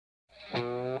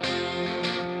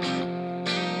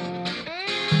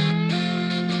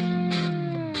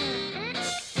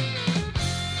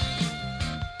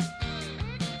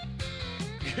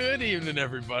evening,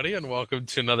 everybody, and welcome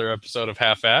to another episode of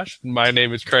Half Ash. My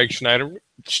name is Craig Schneider.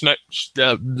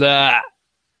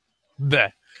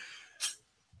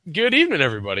 Good evening,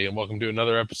 everybody, and welcome to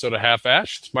another episode of Half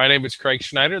Ash. My name is Craig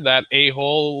Schneider. That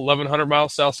a-hole 1,100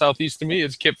 miles southeast of me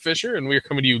is Kip Fisher, and we are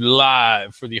coming to you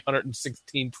live for the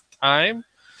 116th time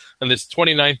on this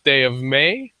 29th day of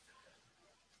May.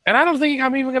 And I don't think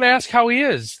I'm even going to ask how he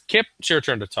is. Kip, it's your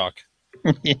turn to talk.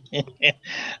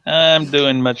 I'm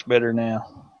doing much better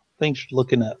now. Things are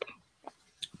looking up.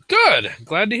 Good.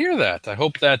 Glad to hear that. I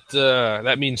hope that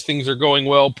that means things are going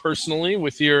well personally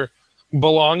with your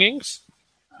belongings.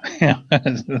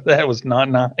 That was not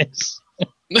nice.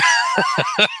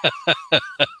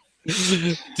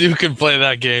 Dude can play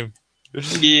that game.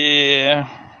 Yeah,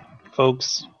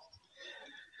 folks.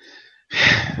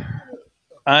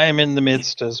 I am in the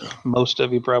midst, as most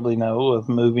of you probably know, of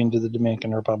moving to the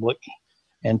Dominican Republic,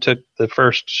 and took the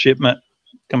first shipment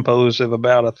composed of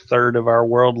about a third of our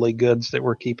worldly goods that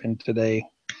we're keeping today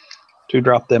to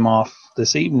drop them off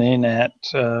this evening at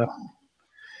the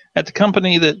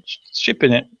company that's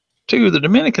shipping it to the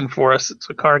Dominican for us. It's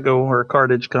a cargo or a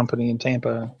cartage company in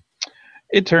Tampa.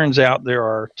 It turns out there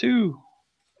are two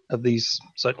of these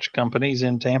such companies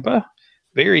in Tampa,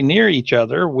 very near each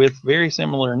other with very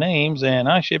similar names, and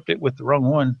I shipped it with the wrong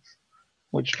one,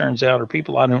 which turns out are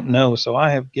people I don't know. So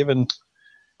I have given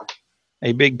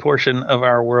a big portion of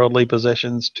our worldly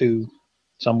possessions to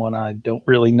someone I don't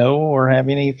really know or have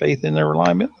any faith in their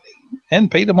reliability,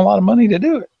 and paid them a lot of money to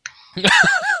do it.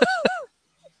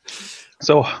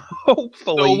 So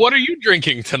hopefully... So what are you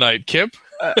drinking tonight, Kip?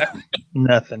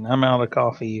 Nothing. I'm out of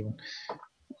coffee even.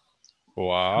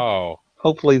 Wow.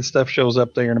 Hopefully the stuff shows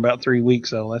up there in about 3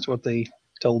 weeks, though. That's what they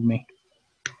told me.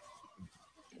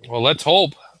 Well, let's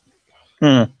hope.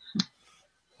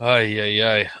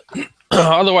 Ay.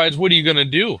 Otherwise, what are you going to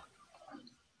do?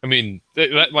 I mean,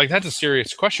 that's a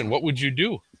serious question. What would you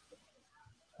do?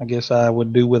 I guess I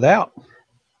would do without.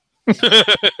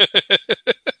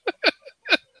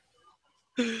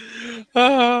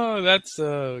 Oh, that's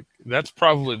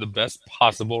probably the best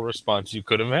possible response you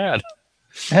could have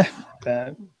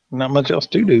had. Not much else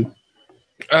to do.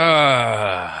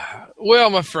 Well,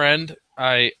 my friend,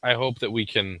 I hope that we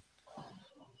can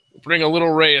bring a little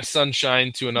ray of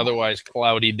sunshine to an otherwise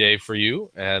cloudy day for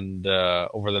you. And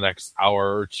over the next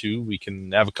hour or two, we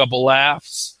can have a couple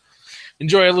laughs,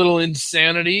 enjoy a little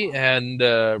insanity, and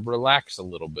relax a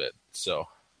little bit. So,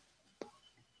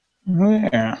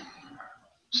 yeah.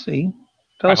 See,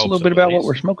 tell us a little bit about what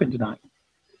we're smoking tonight.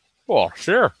 Well,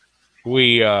 sure.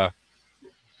 We have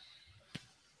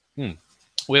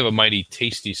a mighty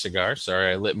tasty cigar.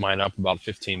 Sorry, I lit mine up about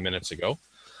 15 minutes ago.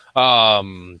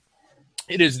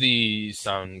 It is the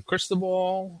San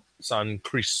Cristobal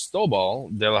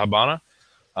de la Habana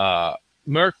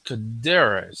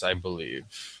Mercaderes, I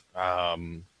believe.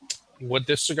 What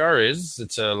this cigar is,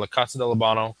 it's a La Casa del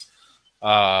Habano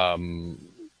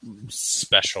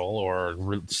special or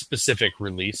specific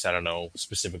release. I don't know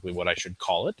specifically what I should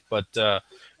call it, but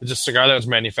it's a cigar that was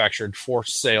manufactured for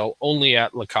sale only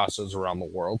at La Casas around the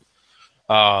world.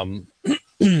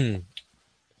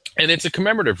 And it's a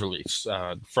commemorative release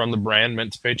from the brand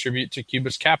meant to pay tribute to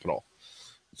Cuba's capital.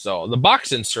 So the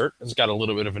box insert has got a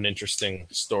little bit of an interesting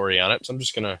story on it. So I'm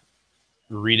just going to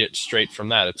read it straight from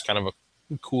that. It's kind of a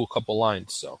cool couple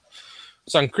lines. So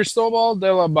San Cristobal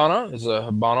de la Habana is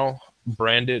a Habano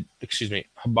brand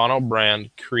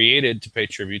created to pay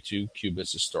tribute to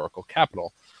Cuba's historical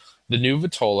capital. The new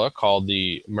vitola, called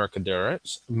the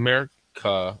Mercaderes,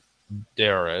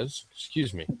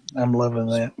 excuse me. I'm loving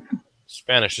that.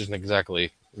 Spanish isn't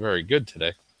exactly very good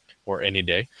today, or any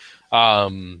day.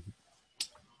 The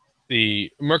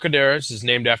Mercaderes is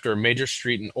named after a major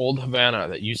street in Old Havana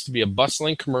that used to be a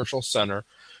bustling commercial center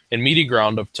and meeting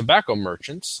ground of tobacco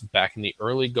merchants back in the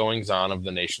early goings-on of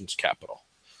the nation's capital.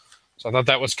 So I thought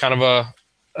that was kind of a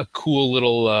cool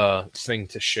little thing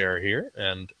to share here,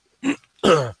 and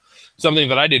something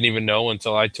that I didn't even know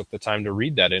until I took the time to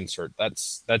read that insert.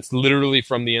 That's literally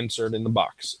from the insert in the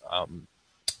box.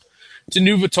 It's a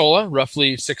new vitola,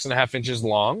 roughly 6.5 inches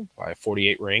long by a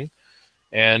 48 ring,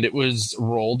 and it was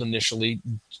rolled initially.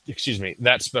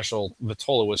 That special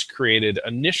vitola was created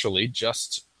initially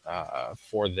just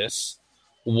for this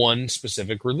one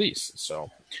specific release.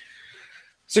 So,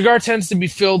 cigar tends to be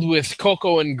filled with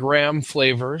cocoa and graham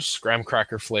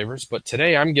cracker flavors, but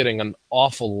today I'm getting an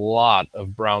awful lot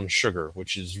of brown sugar,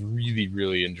 which is really,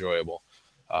 really enjoyable.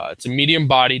 It's a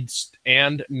medium-bodied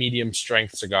and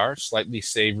medium-strength cigar, slightly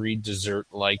savory,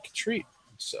 dessert-like treat.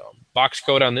 So, box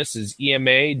code on this is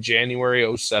EMA January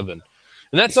 07.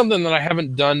 And that's something that I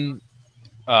haven't done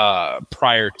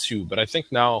prior to, but I think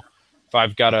now if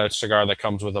I've got a cigar that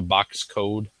comes with a box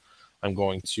code, I'm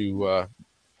going to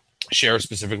share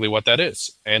specifically what that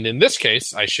is. And in this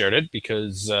case, I shared it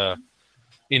because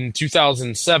in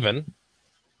 2007,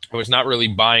 I was not really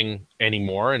buying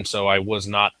anymore, and so I was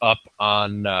not up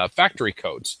on factory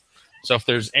codes. So if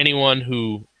there's anyone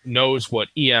who knows what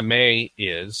EMA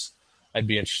is, I'd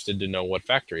be interested to know what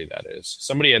factory that is.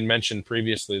 Somebody had mentioned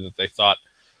previously that they thought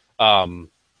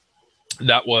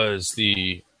that was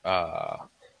the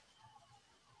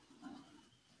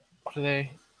what do they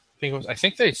think it was? I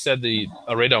think they said the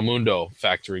Array del Mundo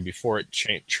factory before it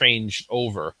changed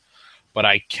over, but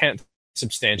I can't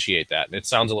substantiate that. And it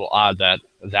sounds a little odd that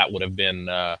that would have been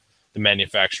the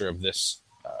manufacturer of this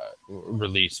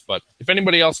release. But if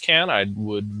anybody else can, I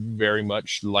would very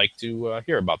much like to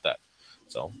hear about that.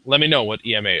 So let me know what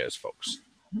EMA is, folks.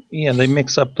 Yeah, they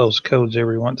mix up those codes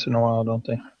every once in a while, don't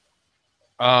they?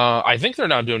 I think they're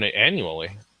now doing it annually.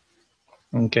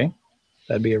 Okay.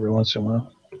 That'd be every once in a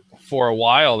while. For a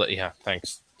while, yeah,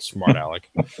 thanks, smart Alec.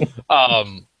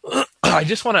 I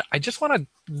just want to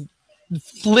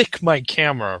flick my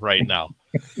camera right now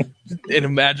and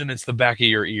imagine it's the back of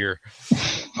your ear.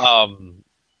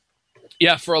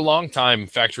 Yeah, for a long time,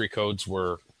 factory codes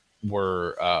were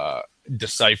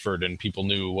deciphered, and people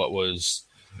knew what was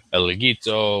El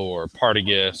Liguito or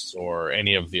Partagas or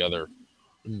any of the other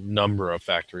number of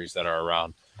factories that are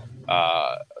around.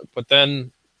 But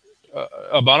then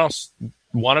Habanos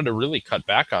wanted to really cut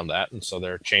back on that, and so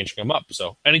they're changing them up.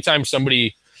 So anytime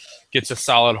somebody gets a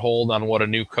solid hold on what a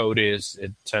new code is,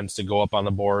 it tends to go up on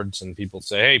the boards, and people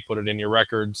say, hey, put it in your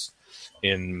records.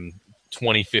 In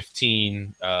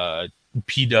 2015,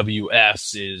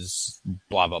 PWS is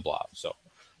blah, blah, blah. So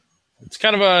it's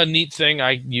kind of a neat thing.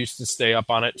 I used to stay up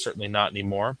on it, certainly not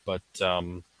anymore, but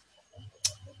I'm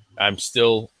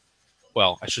still,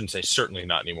 well, I shouldn't say certainly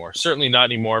not anymore. Certainly not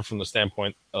anymore from the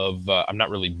standpoint of I'm not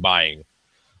really buying.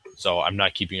 So I'm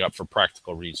not keeping up for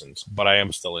practical reasons, but I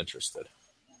am still interested.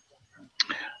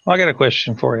 Well, I got a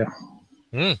question for you.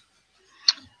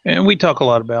 And we talk a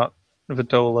lot about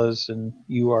vitolas, and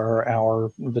you are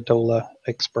our vitola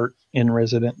expert in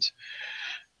residence.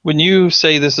 When you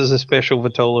say this is a special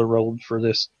vitola rolled for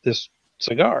this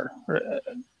cigar,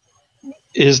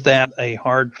 is that a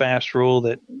hard, fast rule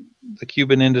that the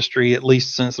Cuban industry, at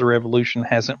least since the revolution,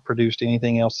 hasn't produced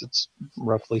anything else that's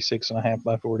roughly 6.5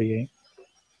 by 48?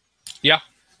 Yeah.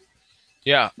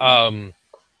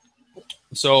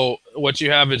 So what you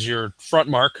have is your front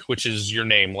mark, which is your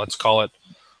name. Let's call it.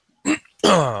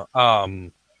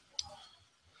 The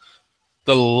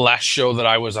last show that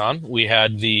I was on, we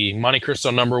had the Monte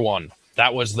Cristo number 1.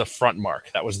 That was the front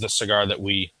mark. That was the cigar that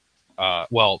we,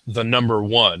 the number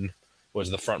 1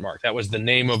 was the front mark. That was the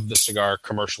name of the cigar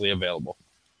commercially available.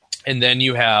 And then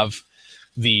you have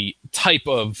the type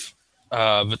of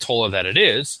vitola that it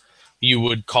is. You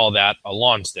would call that a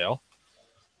Lonsdale.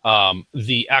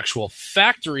 The actual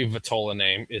factory vitola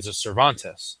name is a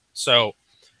Cervantes. So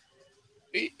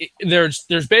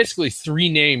there's basically 3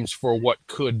 names for what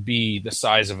could be the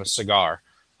size of a cigar.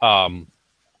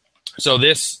 So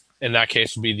this, in that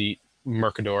case, would be the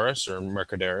Mercaderes or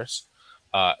Mercaderes.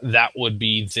 That would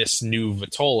be this new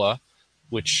vitola,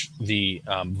 which the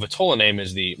vitola name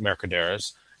is the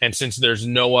Mercaderes. And since there's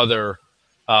no other,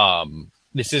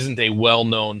 this isn't a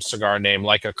well-known cigar name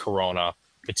like a Corona,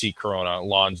 Petite Corona,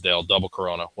 Lonsdale, Double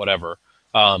Corona, whatever.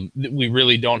 We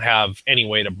really don't have any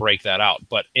way to break that out.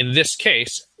 But in this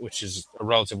case, which is a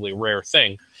relatively rare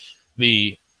thing,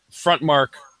 the front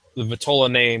mark, the vitola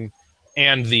name,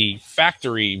 and the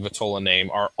factory vitola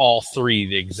name are all 3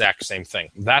 the exact same thing.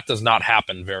 That does not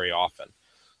happen very often.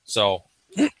 So,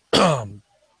 it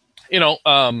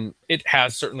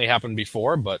has certainly happened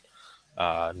before, but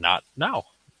not now.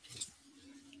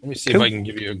 Let me see if I can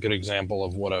give you a good example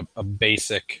of what a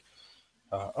basic...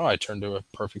 I turned to a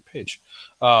perfect page.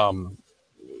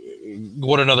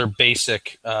 What another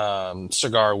basic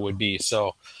cigar would be.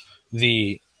 So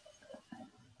the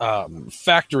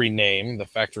factory name, the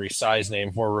factory size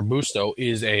name for Robusto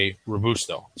is a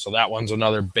Robusto. So that one's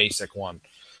another basic one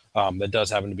that does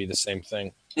happen to be the same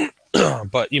thing.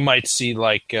 But you might see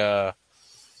like a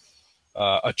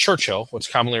Churchill, what's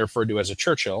commonly referred to as a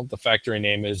Churchill. The factory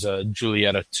name is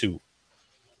Julietta 2.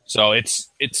 So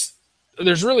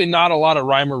there's really not a lot of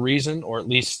rhyme or reason, or at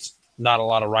least not a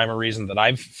lot of rhyme or reason that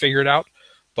I've figured out.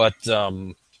 But,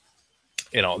 for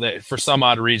some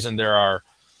odd reason, there are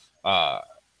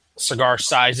cigar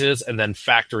sizes and then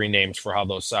factory names for how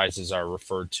those sizes are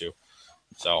referred to.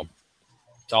 So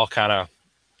it's all kind of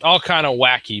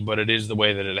wacky, but it is the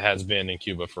way that it has been in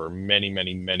Cuba for many,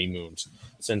 many, many moons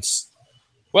since,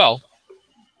 well,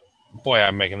 boy,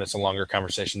 I'm making this a longer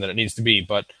conversation than it needs to be,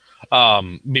 but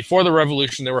Before the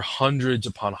revolution, there were hundreds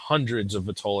upon hundreds of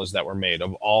vitolas that were made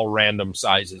of all random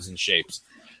sizes and shapes.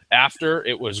 After,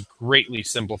 it was greatly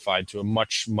simplified to a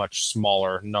much, much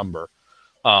smaller number.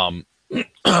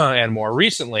 And more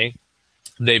recently,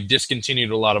 they've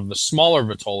discontinued a lot of the smaller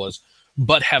vitolas,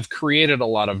 but have created a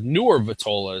lot of newer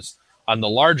vitolas on the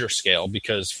larger scale,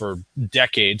 because for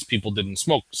decades, people didn't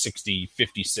smoke 60,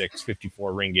 56,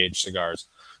 54 ring gauge cigars.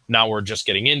 Now we're just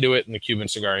getting into it, and the Cuban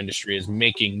cigar industry is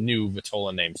making new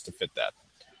vitola names to fit that.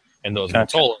 And those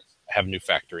vitolas have new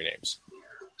factory names.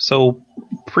 So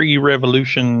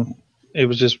pre-revolution, it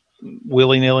was just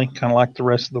willy-nilly, kind of like the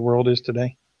rest of the world is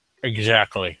today?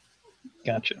 Exactly.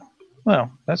 Gotcha.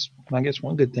 Well, that's, I guess,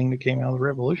 one good thing that came out of the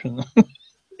revolution.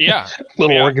 Yeah.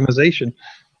 Organization.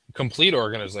 Complete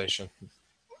organization.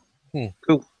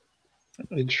 Cool.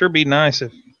 It'd sure be nice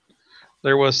if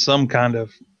there was some kind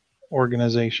of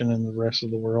organization in the rest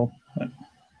of the world.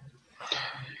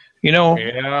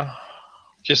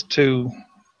 Just to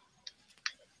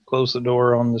close the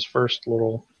door on this first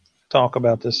little talk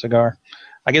about this cigar,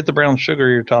 I get the brown sugar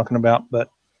you're talking about, but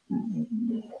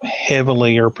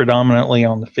heavily or predominantly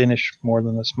on the finish more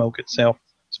than the smoke itself.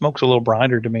 Smoke's a little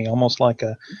brighter to me, almost like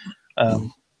a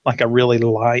really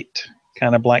light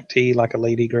kind of black tea, like a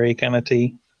Lady Grey kind of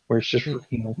tea, where it's just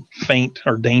faint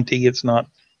or dainty. It's not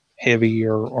heavy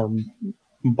or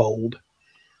bold.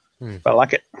 But I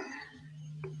like it.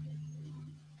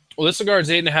 Well, this cigar is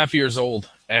 8.5 years old,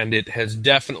 and it has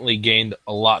definitely gained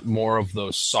a lot more of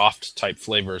those soft type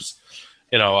flavors.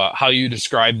 How you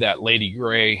describe that Lady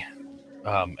Grey,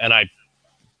 and I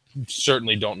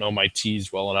certainly don't know my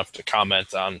teas well enough to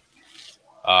comment on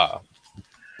a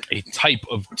type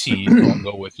of tea. I'll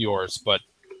go with yours, but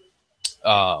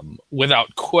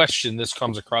without question, this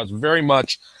comes across very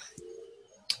much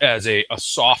as a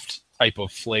soft type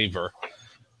of flavor.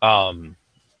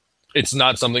 It's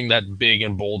not something that big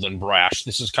and bold and brash.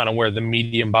 This is kind of where the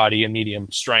medium body and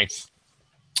medium strength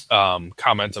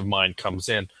comment of mine comes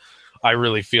in. I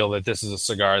really feel that this is a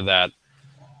cigar that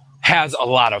has a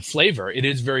lot of flavor. It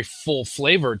is very full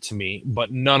flavored to me,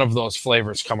 but none of those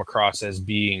flavors come across as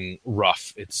being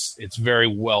rough. It's very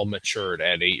well matured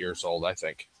at 8 years old, I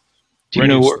think. Do you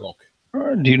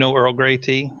know Earl Grey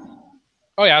tea?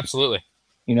 Oh yeah, absolutely.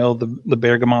 The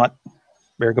bergamot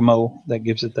that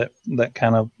gives it that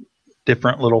kind of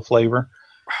different little flavor.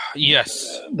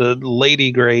 Yes. The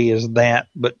Lady Grey is that,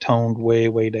 but toned way,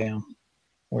 way down,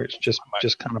 where it's just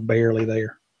kind of barely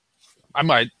there. I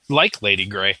might like Lady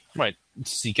Grey. I might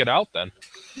seek it out then.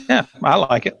 Yeah, I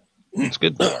like it. It's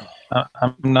good.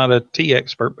 I'm not a tea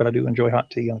expert, but I do enjoy hot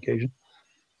tea on occasion.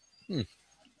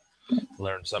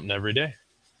 Learn something every day.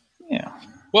 Yeah.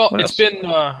 Well,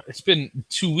 it's been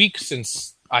 2 weeks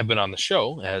since I've been on the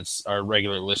show, as our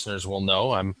regular listeners will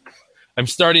know. I'm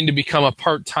starting to become a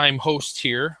part-time host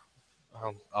here.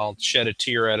 I'll shed a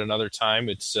tear at another time.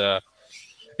 It's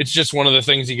just one of the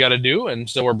things you got to do, and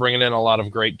so we're bringing in a lot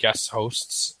of great guest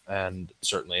hosts, and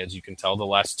certainly, as you can tell, the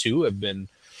last two have been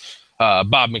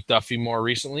Bob McDuffie more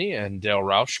recently, and Dale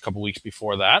Roush a couple weeks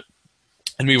before that,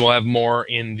 and we will have more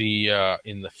in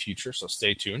the future. So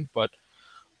stay tuned. But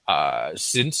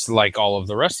since, like all of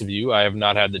the rest of you, I have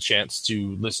not had the chance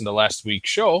to listen to last week's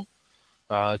show.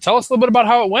 Tell us a little bit about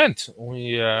how it went.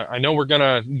 I know we're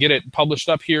gonna get it published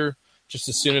up here just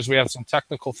as soon as we have some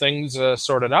technical things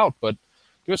sorted out, but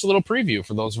give us a little preview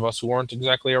for those of us who weren't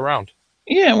exactly around.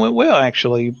 Yeah, well,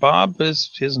 actually, Bob is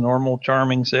his normal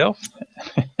charming self.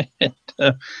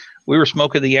 We were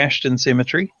smoking the Ashton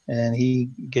Symmetry, and he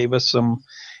gave us some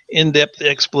in-depth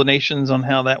explanations on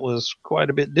how that was quite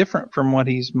a bit different from what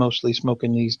he's mostly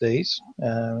smoking these days.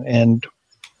 And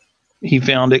he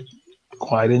found it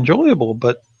quite enjoyable,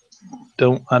 but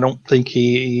I don't think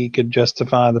he could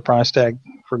justify the price tag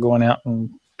for going out and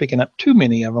picking up too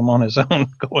many of them on his own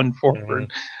going forward.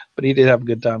 Mm-hmm. But he did have a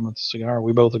good time with the cigar.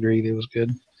 We both agreed it was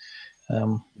good.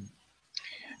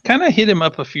 Kind of hit him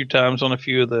up a few times on a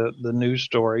few of the news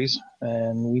stories,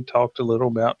 and we talked a little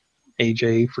about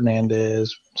AJ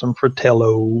Fernandez, some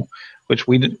Fratello, which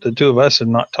the two of us have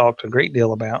not talked a great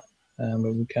deal about,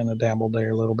 but we kind of dabbled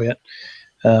there a little bit.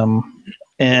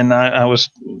 And I was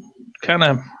kind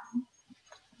of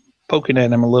poking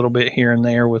at him a little bit here and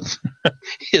there with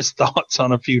his thoughts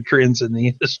on a few trends in the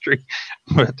industry,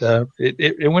 but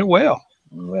it went well.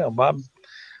 Well, Bob,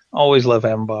 always love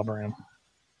having Bob around.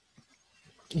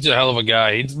 He's a hell of a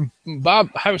guy. Bob,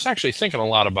 I was actually thinking a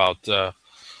lot about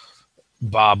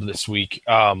Bob this week.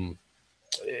 I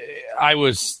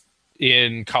was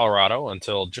in Colorado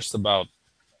until just about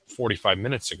 45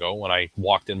 minutes ago when I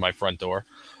walked in my front door.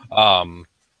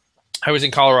 I was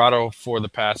in Colorado for the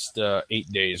past 8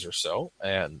 days or so,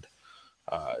 and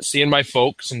seeing my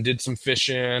folks and did some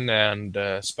fishing and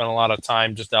spent a lot of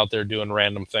time just out there doing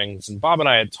random things. And Bob and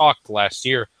I had talked last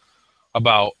year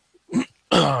about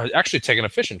actually taking a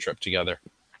fishing trip together,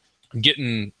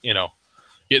 getting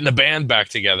the band back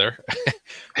together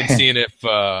and seeing if,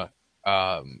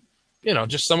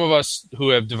 just some of us who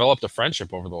have developed a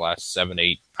friendship over the last 7,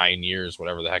 8, 9 years,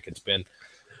 whatever the heck it's been,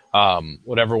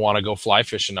 would ever want to go fly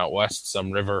fishing out west,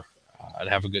 some river, and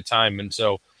have a good time. And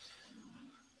so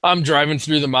I'm driving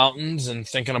through the mountains and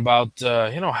thinking about,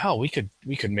 hell, we could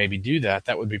maybe do that.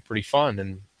 That would be pretty fun.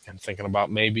 And thinking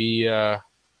about maybe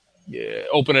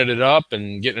opening it up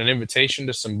and getting an invitation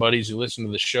to some buddies who listen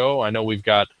to the show. I know we've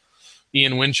got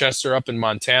Ian Winchester up in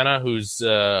Montana, who's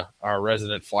our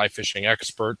resident fly fishing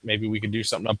expert. Maybe we could do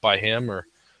something up by him.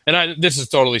 This is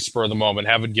totally spur of the moment.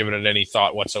 Haven't given it any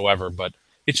thought whatsoever, but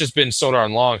it's just been so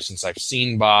darn long since I've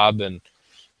seen Bob, and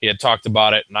he had talked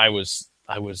about it, and I was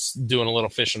doing a little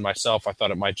fishing myself. I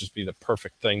thought it might just be the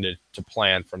perfect thing to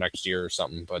plan for next year or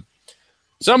something. But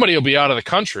somebody will be out of the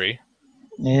country.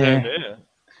 Yeah.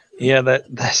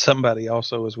 That somebody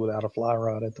also is without a fly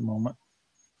rod at the moment.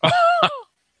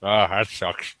 Oh, that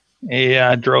sucks.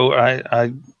 Yeah,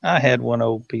 I had one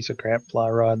old piece of crap fly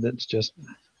rod it's just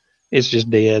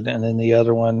dead, and then the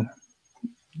other one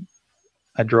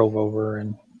I drove over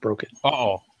and broke it.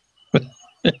 Uh-oh.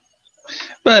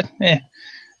 But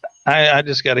I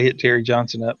just got to hit Terry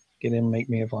Johnson up, get him to make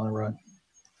me a fly rod.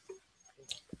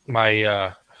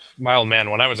 My old man,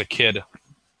 when I was a kid,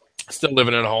 still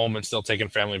living at home and still taking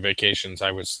family vacations,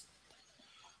 I was,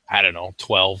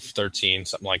 12, 13,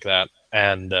 something like that.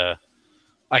 And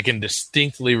I can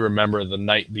distinctly remember the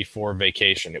night before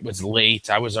vacation. It was late.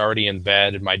 I was already in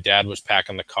bed, and my dad was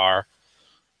packing the car.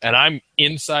 And I'm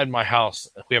inside my house.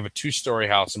 We have a 2-story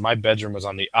house, and my bedroom was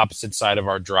on the opposite side of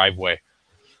our driveway.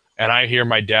 And I hear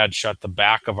my dad shut the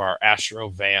back of our Astro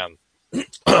van.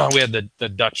 We had the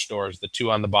Dutch doors, the 2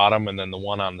 on the bottom and then the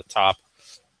 1 on the top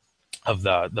of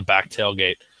the back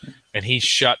tailgate. And he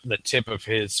shut the tip of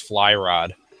his fly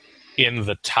rod in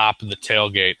the top of the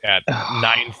tailgate at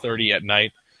 9:30 at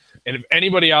night. And if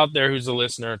anybody out there who's a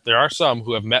listener, there are some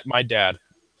who have met my dad,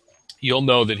 you'll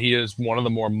know that he is one of the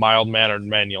more mild-mannered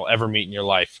men you'll ever meet in your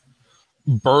life.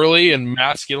 Burly and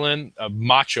masculine, a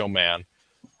macho man,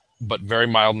 but very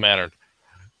mild-mannered.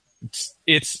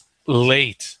 It's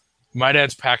late. My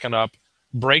dad's packing up,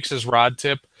 breaks his rod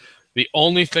tip. The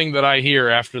only thing that I hear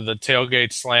after the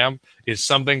tailgate slam is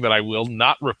something that I will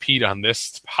not repeat on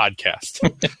this podcast.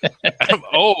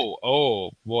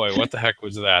 Oh, boy, what the heck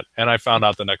was that? And I found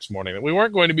out the next morning that we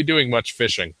weren't going to be doing much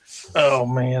fishing. Oh,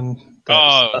 man. It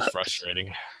was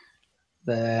frustrating.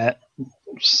 That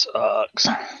sucks.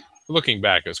 Looking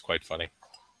back, it was quite funny.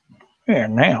 Yeah,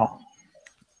 now.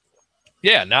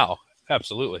 Yeah, now.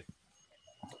 Absolutely.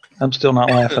 I'm still not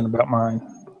laughing about mine.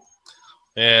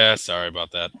 Yeah, sorry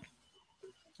about that.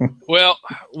 Well,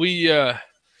 we got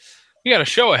a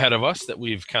show ahead of us that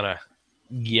we've kind of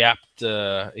yapped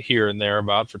here and there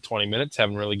about for 20 minutes.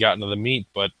 Haven't really gotten to the meat,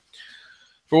 but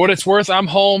for what it's worth, I'm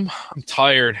home. I'm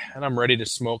tired, and I'm ready to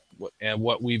smoke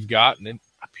what we've got, and it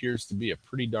appears to be a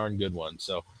pretty darn good one.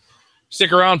 So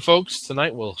stick around, folks.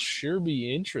 Tonight will sure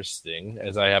be interesting,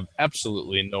 as I have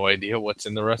absolutely no idea what's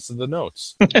in the rest of the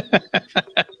notes.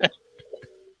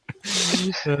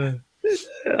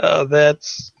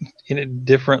 That's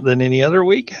different than any other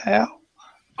week. How?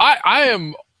 I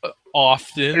am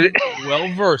often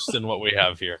well versed in what we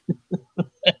have here.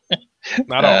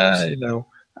 Not always.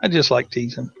 I just like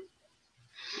teasing.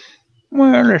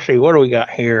 Well, let's see. What do we got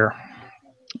here?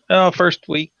 First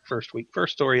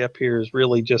story up here is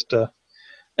really just an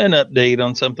update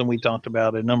on something we talked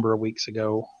about a number of weeks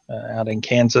ago out in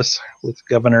Kansas with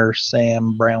Governor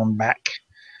Sam Brownback,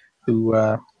 who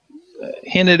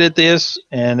hinted at this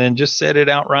and then just said it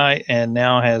outright, and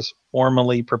now has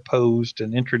formally proposed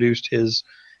and introduced his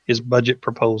budget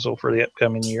proposal for the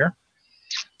upcoming year.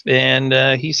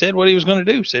 And he said what he was going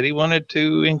to do. Said he wanted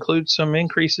to include some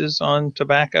increases on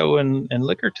tobacco and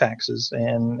liquor taxes,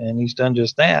 and he's done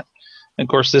just that. And of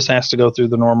course, this has to go through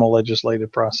the normal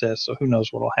legislative process, so who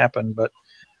knows what will happen. But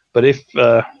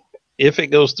if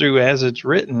it goes through as it's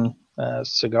written,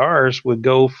 cigars would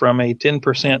go from a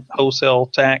 10% wholesale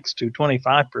tax to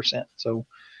 25%. So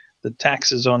the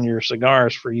taxes on your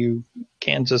cigars for you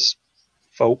Kansas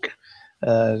folk,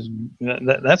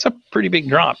 that's a pretty big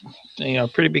drop.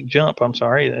 Pretty big jump. I'm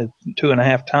sorry,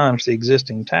 2.5 times the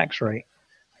existing tax rate.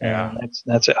 Yeah,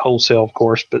 that's at wholesale, of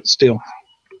course, but still,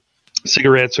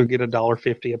 cigarettes will get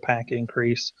 $1.50 a pack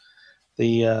increase.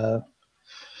 I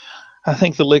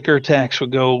think the liquor tax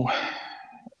would go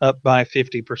up by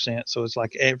 50%. So it's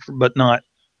like, but not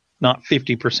not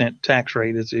 50% tax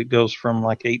rate. It goes from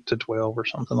like 8 to 12 or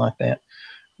something like that.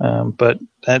 But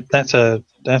that's a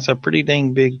pretty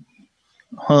dang big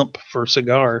hump for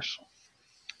cigars.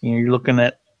 You're looking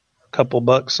at a couple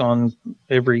bucks on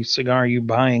every cigar you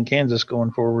buy in Kansas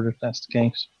going forward, if that's the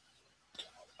case.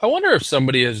 I wonder if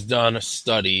somebody has done a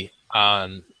study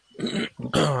on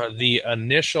the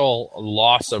initial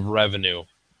loss of revenue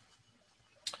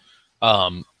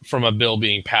from a bill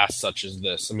being passed such as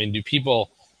this. I mean, do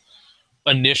people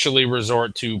initially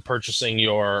resort to purchasing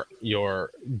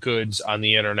your goods on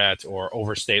the internet or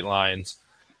over state lines,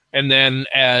 and then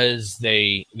as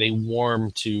they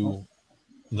warm to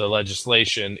the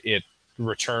legislation, it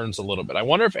returns a little bit? I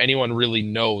wonder if anyone really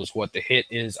knows what the hit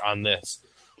is on this,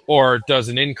 or does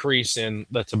an increase in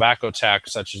the tobacco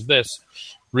tax such as this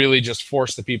really just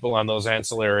force the people on those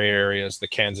ancillary areas, the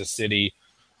Kansas City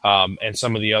and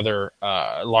some of the other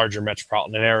larger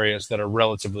metropolitan areas that are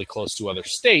relatively close to other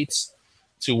states,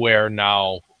 to where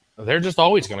now they're just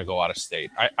always going to go out of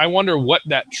state? I wonder what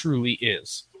that truly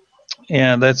is.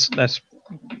 Yeah, that's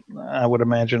I would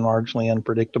imagine largely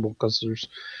unpredictable, because there's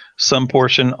some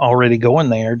portion already going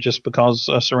there just because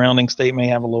a surrounding state may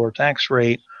have a lower tax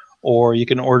rate, or you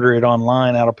can order it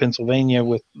online out of Pennsylvania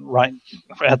with right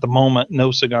at the moment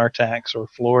no cigar tax, or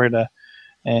Florida,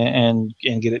 and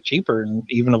get it cheaper and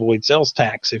even avoid sales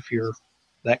tax if you're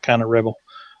that kind of rebel.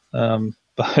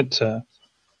 But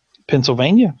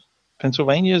Pennsylvania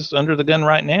is under the gun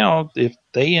right now. If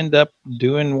they end up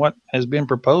doing what has been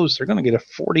proposed, they're going to get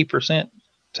a 40%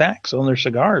 tax on their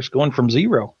cigars, going from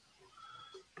 0.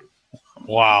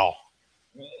 Wow.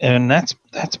 And that's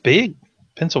big.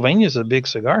 Pennsylvania is a big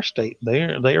cigar state. They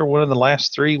are one of the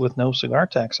last 3 with no cigar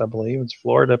tax, I believe. It's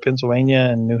Florida, Pennsylvania,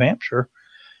 and New Hampshire.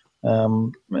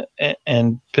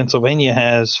 And Pennsylvania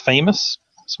has Famous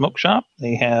Smoke Shop.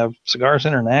 They have Cigars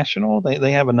International.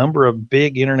 They have a number of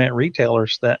big internet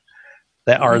retailers that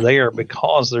are there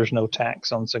because there's no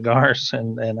tax on cigars,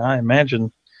 and I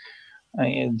imagine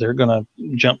they're going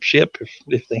to jump ship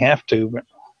if they have to.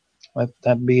 But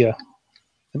that'd be a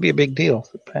big deal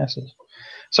if it passes.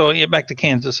 So yeah, back to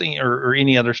Kansas or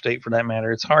any other state for that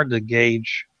matter, it's hard to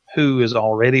gauge who is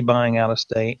already buying out of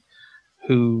state,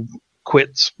 who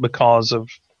quits because of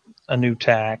a new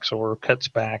tax or cuts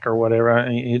back or whatever.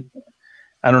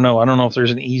 I don't know. I don't know if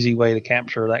there's an easy way to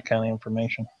capture that kind of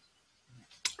information.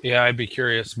 Yeah, I'd be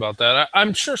curious about that.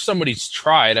 I'm sure somebody's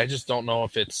tried. I just don't know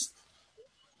if it's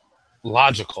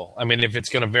logical. I mean, if it's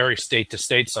going to vary state to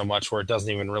state so much where it doesn't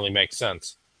even really make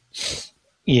sense.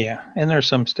 Yeah, and there's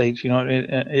some states,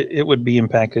 it would be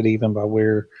impacted even by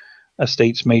where a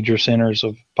state's major centers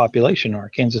of population are.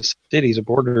 Kansas City's a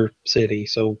border city,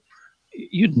 so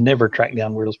you'd never track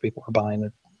down where those people are buying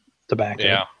the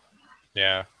tobacco.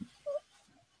 Yeah.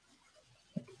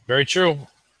 Very true.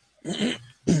 I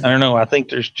don't know. I think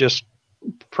there's just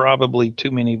probably too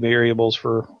many variables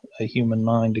for a human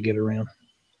mind to get around.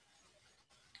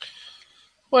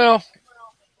 Well,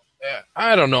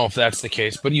 I don't know if that's the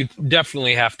case, but you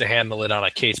definitely have to handle it on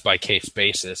a case-by-case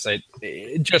basis.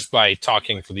 Just by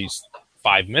talking for these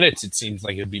 5 minutes, it seems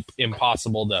like it'd be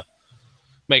impossible to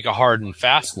make a hard and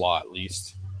fast law, at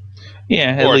least.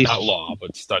 Yeah, at least not law,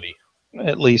 but study.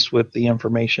 At least with the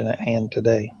information at hand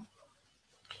today.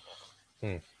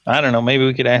 I don't know. Maybe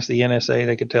we could ask the NSA.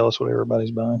 They could tell us what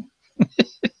everybody's buying.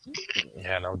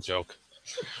 Yeah, no joke.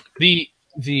 The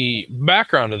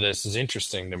background of this is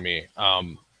interesting to me.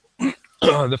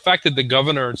 The fact that the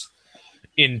governor's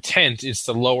intent is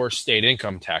to lower state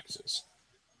income taxes,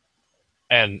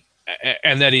 and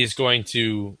that he's going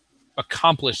to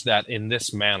accomplish that in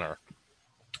this manner.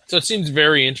 So it seems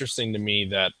very interesting to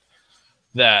me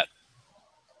that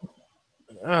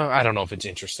I don't know if it's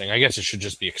interesting. I guess it should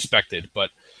just be expected, but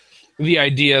the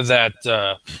idea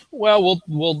that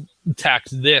we'll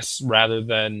tax this rather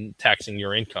than taxing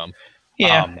your income.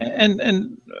 Yeah,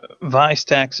 and vice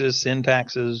taxes, sin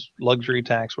taxes, luxury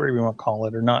tax, whatever you want to call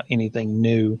it, are not anything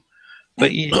new.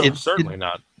 But it's certainly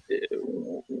not.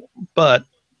 But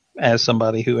as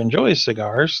somebody who enjoys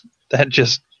cigars, that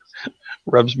just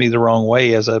rubs me the wrong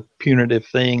way as a punitive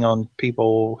thing on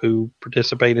people who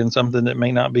participate in something that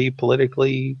may not be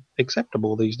politically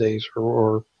acceptable these days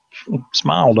or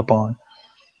smiled upon.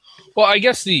 Well, I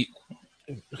guess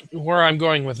where I'm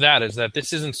going with that is that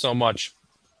this isn't so much.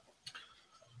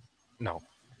 No.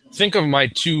 Think of my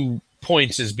 2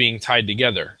 points as being tied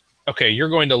together. Okay, you're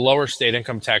going to lower state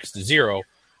income tax to 0,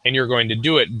 and you're going to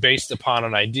do it based upon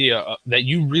an idea that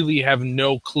you really have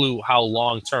no clue how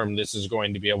long-term this is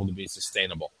going to be able to be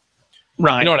sustainable.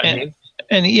 Right. You know what I mean?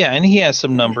 And he has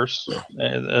some numbers.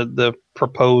 The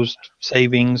proposed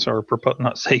savings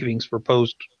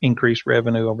proposed increased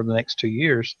revenue over the next 2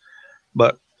 years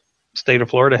But state of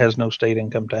Florida has no state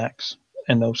income tax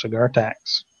and no cigar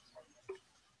tax.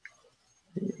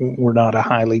 We're not a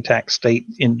highly taxed state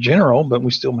in general, but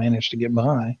we still manage to get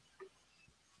by.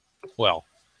 Well,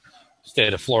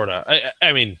 state of Florida,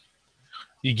 I mean,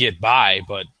 you get by,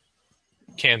 but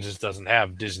Kansas doesn't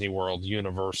have Disney World,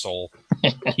 Universal,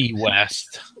 Key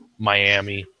West,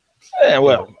 Miami. Yeah,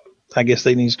 well, I guess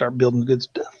they need to start building good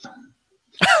stuff.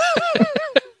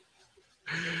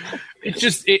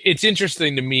 It's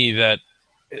interesting to me that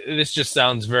this just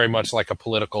sounds very much like a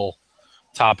political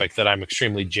topic that I'm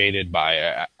extremely jaded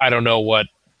by. I don't know what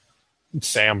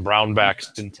Sam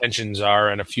Brownback's intentions are,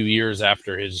 and a few years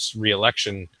after his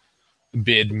reelection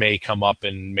bid may come up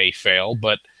and may fail,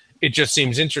 but it just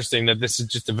seems interesting that this is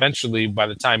just eventually, by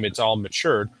the time it's all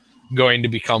matured, going to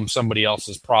become somebody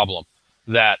else's problem.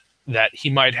 That he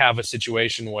might have a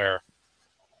situation where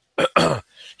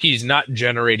he's not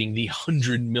generating the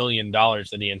 $100 million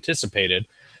that he anticipated,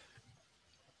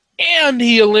 and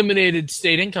he eliminated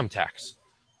state income tax.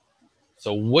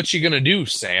 So what you gonna do,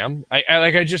 Sam?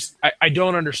 I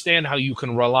don't understand how you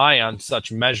can rely on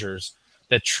such measures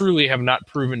that truly have not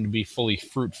proven to be fully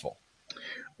fruitful.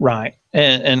 Right.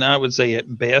 And I would say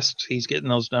at best, he's getting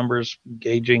those numbers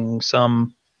gauging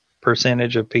some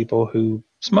percentage of people who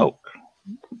smoke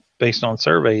based on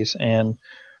surveys, and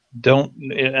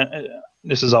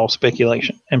this is all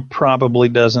speculation, and probably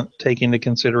doesn't take into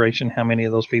consideration how many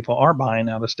of those people are buying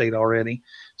out of state already.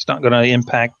 It's not going to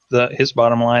impact his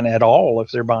bottom line at all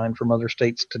if they're buying from other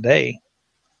states today.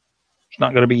 There's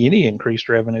not going to be any increased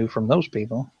revenue from those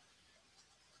people.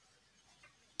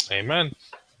 Amen.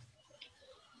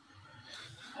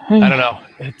 I don't know.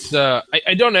 It's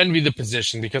I don't envy the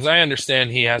position, because I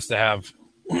understand he has to have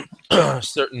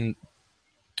certain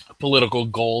political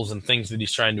goals and things that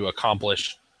he's trying to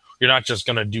accomplish. You're not just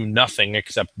going to do nothing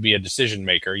except be a decision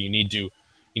maker. You need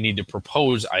to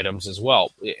propose items as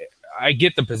well. I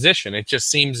get the position. It just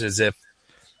seems as if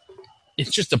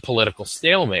it's just a political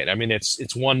stalemate. I mean,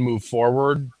 it's one move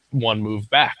forward, one move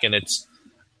back, and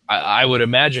I would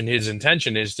imagine his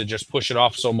intention is to just push it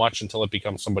off so much until it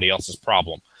becomes somebody else's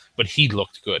problem. But he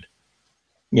looked good.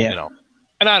 Yeah.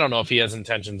 And I don't know if he has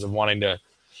intentions of wanting to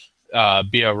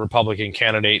be a Republican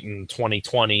candidate in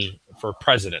 2020 for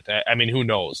president. I mean, who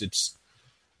knows?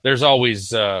 There's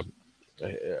always a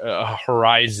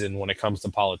horizon when it comes to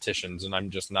politicians, and I'm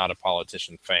just not a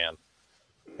politician fan.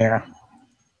 Yeah.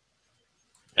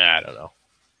 I don't know.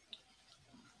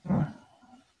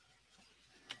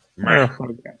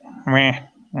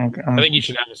 Okay. I think you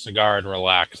should have a cigar and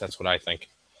relax. That's what I think.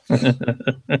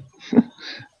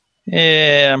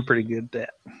 Yeah, I'm pretty good at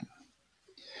that.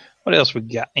 What else we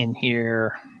got in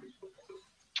here?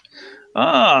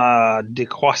 De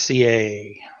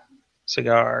Coursier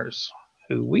cigars,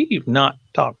 who we've not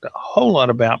talked a whole lot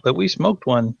about, but we smoked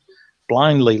one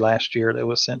blindly last year that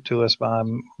was sent to us by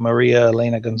Maria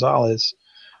Elena Gonzalez.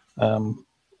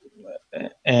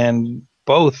 And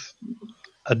both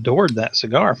adored that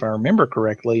cigar, if I remember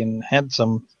correctly, and had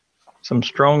some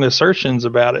strong assertions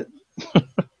about it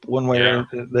one way or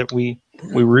that we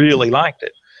really liked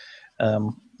it.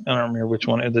 I don't remember which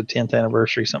one, the 10th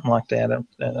anniversary, something like that.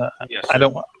 Yes, I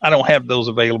don't have those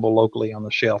available locally on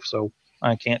the shelf, so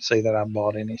I can't say that I've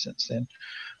bought any since then.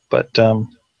 But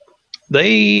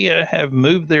they have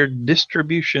moved their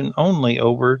distribution only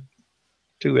over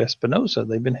to Espinosa.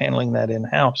 They've been handling that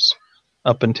in-house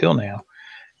up until now,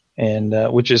 and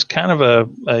which is kind of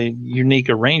a unique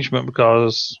arrangement,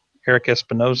 because Eric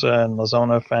Espinosa and La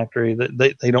Zona factory,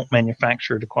 they don't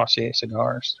manufacture De Coursier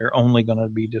cigars. They're only going to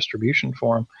be distribution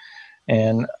for them.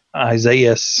 And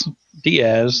Isaias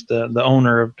Diaz, the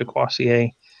owner of De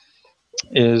Coursier,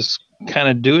 is kind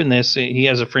of doing this. He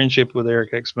has a friendship with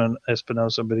Eric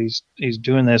Espinosa, but he's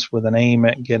doing this with an aim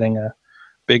at getting a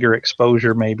bigger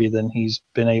exposure maybe than he's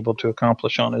been able to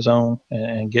accomplish on his own,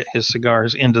 and get his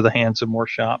cigars into the hands of more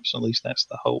shops. At least that's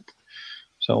the hope.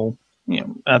 So,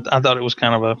 I thought it was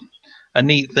kind of a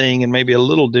neat thing, and maybe a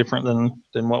little different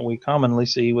than what we commonly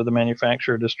see with a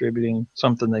manufacturer distributing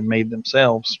something they made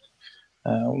themselves.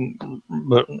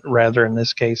 But rather in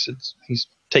this case, he's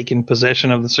taking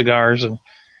possession of the cigars and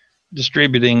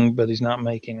distributing, but he's not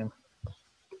making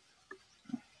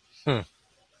them.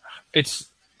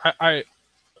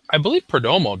 I believe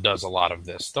Perdomo does a lot of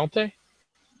this, don't they?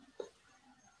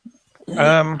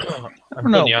 I'm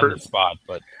putting you on the spot,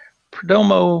 but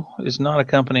Perdomo is not a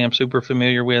company I'm super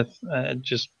familiar with.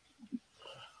 Just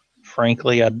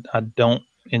frankly, I don't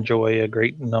enjoy a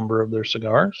great number of their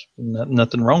cigars.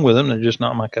 Nothing wrong with them. They're just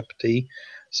not my cup of tea.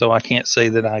 So I can't say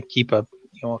that I keep a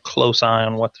close eye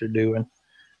on what they're doing.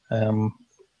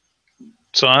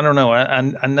 So I don't know.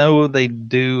 I know they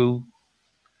do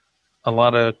a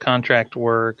lot of contract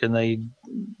work, and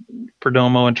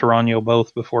Perdomo and Toronjo,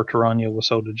 both before Toronjo was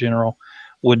sold to General,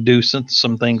 would do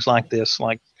some things like this.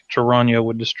 Like Toronjo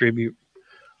would distribute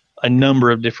a number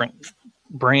of different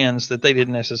brands that they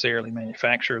didn't necessarily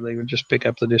manufacture. They would just pick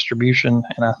up the distribution.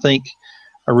 And I think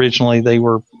originally they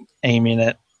were aiming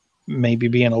at maybe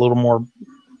being a little more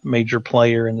major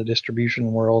player in the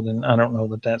distribution world. And I don't know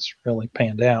that that's really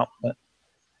panned out, but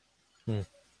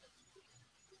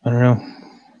I don't know.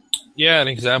 Yeah, an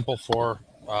example for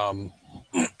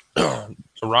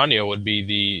Toronjo would be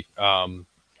the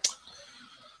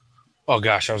oh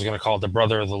gosh, I was going to call it the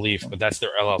Brother of the Leaf, but that's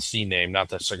their LLC name, not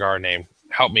the cigar name.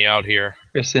 Help me out here.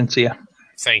 Essencia.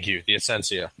 Thank you, the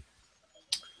Essencia.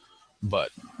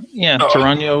 But yeah,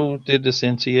 Toronjo did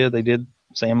Essencia. They did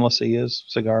Sam Lucia's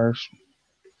cigars,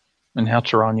 and how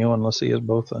Toronjo and Lucia is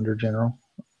both under General.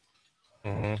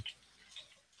 Mm-hmm.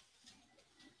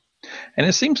 And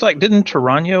it seems like, didn't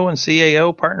Toronjo and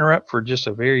CAO partner up for just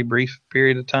a very brief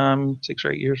period of time 6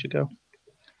 or 8 years ago?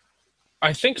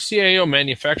 I think CAO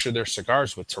manufactured their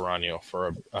cigars with Toronjo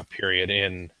for a period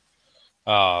in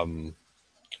Don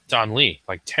Lee,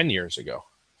 like 10 years ago.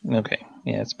 Okay.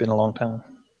 Yeah, it's been a long time.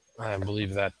 I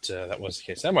believe that that was the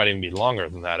case. That might even be longer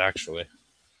than that, actually.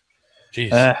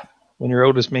 Jeez. When you're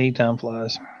old as me, time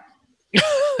flies.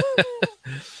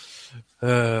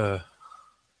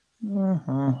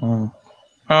 Mm-hmm.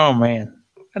 Oh, man.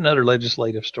 Another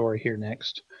legislative story here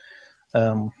next.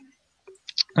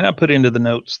 I put into the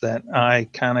notes that I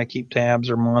kind of keep tabs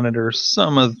or monitor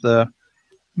some of the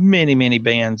many, many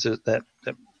bans that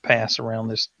pass around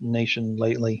this nation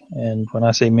lately. And when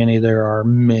I say many, there are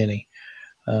many.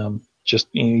 Just,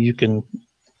 you can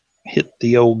hit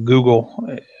the old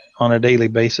Google on a daily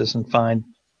basis and find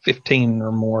 15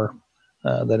 or more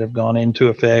that have gone into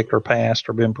effect or passed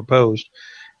or been proposed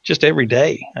just every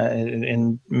day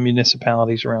in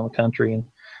municipalities around the country. And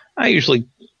I usually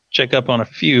check up on a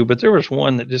few, but there was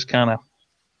one that just kind of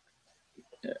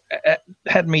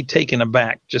had me taken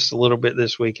aback just a little bit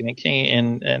this week. And it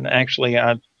came and actually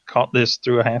I caught this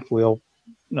through a half wheel.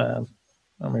 I don't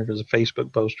remember if it was a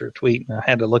Facebook post or a tweet, and I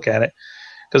had to look at it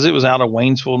because it was out of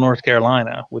Waynesville, North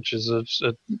Carolina, which is a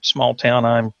small town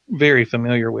I'm very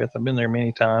familiar with. I've been there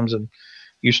many times and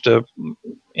used to,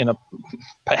 in a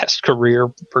past career,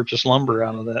 purchase lumber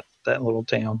out of that little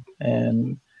town.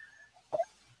 And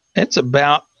it's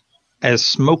about as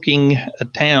smoking a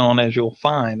town as you'll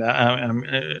find. I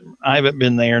haven't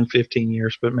been there in 15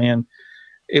 years, but man,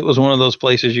 it was one of those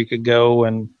places you could go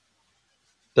and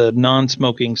the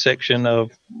non-smoking section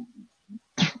of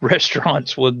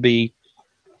restaurants would be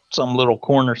some little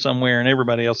corner somewhere and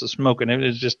everybody else is smoking.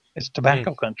 It's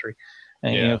tobacco country.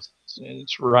 And yeah.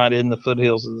 It's right in the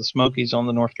foothills of the Smokies on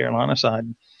the North Carolina side.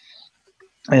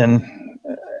 And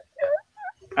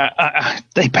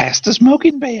they passed a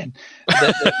smoking ban.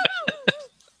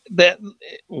 That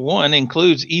one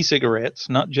includes e-cigarettes,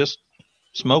 not just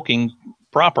smoking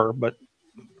proper, but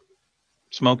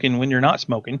smoking when you're not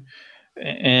smoking.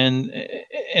 And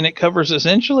it covers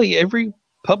essentially every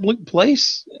public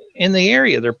place in the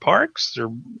area. There are parks,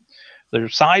 there are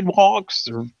sidewalks,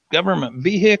 there are government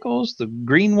vehicles, the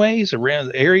greenways around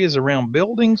the areas around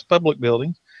buildings, public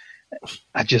buildings.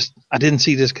 I didn't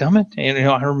see this coming. And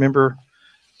I remember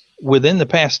within the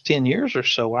past 10 years or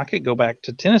so, I could go back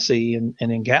to Tennessee and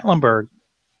in Gatlinburg,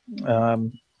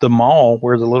 the mall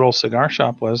where the little cigar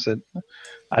shop was, that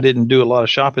I didn't do a lot of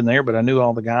shopping there, but I knew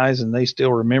all the guys and they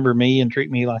still remember me and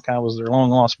treat me like I was their long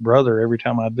lost brother every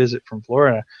time I visit from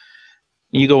Florida.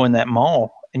 You go in that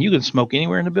mall and you can smoke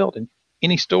anywhere in the building,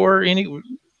 any store,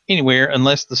 anywhere,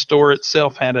 unless the store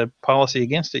itself had a policy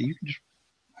against it. You can just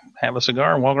have a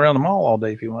cigar and walk around the mall all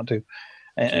day if you want to.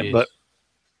 But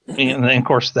and of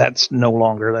course that's no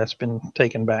longer, that's been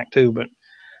taken back too. But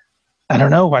I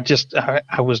don't know.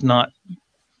 I was not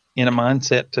in a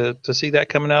mindset to see that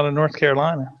coming out of North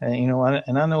Carolina.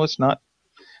 And I know it's not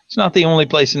the only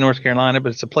place in North Carolina,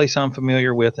 but it's a place I'm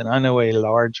familiar with, and I know a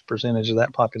large percentage of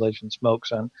that population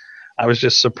smokes. And I was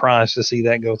just surprised to see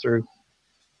that go through.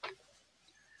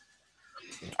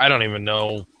 I don't even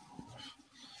know.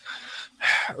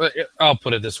 I'll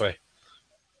put it this way.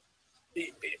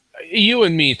 You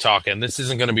and me talking, this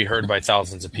isn't going to be heard by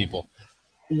thousands of people.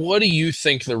 What do you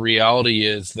think the reality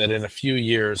is that in a few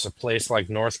years, a place like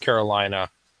North Carolina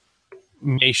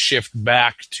may shift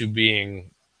back to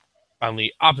being on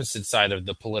the opposite side of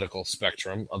the political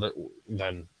spectrum, other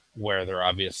than where they're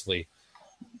obviously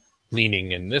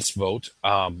leaning in this vote,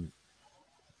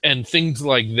 and things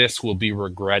like this will be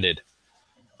regretted?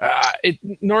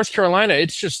 North Carolina,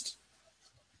 it's just,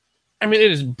 it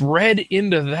is bred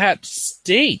into that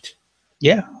state.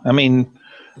 Yeah,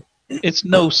 it's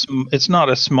not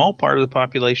a small part of the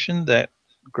population that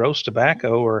grows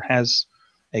tobacco or has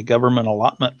a government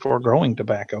allotment for growing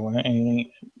tobacco. I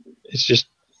mean, it's just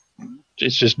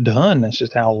done. That's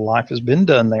just how life has been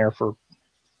done there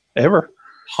forever.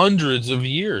 Hundreds of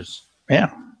years.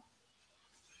 Yeah.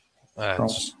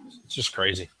 It's just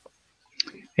crazy.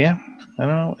 Yeah, I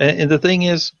don't know. And the thing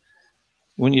is,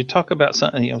 when you talk about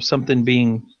something, something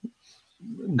being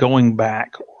going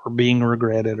back or being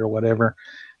regretted or whatever,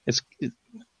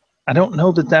 I don't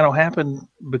know that that'll happen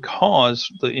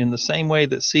because in the same way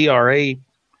that CRA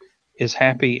is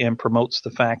happy and promotes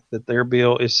the fact that their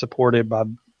bill is supported by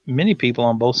many people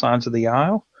on both sides of the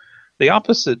aisle, the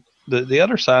opposite, the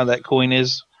other side of that coin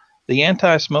is the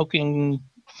anti-smoking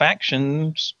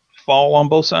factions fall on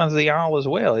both sides of the aisle as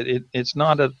well. It's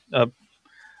not a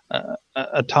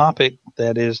topic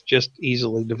that is just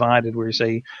easily divided where you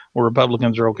say, well,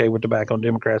 Republicans are okay with tobacco and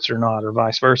Democrats are not, or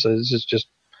vice versa. It's just,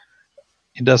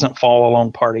 it doesn't fall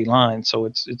along party lines. So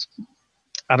it's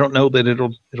I don't know that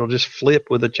it'll just flip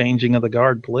with a changing of the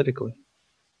guard politically.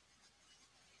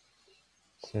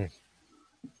 I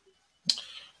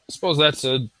suppose that's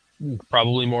a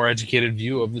probably more educated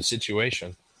view of the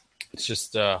situation. It's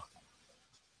just, man,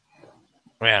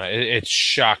 it's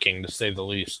shocking to say the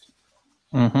least.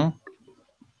 Mm-hmm.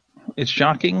 It's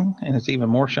shocking, and it's even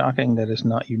more shocking that it's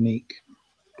not unique.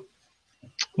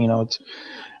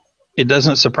 It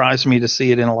doesn't surprise me to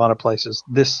see it in a lot of places.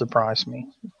 This surprised me.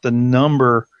 The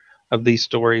number of these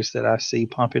stories that I see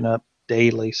popping up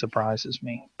daily surprises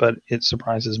me, but it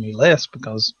surprises me less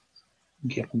because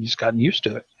you just gotten used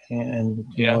to it. And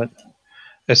you know,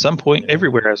 at some point,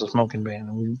 everywhere has a smoking ban,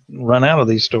 and we run out of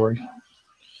these stories.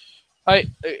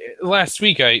 Last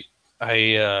week I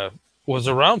was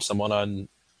around someone on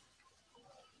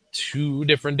 2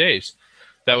 different days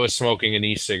that was smoking an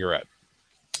e-cigarette,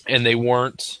 and they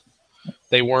weren't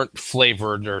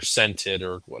flavored or scented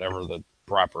or whatever the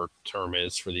proper term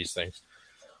is for these things.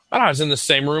 But I was in the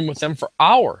same room with them for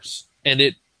hours, and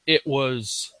it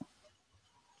was.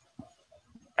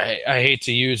 I hate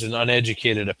to use an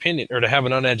uneducated opinion or to have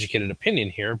an uneducated opinion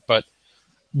here, but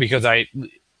because I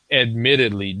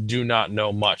admittedly do not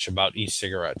know much about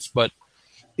e-cigarettes, but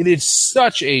it is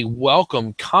such a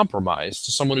welcome compromise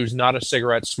to someone who's not a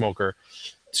cigarette smoker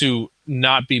to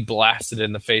not be blasted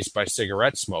in the face by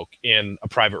cigarette smoke in a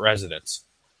private residence.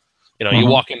 You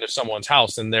walk into someone's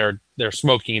house and they're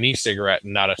smoking an e-cigarette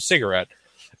and not a cigarette,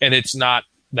 and it's not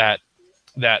that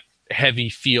heavy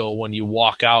feel when you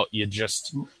walk out. You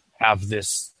just have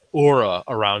this aura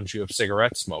around you of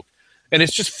cigarette smoke, and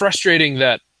it's just frustrating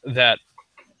that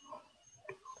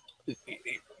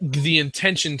the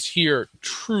intentions here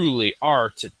truly are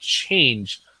to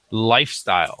change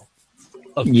lifestyle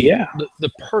of people,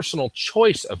 the personal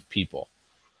choice of people.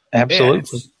 Absolutely.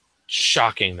 It's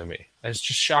shocking to me. It's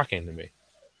just shocking to me.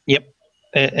 Yep.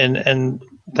 And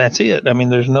that's it. I mean,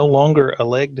 there's no longer a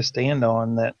leg to stand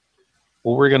on that,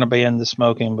 well, we're going to ban the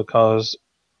smoking because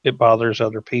it bothers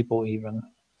other people even,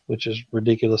 which is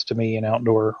ridiculous to me in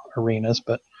outdoor arenas.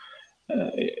 But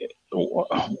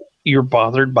you're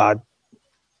bothered by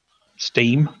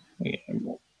steam.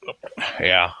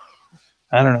 Yeah.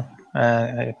 I don't know.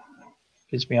 It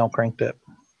gets me all cranked up.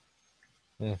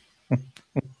 Yeah,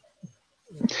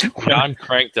 I'm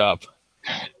cranked up.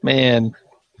 Man,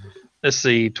 let's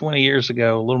see, 20 years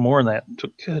ago, a little more than that,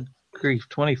 good grief,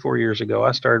 24 years ago,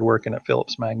 I started working at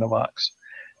Phillips Magnavox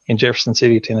in Jefferson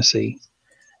City, Tennessee.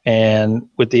 And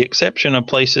with the exception of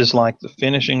places like the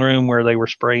finishing room where they were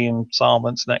spraying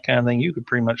solvents and that kind of thing, you could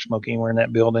pretty much smoke anywhere in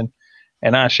that building.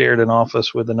 And I shared an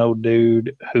office with an old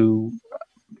dude who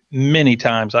many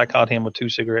times I caught him with 2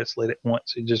 cigarettes lit at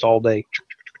once, just all day.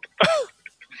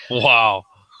 Wow.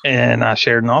 And I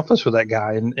shared an office with that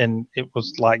guy, and it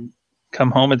was like come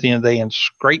home at the end of the day and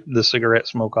scrape the cigarette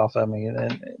smoke off of me.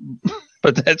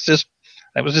 But that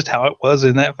was just how it was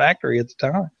in that factory at the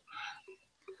time.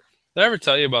 Did I ever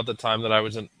tell you about the time that I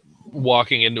was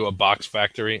walking into a box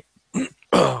factory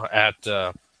at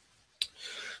a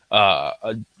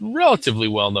relatively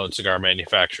well-known cigar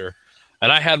manufacturer,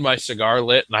 and I had my cigar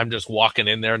lit, and I'm just walking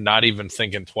in there, not even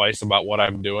thinking twice about what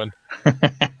I'm doing.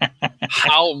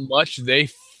 How much they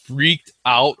freaked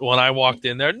out when I walked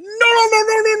in there. No.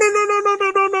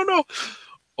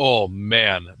 Oh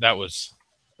man, that was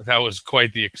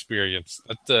quite the experience.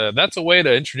 That's a way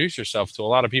to introduce yourself to a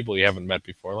lot of people you haven't met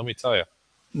before, let me tell you.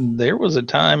 There was a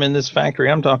time in this factory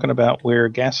I'm talking about where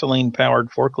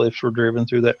gasoline-powered forklifts were driven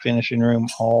through that finishing room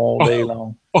all day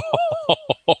long.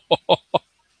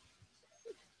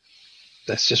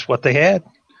 That's just what they had.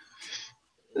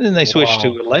 And then they switched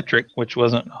to electric, which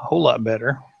wasn't a whole lot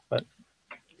better, but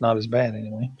not as bad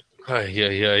anyway.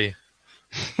 Yeah.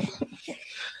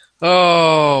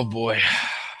 Oh, boy.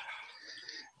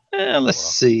 Let's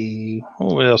see.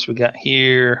 What else we got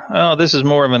here? Oh, this is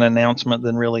more of an announcement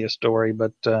than really a story,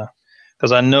 but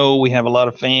because I know we have a lot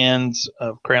of fans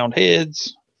of crowned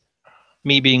heads,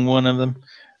 me being one of them,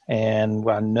 and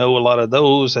I know a lot of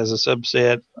those as a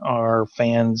subset were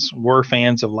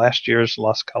fans of last year's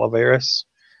Las Calaveras.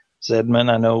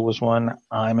 Zedman, I know, was one.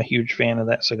 I'm a huge fan of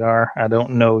that cigar. I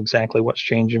don't know exactly what's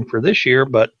changing for this year,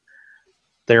 but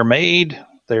they're made,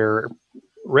 they're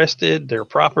rested, they're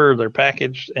proper, they're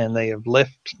packaged, and they have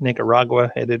left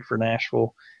Nicaragua, headed for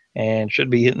Nashville, and should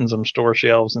be hitting some store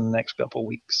shelves in the next couple of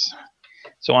weeks.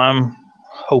 So I'm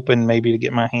hoping maybe to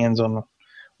get my hands on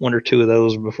one or two of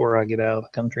those before I get out of the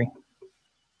country.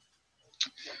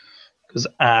 Because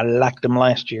I liked them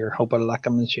last year. Hope I like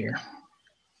them this year.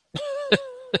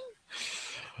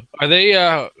 Are they,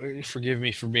 forgive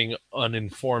me for being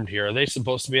uninformed here, are they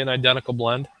supposed to be an identical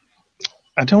blend?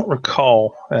 I don't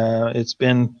recall. It's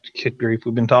been, kick grief,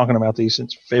 we've been talking about these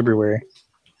since February.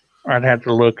 I'd have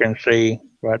to look and see,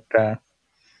 but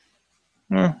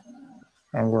I'm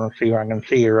going to see if I can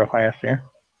see it real fast here.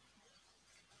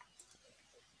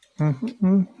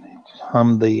 Hum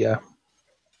the,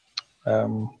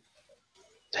 dang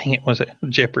it, was it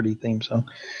Jeopardy theme song?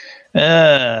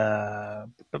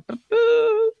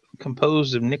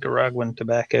 Composed of Nicaraguan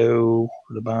tobacco,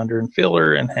 the binder and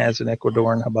filler, and has an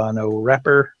Ecuadorian Habano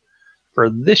wrapper for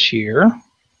this year.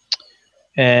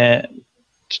 I'm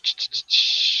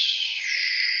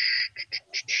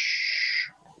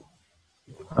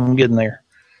getting there.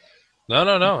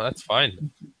 No, that's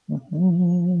fine.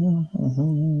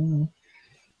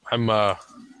 I'm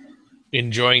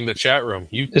enjoying the chat room.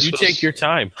 You take your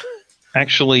time.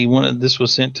 Actually, this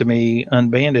was sent to me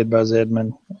unbanded by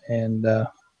Zedman and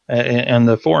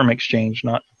the forum exchange,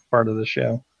 not part of the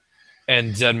show.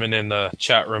 And Zedman in the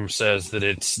chat room says that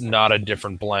it's not a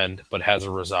different blend, but has a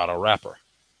Rosado wrapper.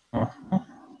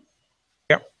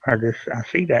 Yep, I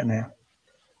see that now.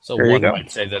 So there one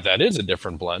might say that is a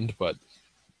different blend, but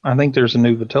I think there's a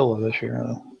new Vitola this year,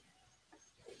 though.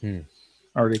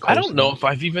 Already close. I don't know if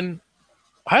I've even.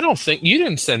 I don't think you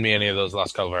didn't send me any of those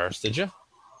Las Calaveras, did you?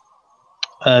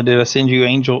 Did I send you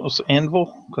Angel's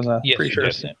Anvil? Because I'm pretty sure I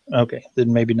sent. Okay,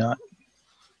 then maybe not.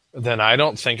 Then I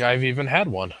don't think I've even had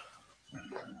one.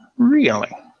 Really?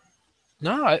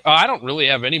 No, I don't really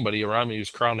have anybody around me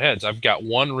who's crowned heads. I've got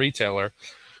one retailer,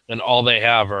 and all they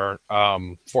have are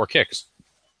 4 kicks.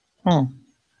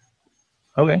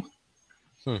 Okay.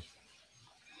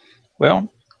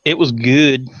 Well, it was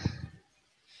good.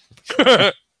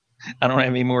 I don't have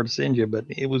any more to send you, but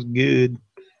it was good.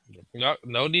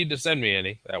 No need to send me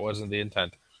any. That wasn't the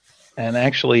intent. And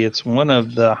actually, it's one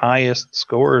of the highest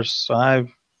scores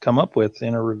I've come up with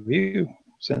in a review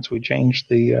since we changed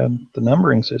the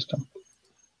numbering system.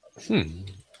 It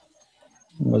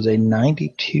was a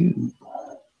 92.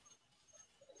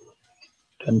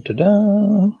 Dun, dun,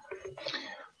 dun.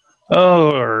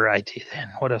 All righty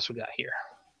then. What else we got here?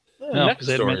 Next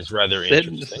story is rather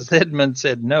interesting. Zedman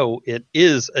said, no, it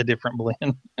is a different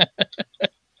blend.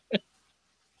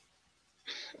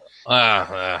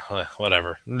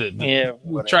 Whatever. Yeah,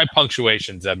 whatever. Try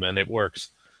punctuation, Zedman. It works.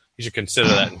 You should consider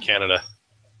that in Canada.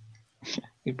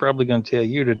 He's probably going to tell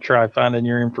you to try finding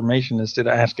your information instead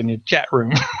of asking your chat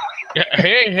room.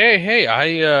 Hey!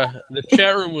 The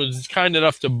chat room was kind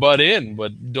enough to butt in,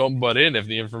 but don't butt in if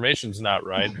the information's not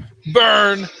right.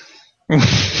 Burn!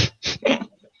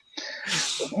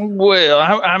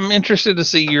 Well, I'm interested to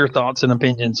see your thoughts and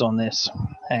opinions on this.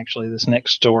 Actually, this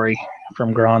next story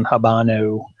from Gran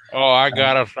Habano. Oh, I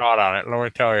got a thought on it. Let me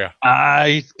tell you.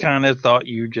 I kind of thought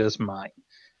you just might.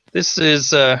 This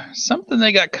is something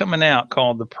they got coming out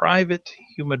called the Private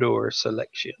Humidor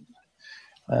Selection.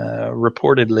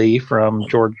 Reportedly from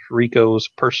George Rico's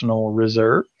personal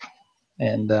reserve.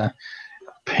 And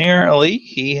apparently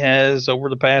he has, over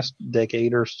the past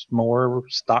decade or more,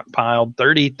 stockpiled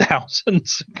 30,000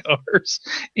 cigars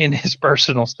in his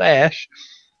personal stash.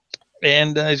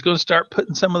 And he's going to start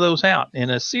putting some of those out in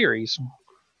a series.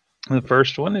 The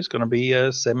first one is going to be a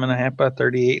 7.5 by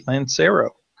 38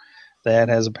 Lancero that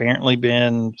has apparently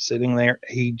been sitting there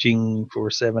aging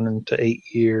for 7 to 8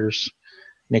 years.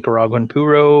 Nicaraguan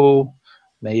puro,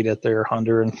 made at their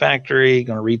Honduran factory,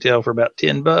 going to retail for about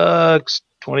 $10,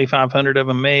 2,500 of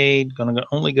them made, going to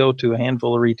only go to a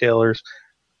handful of retailers.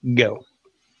 Go.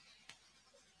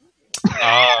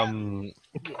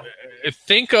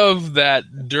 Think of that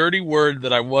dirty word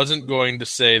that I wasn't going to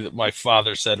say that my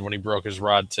father said when he broke his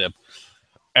rod tip,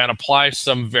 and apply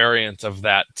some variant of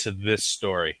that to this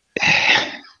story.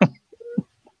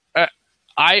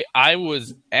 I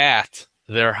was at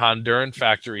their Honduran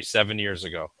factory 7 years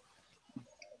ago.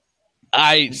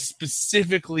 I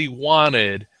specifically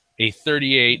wanted a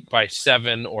 38 by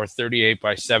 7 or 38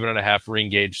 by 7.5 ring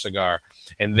gauge cigar,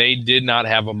 and they did not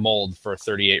have a mold for a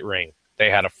 38 ring. They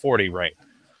had a 40 ring.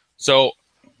 So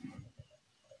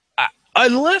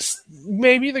unless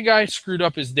maybe the guy screwed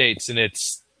up his dates and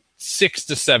it's 6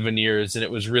 to 7 years and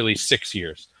it was really 6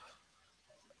 years.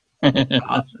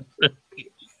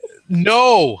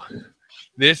 No,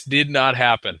 this did not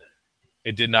happen.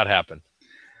 It did not happen.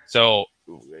 So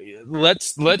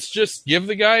let's just give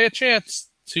the guy a chance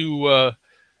to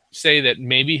say that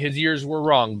maybe his years were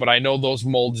wrong, but I know those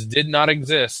molds did not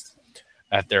exist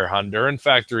at their Honduran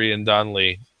factory in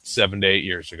Donley 7 to 8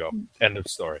 years ago. End of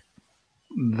story.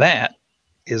 That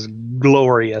is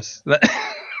glorious.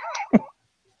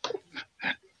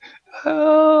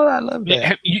 Oh, I love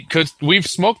that. Because we've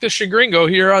smoked the Chagringo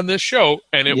here on this show,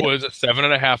 and it was a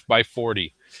 7.5 by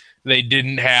 40. They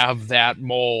didn't have that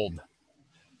mold.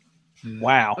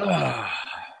 Wow.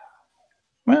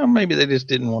 Well, maybe they just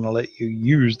didn't want to let you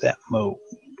use that mold.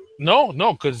 No,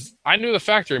 because I knew the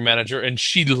factory manager, and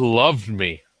she loved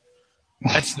me.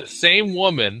 That's the same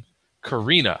woman.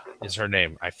 Karina is her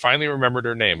name. I finally remembered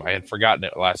her name. I had forgotten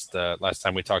it last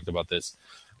time we talked about this.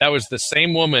 That was the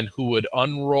same woman who would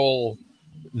unroll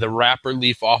the wrapper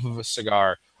leaf off of a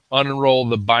cigar, unroll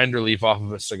the binder leaf off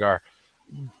of a cigar,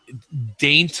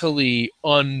 daintily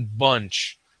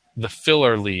unbunch the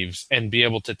filler leaves and be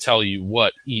able to tell you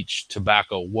what each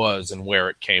tobacco was and where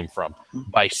it came from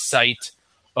by sight,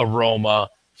 aroma,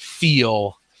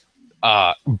 feel,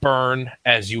 burn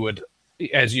as you would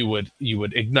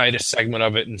ignite a segment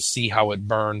of it and see how it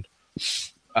burned.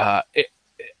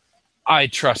 I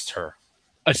trust her,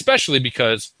 especially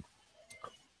because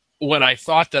when I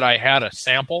thought that I had a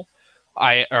sample,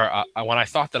 when I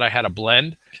thought that I had a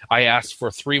blend, I asked for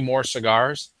 3 more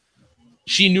cigars.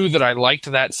 She knew that I liked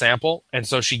that sample, and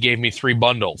so she gave me 3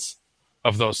 bundles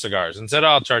of those cigars and said,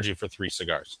 I'll charge you for 3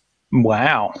 cigars.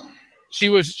 Wow. She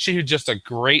was just a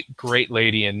great, great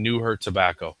lady and knew her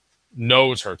tobacco,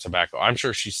 knows her tobacco. I'm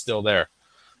sure she's still there.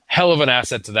 Hell of an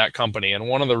asset to that company, and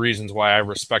one of the reasons why I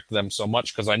respect them so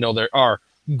much, because I know there are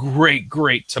great,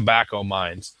 great tobacco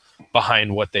minds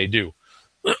behind what they do.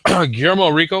 Guillermo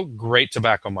Rico, great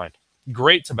tobacco mind.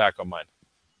 Great tobacco mind.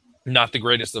 Not the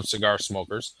greatest of cigar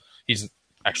smokers. He's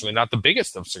actually not the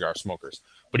biggest of cigar smokers,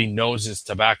 but he knows his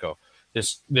tobacco.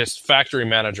 This factory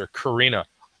manager, Karina,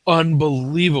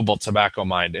 unbelievable tobacco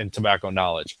mind and tobacco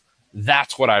knowledge.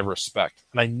 That's what I respect.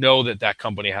 And I know that that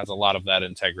company has a lot of that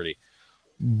integrity.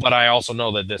 But I also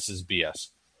know that this is BS.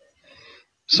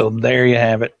 So there you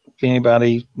have it. If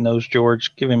anybody knows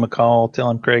George, give him a call. Tell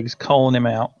him Craig's calling him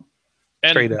out.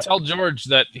 And tell George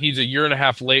that he's a year and a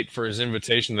half late for his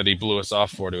invitation that he blew us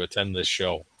off for to attend this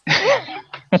show.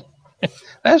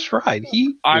 That's right.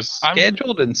 He was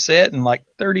scheduled and set in like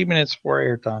 30 minutes before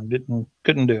airtime.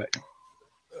 Couldn't do it.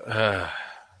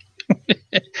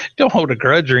 Don't hold a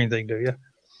grudge or anything, do you?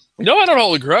 No, I don't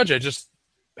hold a grudge. I just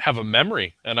have a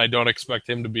memory, and I don't expect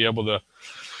him to be able to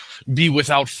be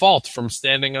without fault from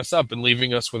standing us up and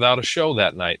leaving us without a show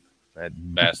that night. That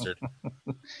bastard.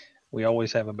 We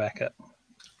always have a backup.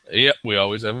 Yep, we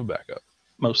always have a backup.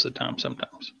 Most of the time,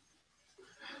 sometimes.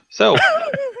 So,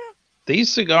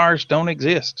 these cigars don't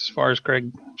exist as far as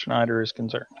Craig Schneider is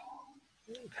concerned.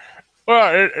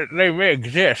 Well, they may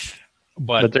exist,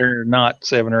 but they're not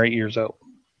 7 or 8 years old.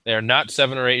 They're not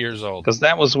 7 or 8 years old. Because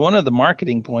that was one of the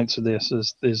marketing points of this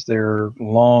is their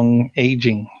long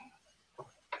aging.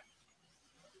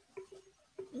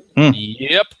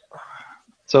 Yep.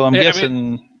 So I'm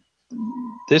guessing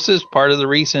this is part of the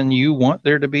reason you want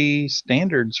there to be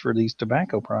standards for these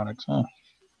tobacco products, huh?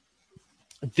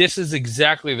 This is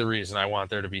exactly the reason I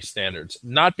want there to be standards.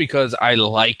 Not because I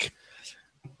like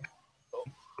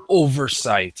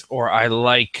oversight or I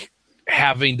like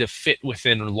having to fit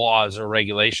within laws or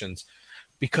regulations,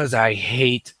 because I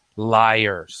hate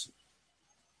liars.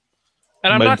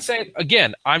 And I'm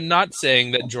not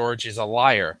saying that George is a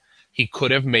liar. He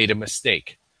could have made a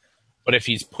mistake. But if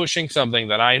he's pushing something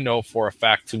that I know for a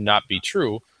fact to not be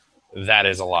true, that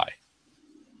is a lie.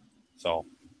 So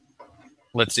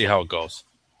let's see how it goes.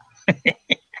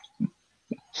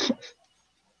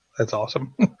 That's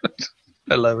awesome.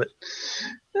 I love it.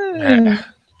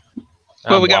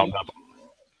 Well, we got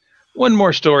one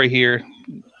more story here.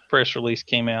 Press release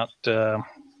came out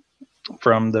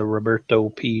from the Roberto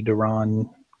P. Duran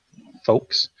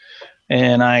folks.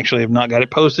 And I actually have not got it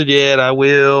posted yet. I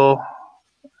will.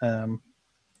 A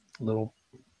little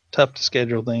tough to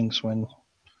schedule things when,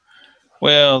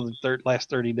 well, the last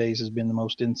 30 days has been the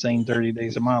most insane 30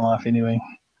 days of my life anyway.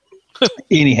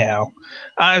 Anyhow,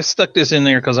 I stuck this in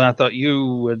there because I thought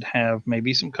you would have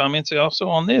maybe some comments also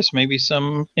on this, maybe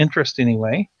some interest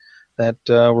anyway. That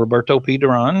Roberto P.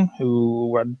 Duran,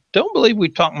 who I don't believe we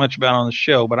talked much about on the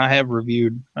show, but I have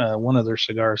reviewed one of their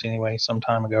cigars anyway some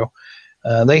time ago.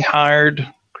 They hired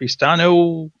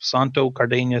Cristano Santo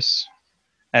Cardenas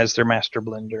as their master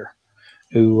blender,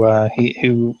 who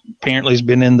apparently has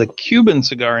been in the Cuban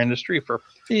cigar industry for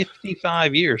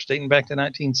 55 years, dating back to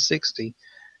 1960.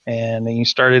 And he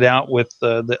started out with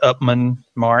the Upman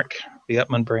mark, the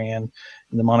Upman brand,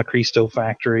 in the Montecristo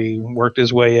factory, worked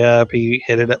his way up. He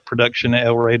headed up production at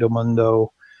El Rey del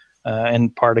Mundo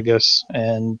and Partagas,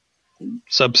 and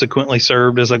subsequently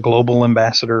served as a global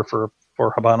ambassador for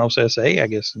Habanos SA, I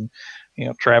guess, and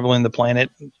traveling the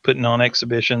planet, putting on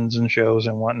exhibitions and shows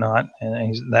and whatnot.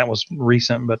 And that was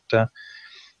recent, but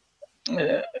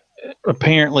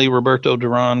apparently Roberto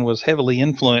Duran was heavily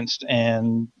influenced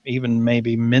and even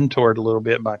maybe mentored a little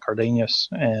bit by Cardenas,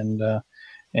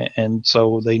 and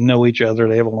so they know each other.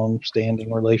 They have a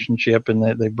long-standing relationship,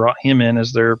 and they brought him in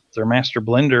as their master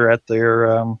blender at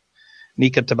their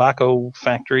Nica Tobacco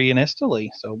factory in Esteli.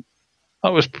 So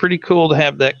it was pretty cool to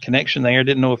have that connection there.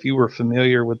 Didn't know if you were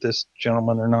familiar with this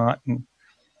gentleman or not.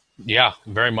 Yeah,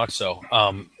 very much so.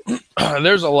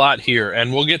 There's a lot here,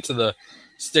 and we'll get to the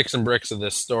sticks and bricks of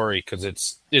this story because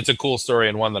it's a cool story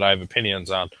and one that I have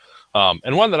opinions on,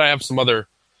 and one that I have some other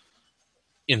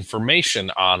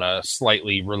information on, a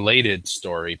slightly related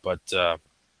story, but I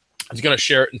was going to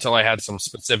share it until I had some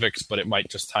specifics, but it might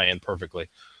just tie in perfectly.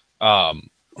 But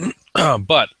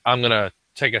I'm going to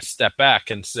take a step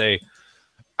back and say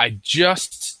I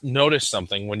just noticed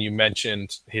something when you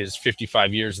mentioned his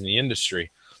 55 years in the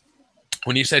industry.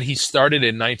 When you said he started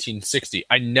in 1960,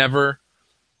 I never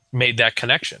made that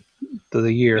connection. To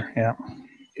the year, yeah.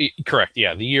 Correct,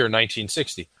 yeah, the year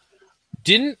 1960.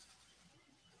 Didn't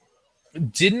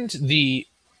the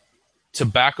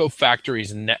tobacco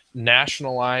factories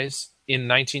nationalize in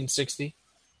 1960?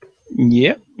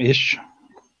 Yeah, ish.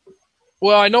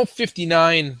 Well, I know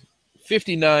 59,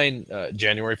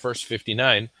 January 1st,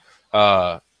 59,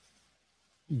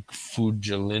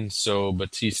 Fulgencio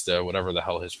Batista, whatever the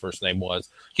hell his first name was,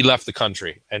 he left the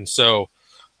country. And so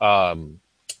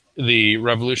the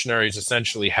revolutionaries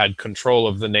essentially had control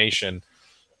of the nation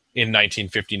in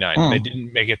 1959. They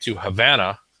didn't make it to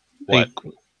Havana. What?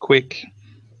 A quick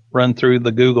run through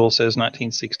the Google says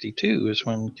 1962 is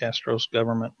when Castro's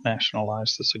government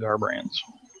nationalized the cigar brands.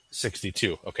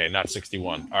 62. Okay, not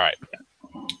 61. All right.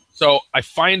 So I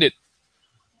find it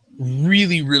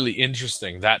really, really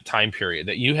interesting, that time period,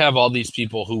 that you have all these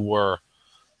people who were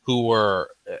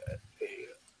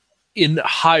in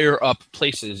higher up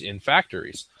places in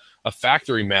factories. A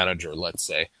factory manager, let's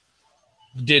say.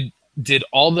 Did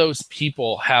all those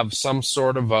people have some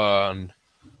sort of an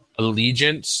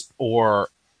allegiance and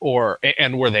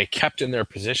were they kept in their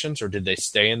positions, or did they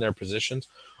stay in their positions,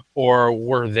 or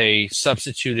were they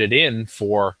substituted in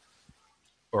for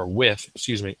or with,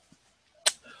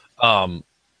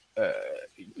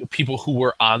 people who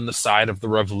were on the side of the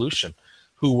revolution,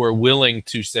 who were willing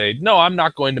to say, no, I'm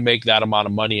not going to make that amount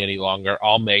of money any longer.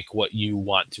 I'll make what you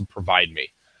want to provide me.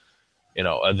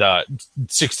 The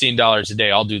 $16 a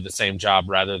day, I'll do the same job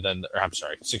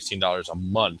 $16 a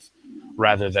month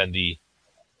rather than the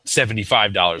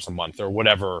 $75 a month or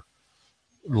whatever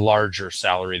larger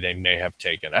salary they may have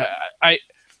taken.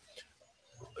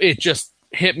 It just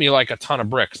hit me like a ton of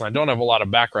bricks. And I don't have a lot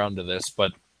of background to this,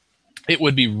 but it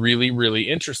would be really, really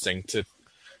interesting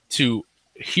to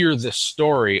hear the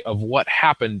story of what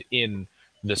happened in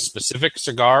the specific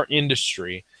cigar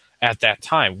industry at that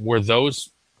time. Were those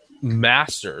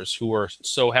masters who were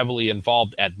so heavily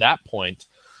involved at that point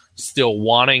still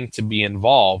wanting to be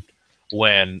involved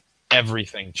when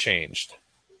everything changed?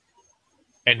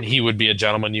 And he would be a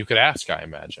gentleman you could ask, I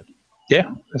imagine.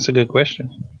 Yeah, that's a good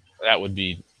question. That would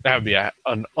be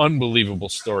an unbelievable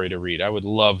story to read. I would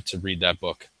love to read that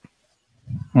book.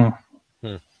 Well,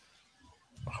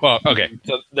 okay,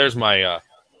 so there's my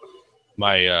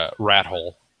rat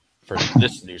hole for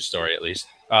this news story, at least.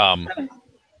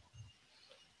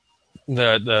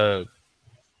 The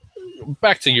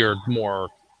back to your more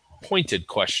pointed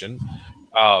question.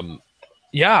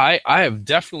 I have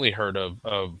definitely heard of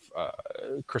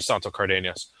Crisanto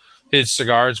Cardenas. His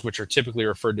cigars, which are typically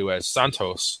referred to as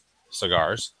Santos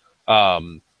cigars, are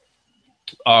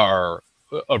a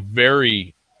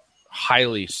very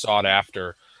highly sought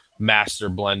after master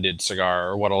blended cigar,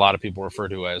 or what a lot of people refer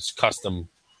to as custom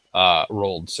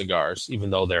rolled cigars, even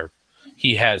though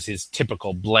he has his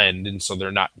typical blend, and so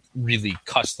they're not really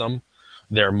custom.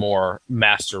 They're more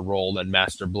master rolled and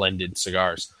master blended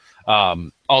cigars.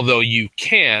 Although you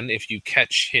can, if you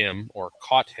catch him or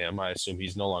caught him, I assume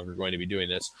he's no longer going to be doing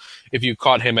this. If you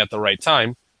caught him at the right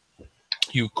time,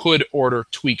 you could order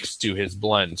tweaks to his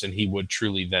blends, and he would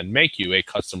truly then make you a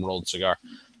custom rolled cigar.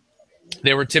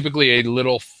 They were typically a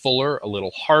little fuller, a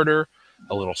little harder,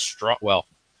 a little strong. Well,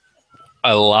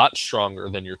 a lot stronger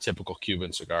than your typical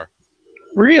Cuban cigar.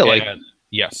 Really? And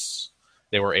yes,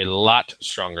 they were a lot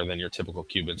stronger than your typical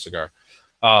Cuban cigar.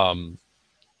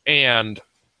 And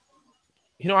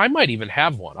you know, I might even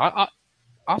have one.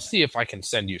 I'll see if I can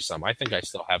send you some. I think I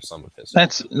still have some of his.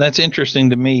 That's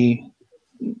interesting to me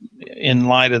in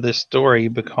light of this story,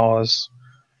 because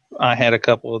I had a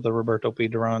couple of the Roberto P.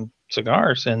 Duran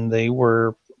cigars, and they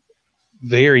were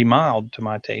very mild to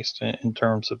my taste in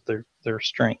terms of their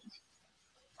strength.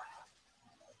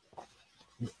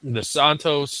 The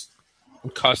Santos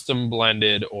custom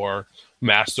blended or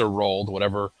master rolled,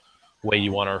 whatever way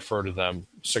you want to refer to them,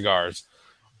 cigars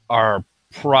are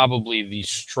probably the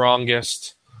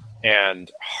strongest and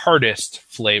hardest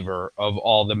flavor of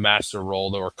all the master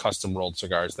rolled or custom rolled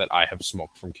cigars that I have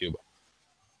smoked from Cuba.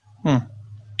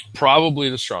 Probably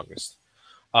the strongest.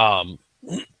 A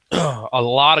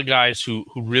lot of guys who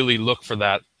really look for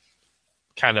that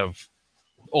kind of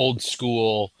old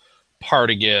school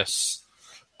Partagas,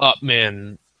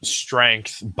 Upman,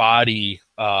 strength, body,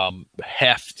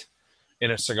 heft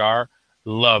in a cigar,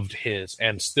 loved his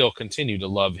and still continue to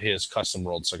love his custom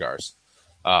rolled cigars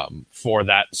for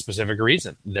that specific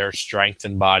reason, their strength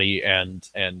and body and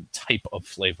type of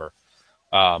flavor.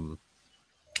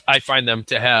 I find them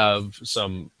to have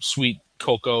some sweet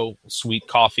cocoa, sweet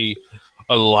coffee,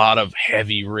 a lot of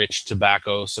heavy, rich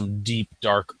tobacco, some deep,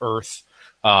 dark earth,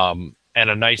 and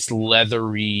a nice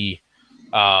leathery,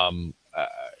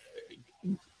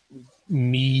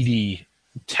 meaty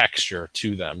texture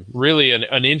to them. Really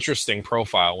an interesting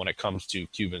profile when it comes to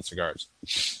Cuban cigars.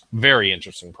 Very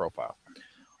interesting profile.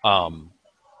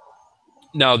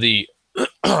 Now he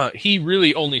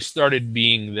really only started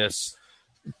being this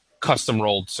custom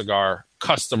rolled cigar,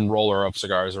 custom roller of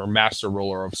cigars, or master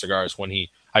roller of cigars when he,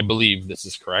 I believe this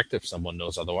is correct. If someone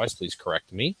knows otherwise, please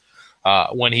correct me.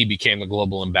 When he became the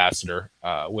global ambassador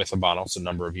with Habanos a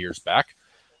number of years back.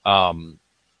 But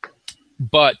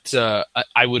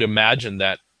I would imagine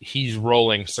that he's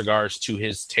rolling cigars to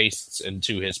his tastes and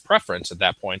to his preference at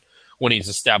that point when he's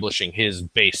establishing his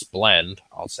base blend,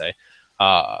 I'll say.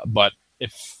 But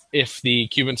if the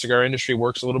Cuban cigar industry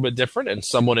works a little bit different and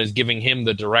someone is giving him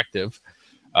the directive,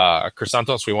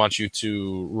 Crisantos, we want you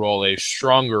to roll a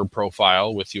stronger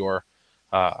profile with your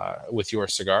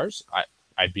cigars,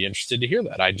 I'd be interested to hear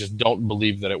that. I just don't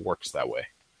believe that it works that way.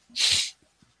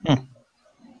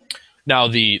 Now,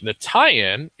 the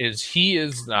tie-in is he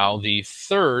is now the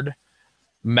third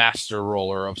master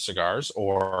roller of cigars,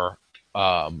 or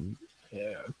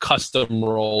custom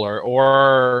roller,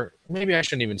 or maybe I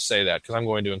shouldn't even say that because I'm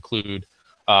going to include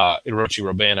Hiroshi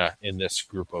Robena in this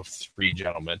group of three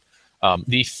gentlemen.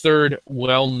 The third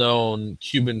well-known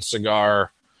Cuban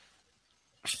cigar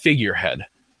figurehead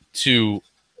to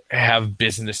have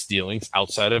business dealings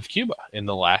outside of Cuba in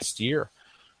the last year.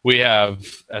 We have,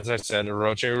 as I said,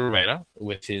 Hiroshi Robena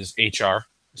with his HR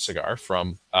cigar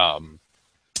from,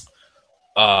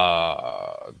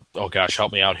 oh gosh,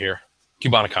 help me out here,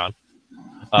 Cubanacan.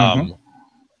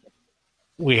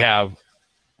 We have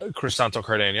Crisanto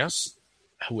Cardenas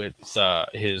with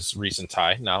his recent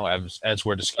tie now, as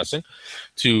we're discussing,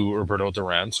 to Roberto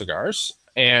Duran cigars.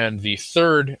 And the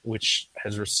third, which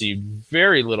has received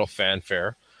very little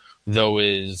fanfare, though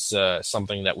is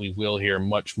something that we will hear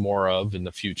much more of in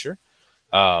the future,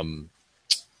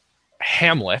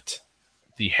 Hamlet,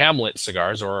 the Hamlet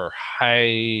cigars, or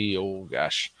Jaime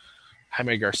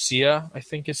Garcia, I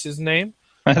think is his name.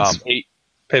 That's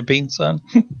Pepin's son.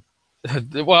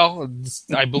 Well,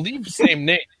 I believe same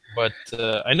name, but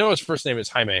I know his first name is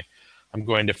Jaime. I'm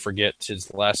going to forget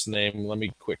his last name. Let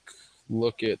me quick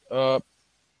look it up.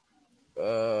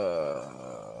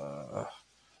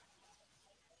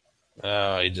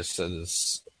 He just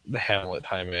says the Hamlet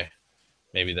Jaime.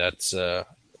 Maybe that's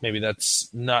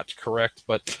not correct,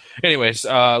 but anyways,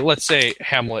 let's say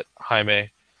Hamlet Jaime.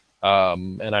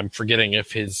 And I'm forgetting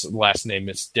if his last name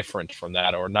is different from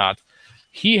that or not.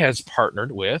 He has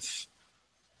partnered with,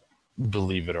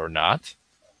 believe it or not,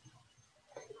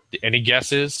 any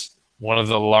guesses? One of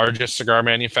the largest cigar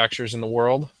manufacturers in the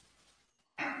world?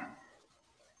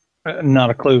 Not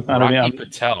a clue. I don't know. Rocky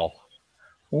Patel.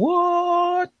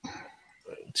 What?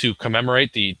 To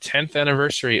commemorate the 10th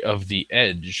anniversary of The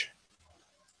Edge.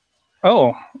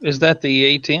 Oh, is that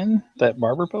the A10 that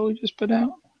Barber Pole just put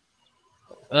out?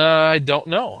 I don't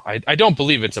know. I don't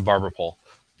believe it's a barber pole,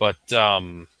 but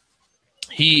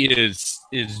he is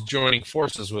joining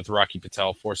forces with Rocky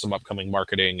Patel for some upcoming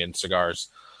marketing and cigars,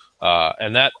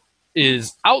 and that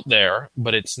is out there,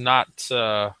 but it's not.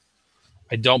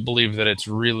 I don't believe that it's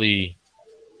really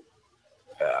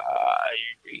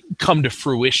come to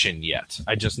fruition yet.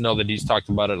 I just know that he's talked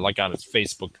about it like on his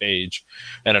Facebook page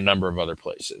and a number of other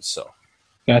places. So,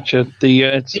 gotcha.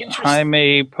 It's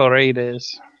Jaime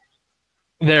Paredes.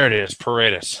 There it is,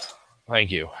 Paredes.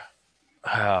 Thank you.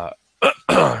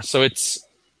 So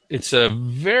it's a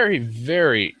very,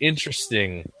 very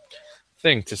interesting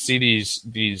thing to see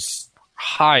these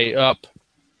high up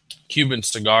Cuban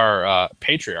cigar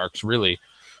patriarchs really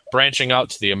branching out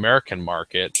to the American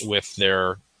market with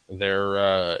their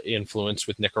influence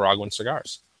with Nicaraguan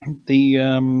cigars. The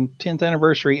 10th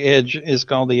anniversary Edge is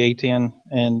called the A10,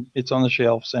 and it's on the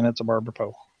shelves, and it's a barber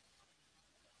pole.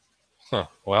 Huh.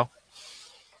 Well,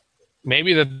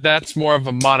 maybe that's more of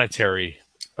a monetary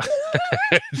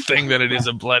thing than it is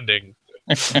a blending.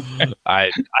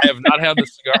 I have not had the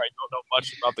cigar. I don't know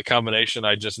much about the combination.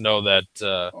 I just know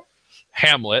that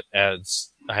Hamlet, as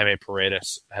Jaime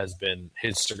Paredes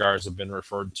his cigars have been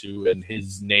referred to, and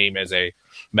his name as a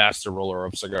master roller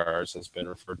of cigars has been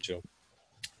referred to,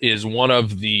 is one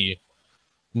of the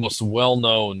most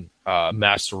well-known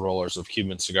master rollers of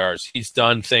Cuban cigars. He's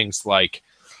done things like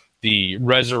the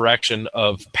resurrection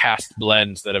of past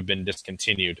blends that have been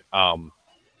discontinued.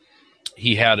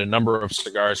 He had a number of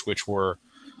cigars which were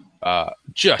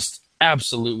just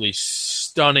absolutely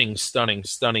stunning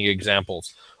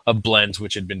examples of blends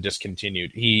which had been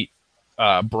discontinued. He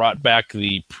brought back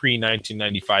the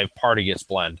pre-1995 Partagas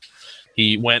blend.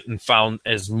 He went and found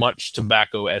as much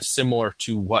tobacco as similar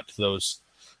to what those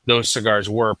cigars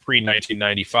were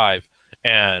pre-1995,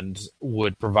 and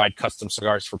would provide custom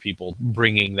cigars for people,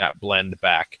 bringing that blend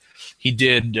back. He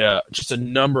did just a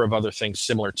number of other things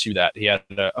similar to that. He had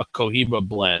a Cohiba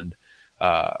blend,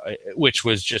 which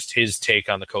was just his take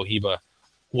on the Cohiba,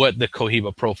 what the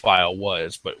Cohiba profile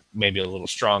was, but maybe a little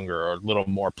stronger or a little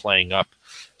more playing up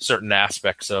certain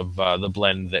aspects of the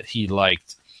blend that he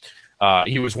liked.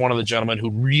 He was one of the gentlemen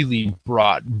who really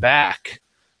brought back,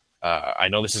 I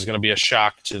know this is going to be a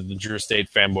shock to the Drew Estate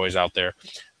fanboys out there,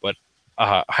 but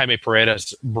Jaime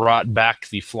Paredes brought back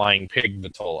the Flying Pig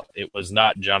vitola. It was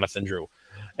not Jonathan Drew,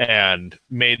 and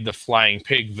made the Flying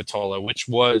Pig vitola, which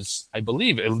was, I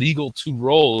believe, illegal to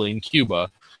roll in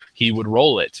Cuba. He would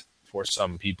roll it for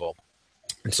some people.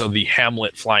 And so the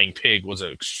Hamlet Flying Pig was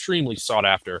an extremely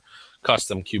sought-after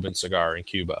custom Cuban cigar in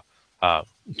Cuba.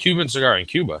 Cuban cigar in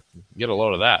Cuba, get a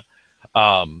load of that.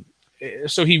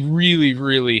 So he really,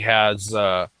 really has...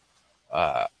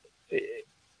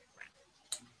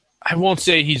 I won't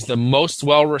say he's the most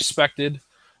well-respected,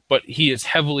 but he is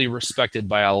heavily respected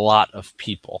by a lot of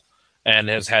people and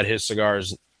has had his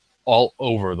cigars all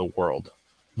over the world.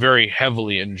 Very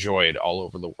heavily enjoyed all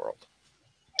over the world.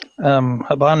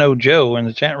 Habano Joe in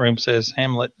the chat room says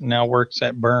Hamlet now works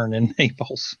at Burn in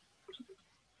Naples.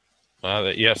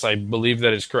 Yes, I believe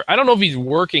that is correct. I don't know if he's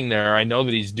working there. I know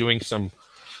that he's doing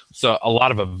a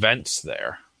lot of events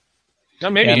there. Now,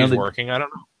 maybe he's working. I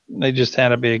don't know. They just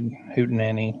had a big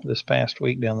hootenanny this past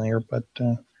week down there, but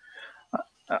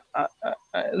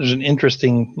there's an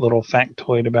interesting little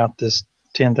factoid about this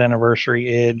 10th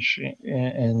anniversary Edge,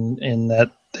 and in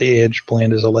that the Edge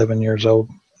blend is 11 years old.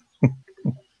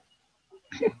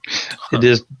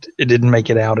 It didn't make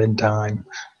it out in time.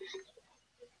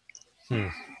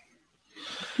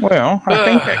 Well, I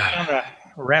think that kind of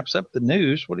wraps up the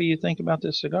news. What do you think about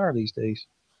this cigar these days?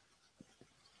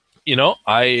 You know,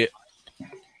 I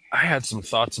had some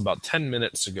thoughts about 10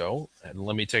 minutes ago, and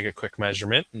let me take a quick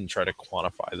measurement and try to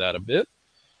quantify that a bit.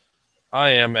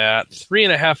 I am at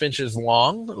 3.5 inches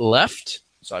long left,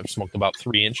 so I've smoked about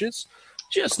 3 inches,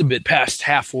 just a bit past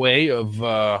halfway of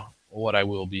what I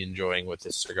will be enjoying with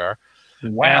this cigar.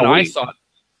 Wow. And I thought,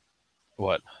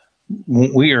 what?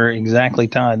 We are exactly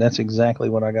tied. That's exactly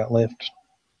what I got left.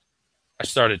 I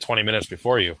started 20 minutes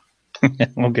before you.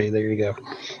 Okay, there you go.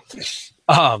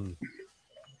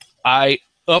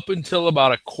 Up until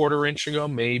about a quarter inch ago,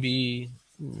 maybe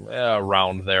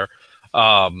around there,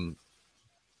 I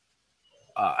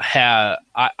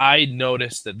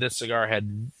noticed that this cigar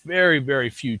had very, very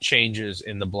few changes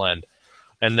in the blend.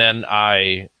 And then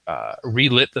I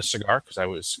relit the cigar because I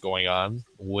was going on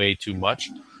way too much,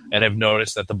 and have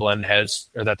noticed that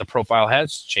the profile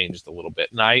has changed a little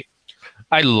bit. And I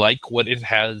like what it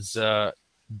has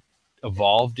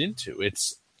evolved into.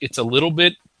 It's a little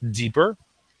bit deeper,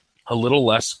 a little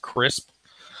less crisp.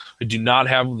 I do not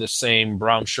have the same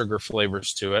brown sugar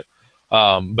flavors to it,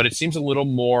 but it seems a little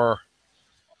more,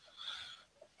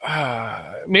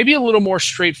 maybe a little more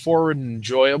straightforward and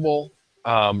enjoyable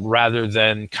rather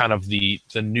than kind of the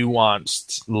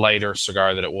nuanced, lighter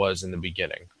cigar that it was in the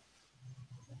beginning.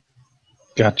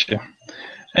 Gotcha.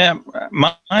 Yeah,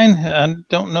 mine, I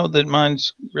don't know that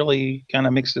mine's really kind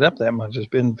of mixed it up that much. It's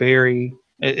been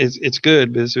it's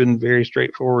good, but it's been very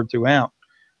straightforward throughout.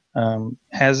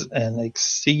 Has an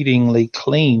exceedingly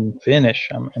clean finish.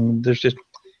 I mean, there's just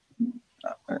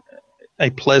a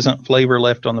pleasant flavor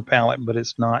left on the palate, but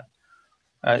it's not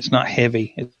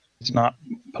heavy. It's not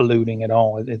polluting at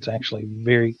all. It's actually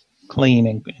very clean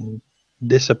and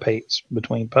dissipates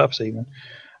between puffs even.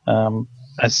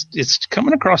 It's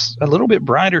coming across a little bit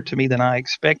brighter to me than I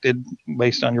expected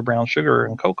based on your brown sugar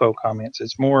and cocoa comments.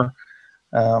 It's more,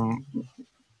 what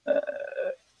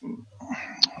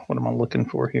am I looking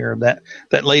for here? That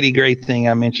lady gray thing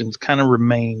I mentioned kind of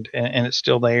remained, and it's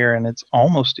still there, and it's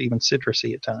almost even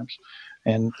citrusy at times.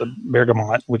 And the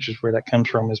bergamot, which is where that comes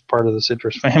from, is part of the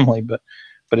citrus family, but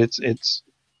it's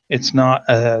not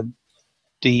a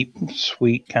deep,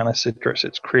 sweet kind of citrus.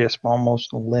 It's crisp,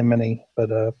 almost lemony,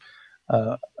 but a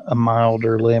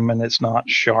milder lemon. It's not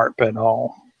sharp at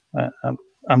all.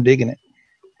 I'm digging it.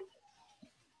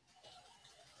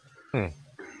 Well,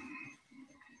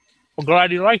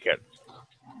 glad you like it.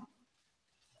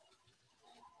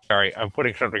 Sorry, I'm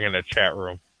putting something in the chat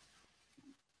room.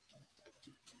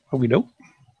 We do.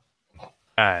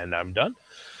 And I'm done.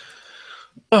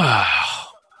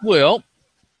 Well,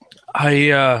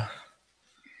 I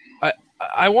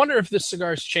wonder if this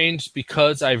cigar's changed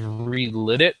because I've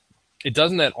relit it. It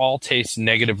doesn't at all taste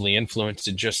negatively influenced.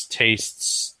 It just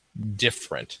tastes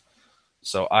different.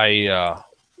 So I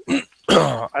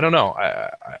don't know.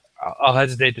 I'll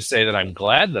hesitate to say that I'm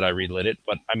glad that I relit it,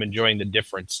 but I'm enjoying the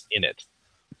difference in it.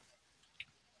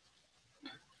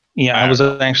 Yeah, I was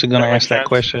actually going to ask that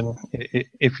question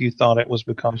if you thought it was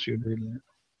because you'd relit it.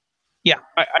 Yeah,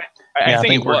 I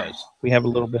think it was. We have a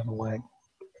little bit of a lag.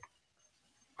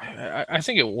 I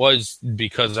think it was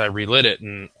because I relit it,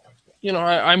 and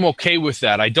I'm okay with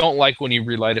that. I don't like when you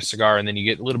relight a cigar and then you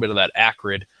get a little bit of that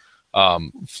acrid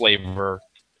flavor,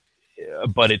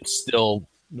 but it's still,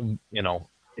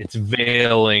 it's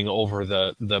veiling over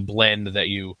the blend that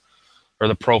you, or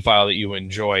the profile that you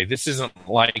enjoy. This isn't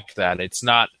like that. It's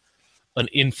not an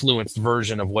influenced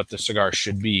version of what the cigar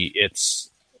should be. It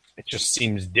just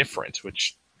seems different,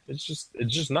 which it's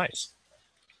just nice.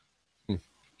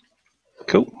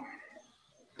 Cool.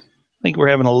 I think we're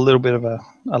having a little bit of a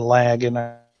lag in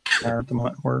our at the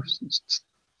moment. We're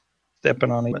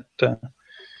stepping on it. But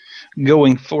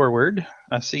going forward,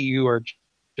 I see you are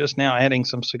just now adding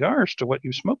some cigars to what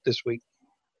you smoked this week.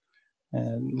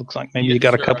 And it looks like maybe you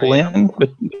got a couple in.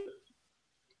 But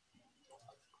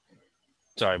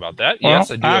sorry about that. Well,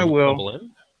 yes, I do have a couple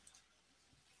in.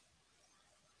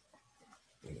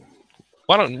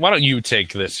 Why don't you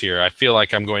take this here? I feel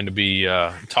like I'm going to be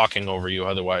talking over you.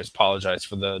 Otherwise, apologize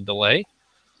for the delay.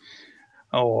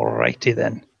 All righty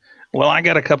then. Well, I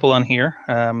got a couple on here.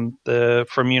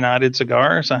 From United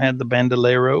Cigars, I had the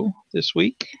Bandolero this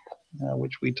week,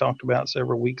 which we talked about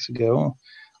several weeks ago.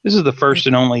 This is the first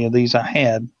and only of these I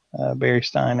had. Barry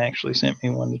Stein actually sent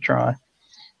me one to try,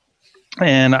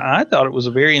 and I thought it was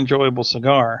a very enjoyable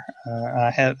cigar.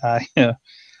 I had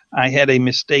a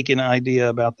mistaken idea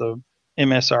about the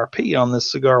MSRP on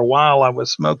this cigar while I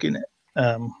was smoking it.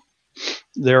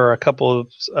 There are a couple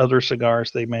of other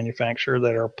cigars they manufacture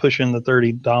that are pushing the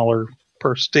 $30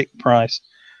 per stick price,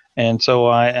 and so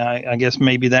I guess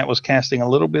maybe that was casting a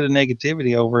little bit of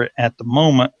negativity over it at the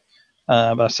moment.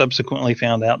 But I subsequently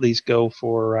found out these go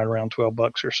for right around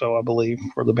 $12 or so, I believe,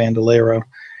 for the Bandolero.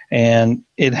 And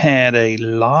it had a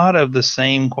lot of the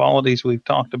same qualities we've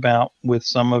talked about with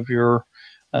some of your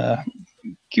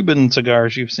Cuban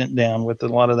cigars you've sent down, with a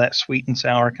lot of that sweet and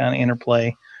sour kind of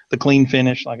interplay. The clean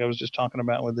finish, like I was just talking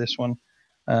about with this one.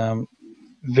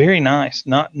 Very nice.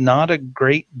 Not a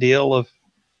great deal of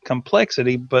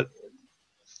complexity, but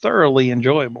thoroughly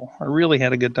enjoyable. I really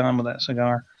had a good time with that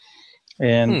cigar.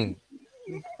 And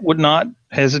would not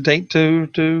hesitate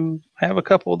to have a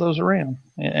couple of those around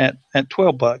at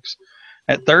 $12.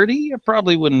 At $30, I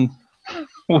probably wouldn't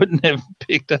have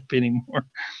picked up anymore.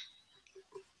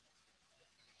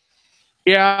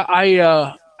 Yeah,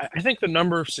 I think the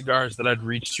number of cigars that I'd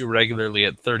reach to regularly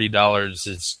at $30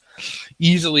 is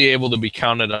easily able to be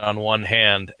counted on one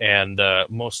hand, and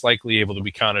most likely able to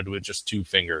be counted with just two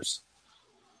fingers.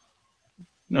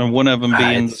 And one of them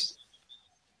being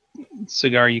the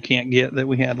cigar you can't get that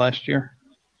we had last year.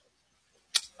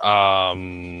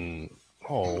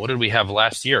 What did we have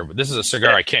last year? But this is a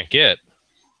cigar I can't get.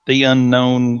 The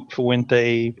unknown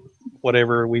Fuente,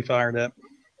 whatever we fired up.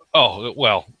 Oh,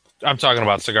 well, I'm talking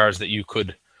about cigars that you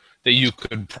could that you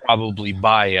could probably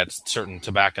buy at certain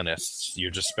tobacconists.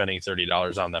 You're just spending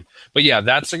 $30 on them. But yeah,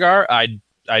 that cigar, I'd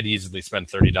easily spend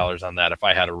 $30 on that if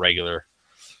I had a regular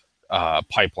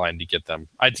pipeline to get them.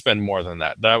 I'd spend more than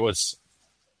that. That was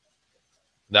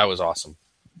awesome.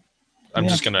 I'm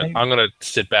gonna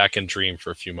sit back and dream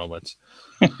for a few moments.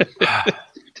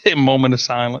 A moment of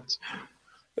silence.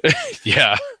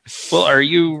 Yeah. Well, are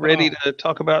you ready to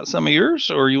talk about some of yours,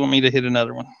 or you want me to hit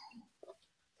another one?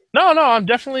 No, I'm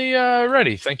definitely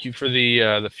ready. Thank you for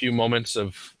the few moments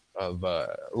of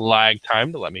lag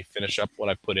time to let me finish up what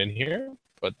I put in here.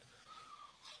 But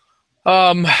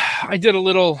I did a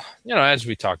little, as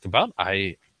we talked about,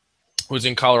 I was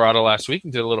in Colorado last week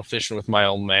and did a little fishing with my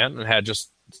old man and had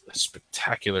just a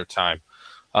spectacular time.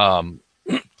 And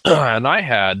I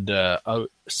had a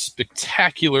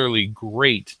spectacularly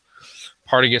great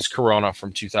Partagas Corona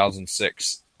from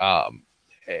 2006.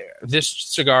 This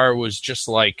cigar was just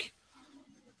like,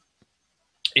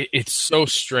 it's so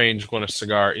strange when a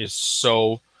cigar is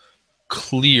so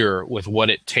clear with what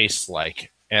it tastes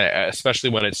like, especially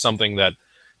when it's something that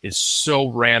is so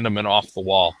random and off the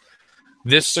wall.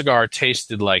 This cigar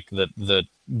tasted like the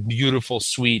beautiful,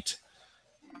 sweet,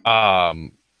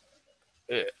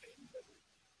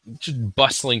 just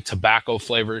bustling tobacco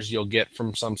flavors you'll get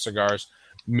from some cigars,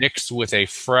 mixed with a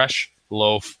fresh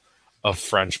loaf of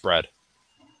French bread.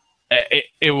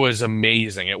 It was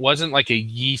amazing. It wasn't like a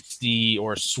yeasty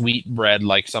or sweet bread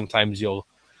like sometimes you'll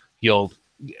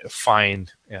find.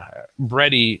 A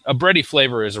bready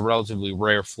flavor is a relatively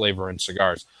rare flavor in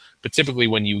cigars, but typically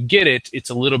when you get it, it's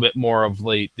a little bit more of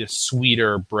like this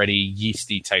sweeter, bready,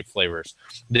 yeasty type flavors.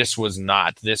 This was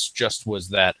not. This just was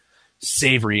that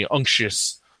savory,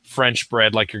 unctuous French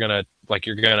bread, like you're gonna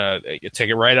take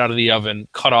it right out of the oven,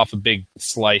 cut off a big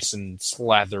slice, and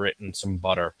slather it in some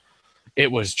butter. It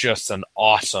was just an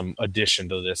awesome addition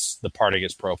to the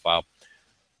Partagas profile.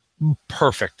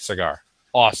 Perfect cigar.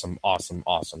 Awesome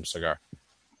cigar.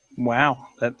 Wow,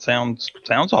 that sounds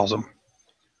awesome.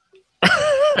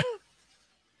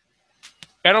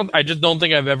 I just don't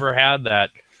think I've ever had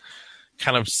that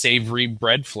kind of savory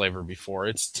bread flavor before.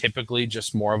 It's typically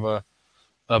just more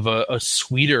of a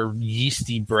sweeter,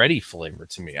 yeasty, bready flavor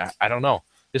to me. I don't know.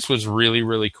 This was really,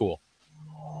 really cool.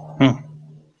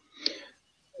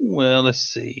 Well, let's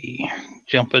see.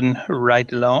 Jumping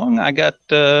right along, I got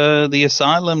the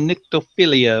Asylum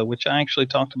Nyctophilia, which I actually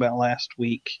talked about last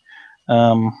week,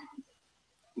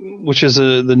 which is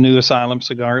the new Asylum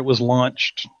cigar. It was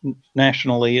launched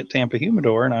nationally at Tampa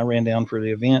Humidor, and I ran down for the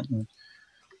event. And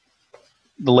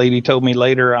the lady told me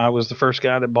later I was the first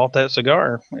guy that bought that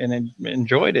cigar and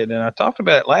enjoyed it. And I talked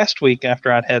about it last week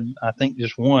after I'd had, I think,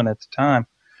 just one at the time.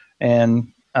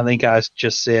 And I think I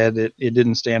just said it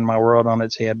didn't stand my world on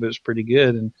its head, but it's pretty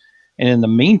good. And in the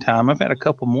meantime, I've had a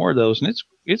couple more of those, and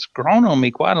it's grown on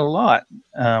me quite a lot.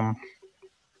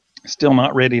 Still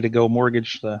not ready to go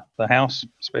mortgage the house,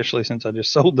 especially since I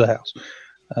just sold the house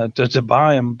to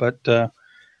buy them. But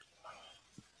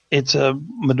it's a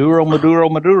Maduro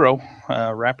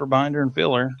wrapper, binder, and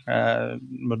filler.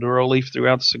 Maduro leaf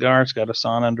throughout the cigar. It's got a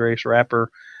San Andres wrapper,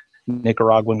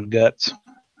 Nicaraguan guts.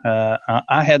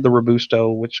 I had the Robusto,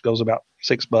 which goes about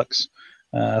 $6.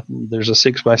 There's a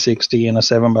 6x60 and a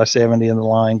 7x70 in the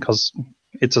line because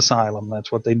it's Asylum.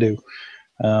 That's what they do.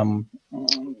 And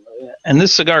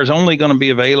this cigar is only going to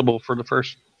be available for the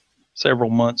first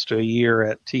several months to a year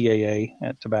at TAA,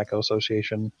 at Tobacco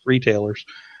Association retailers.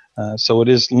 So it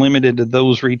is limited to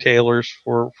those retailers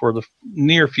for the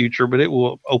near future, but it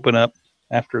will open up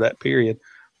after that period.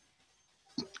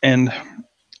 And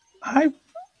I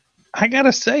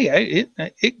gotta say,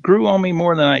 it grew on me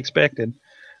more than I expected.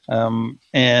 And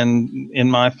in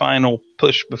my final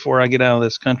push before I get out of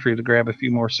this country to grab a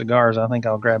few more cigars, I think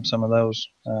I'll grab some of those.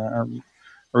 I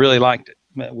really liked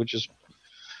it, which is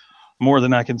more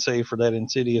than I can say for that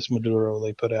Insidious Maduro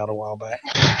they put out a while back.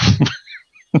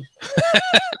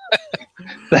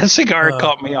 That cigar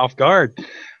caught me off guard.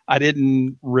 I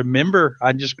didn't remember.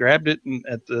 I just grabbed it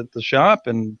at the shop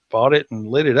and bought it and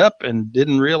lit it up and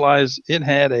didn't realize it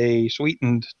had a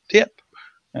sweetened tip.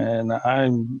 And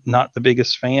I'm not the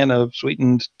biggest fan of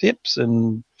sweetened tips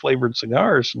and flavored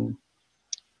cigars. And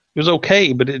it was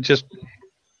okay, but it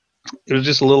was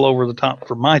just a little over the top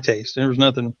for my taste. There was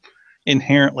nothing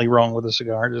inherently wrong with the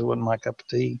cigar. It just wasn't my cup of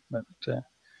tea.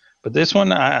 But this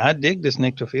one, I dig this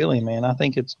Nyctophilia, man. I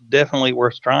think it's definitely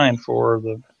worth trying for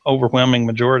the overwhelming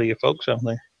majority of folks out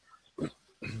there.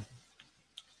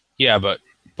 Yeah,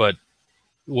 but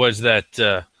was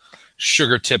that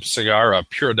sugar tip cigar a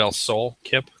Puro del Sol,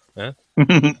 Kip? Huh?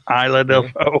 Isla del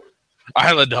Fo.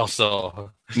 Isla del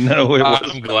Sol. No, it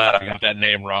was. I'm glad I got that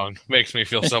name wrong. Makes me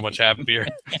feel so much happier.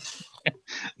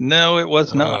 No, it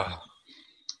was not.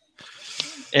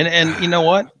 And you know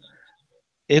what?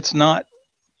 It's not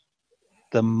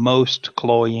the most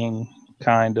cloying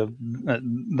kind of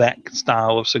that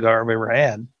style of cigar I've ever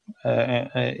had.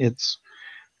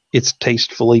 It's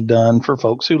tastefully done for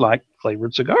folks who like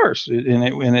flavored cigars,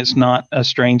 and it's not a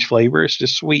strange flavor. It's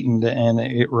just sweetened, and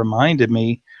it reminded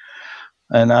me.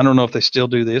 And I don't know if they still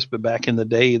do this, but back in the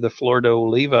day, the Flor de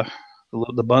Oliva,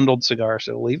 the bundled cigars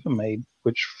that Oliva made,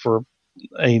 which for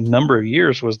a number of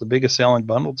years was the biggest selling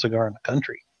bundled cigar in the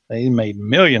country. They made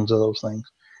millions of those things.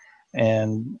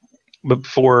 And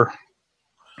before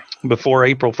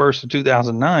April 1st of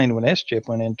 2009, when S-chip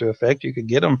went into effect, you could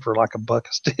get them for like $1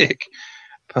 a stick.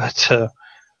 But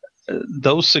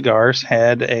those cigars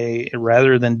had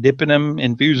rather than dipping them,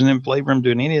 infusing them, flavoring them,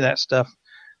 doing any of that stuff,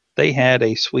 they had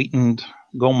a sweetened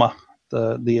goma,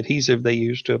 the adhesive they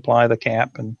used to apply the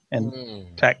cap and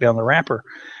tack down the wrapper.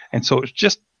 And so it's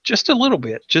just a little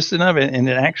bit, just enough. And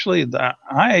it actually,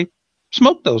 I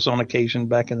smoked those on occasion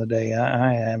back in the day.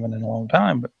 I haven't in a long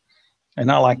time,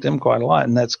 and I liked them quite a lot.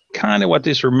 And that's kind of what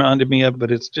this reminded me of, but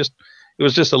it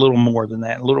was just a little more than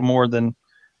that, a little more than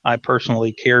I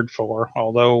personally cared for.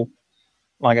 Although,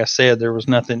 like I said, there was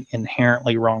nothing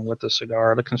inherently wrong with the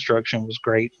cigar. The construction was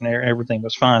great and everything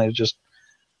was fine. It was just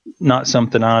not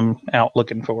something I'm out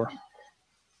looking for.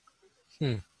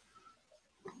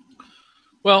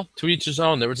 Well, to each his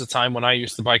own. There was a time when I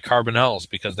used to buy Carbonells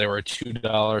because they were a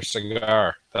 $2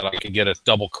 cigar that I could get a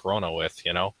double Corona with,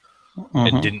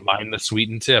 and didn't mind the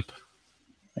sweetened tip.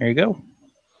 There you go.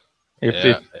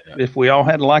 If we all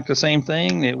had to like the same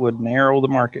thing, it would narrow the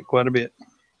market quite a bit.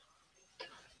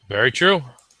 Very true.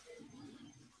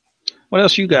 What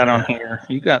else you got on here?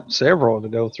 You got several to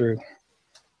go through.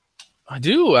 I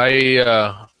do.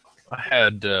 I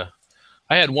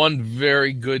had one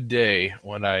very good day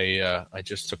when I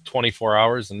just took 24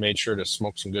 hours and made sure to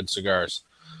smoke some good cigars.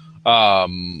 I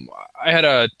had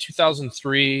a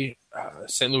 2003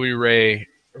 St. Louis Rey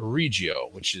Regio,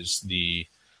 which is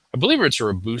I believe it's a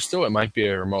Robusto. It might be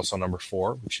a Hermoso number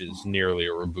 4, which is nearly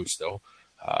a Robusto.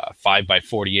 5 by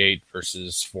 48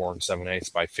 versus 4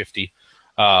 7/8 by 50.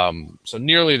 So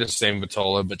nearly the same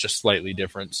vitola, but just slightly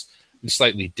different.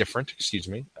 Excuse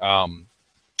me. And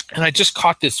I just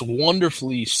caught this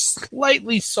wonderfully,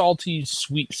 slightly salty,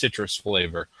 sweet citrus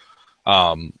flavor.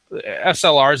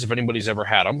 SLRs, if anybody's ever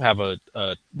had them, have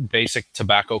a basic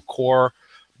tobacco core,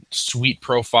 sweet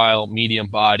profile, medium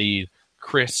bodied,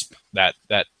 crisp, that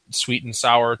sweet and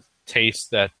sour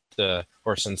taste that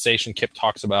or sensation Kip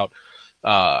talks about.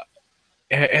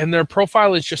 And their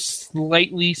profile is just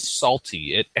slightly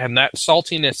salty. And that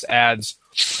saltiness adds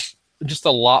just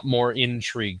a lot more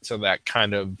intrigue to that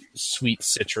kind of sweet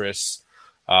citrus,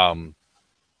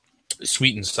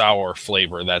 sweet and sour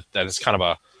flavor that is kind of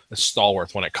a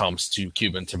stalwart when it comes to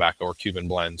Cuban tobacco or Cuban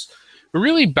blends. It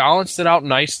really balanced it out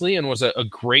nicely and was a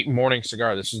great morning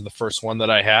cigar. This is the first one that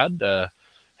I had.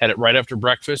 Had it right after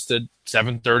breakfast at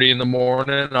 7:30 in the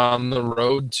morning on the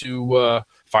road to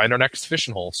find our next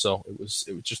fishing hole. So it was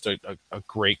just a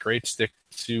great stick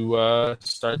to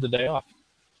start the day off.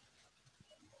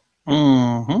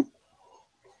 Mm-hmm.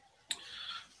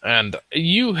 And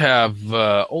you have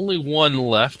only one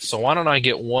left, so why don't I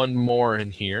get one more in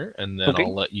here, and then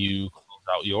I'll let you close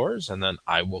out yours, and then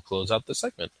I will close out the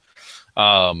segment.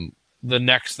 The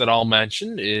next that I'll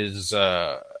mention is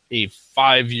a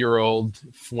 5-year-old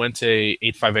Fuente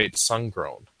 858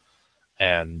 Sungrown.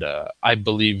 And I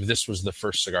believe this was the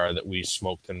first cigar that we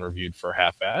smoked and reviewed for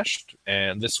Half-Ashed.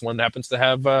 And this one happens to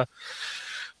have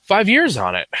 5 years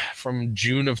on it from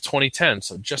June of 2010,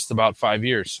 so just about 5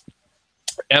 years.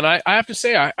 And I have to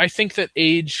say, I think that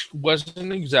age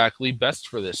wasn't exactly best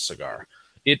for this cigar.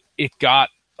 It got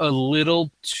a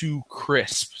little too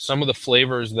crisp. Some of the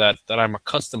flavors that I'm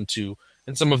accustomed to,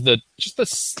 and some of the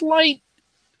slight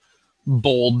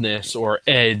boldness or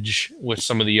edge with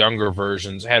some of the younger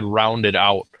versions had rounded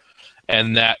out,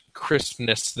 and that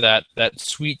crispness, that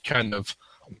sweet kind of,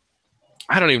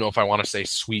 I don't even know if I want to say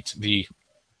sweet, the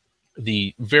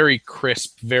very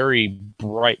crisp, very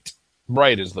bright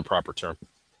is the proper term,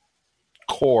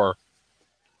 core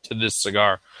to this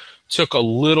cigar took a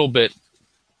little bit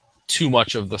too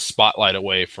much of the spotlight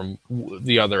away from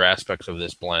the other aspects of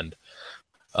this blend.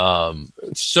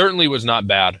 It certainly was not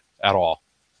bad at all.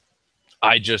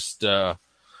 I just I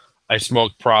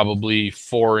smoked probably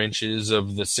 4 inches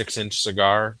of the 6-inch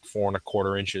cigar, 4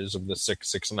 1/4 inches of the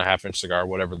 6.5-inch cigar,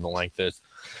 whatever the length is,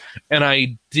 and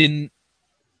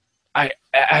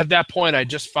at that point I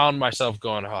just found myself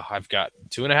going, oh, I've got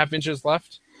 2.5 inches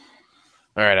left.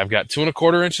 All right, I've got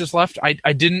 2¼ inches left. I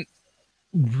didn't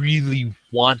really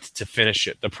want to finish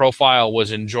it. The profile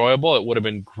was enjoyable. It would have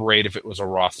been great if it was a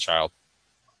Rothschild.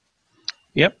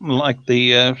 Yep, like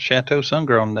the Chateau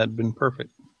Sungrown, that'd been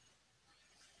perfect.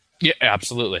 Yeah,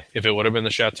 absolutely. If it would have been the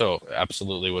Chateau,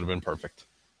 absolutely would have been perfect.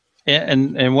 Yeah,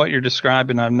 and what you're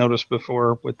describing, I've noticed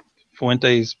before with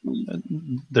Fuentes,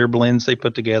 their blends they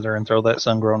put together and throw that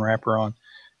Sungrown wrapper on.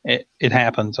 It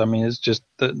happens. I mean, it's just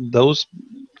the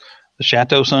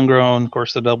Chateau Sungrown, of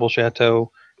course, the double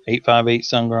Chateau, 858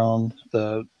 Sungrown,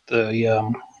 the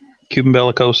Cuban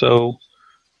Bellicoso,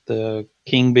 the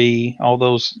King Bee, all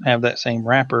those have that same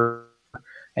wrapper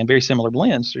and very similar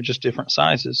blends. They're just different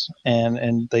sizes,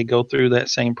 and they go through that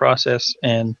same process.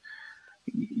 And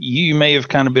you may have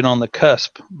kind of been on the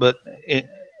cusp, but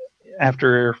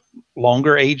after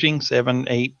longer aging, 7,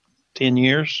 8, 10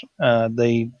 years,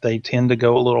 they tend to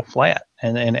go a little flat,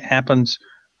 and it happens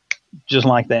just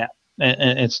like that.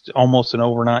 And it's almost an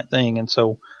overnight thing. And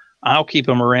so I'll keep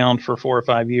them around for 4 or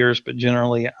 5 years, but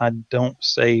generally I don't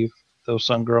save those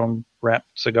sun-grown wrapped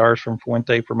cigars from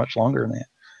Fuente for much longer than that.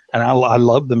 And I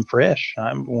love them fresh.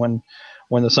 When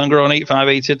the sun-grown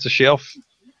 858s hits the shelf,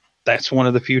 that's one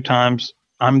of the few times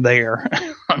I'm there.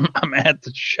 I'm at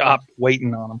the shop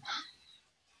waiting on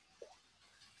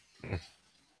them.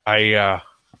 I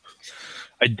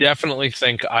definitely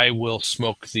think I will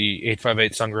smoke the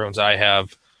 858 Sungrowns I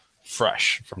have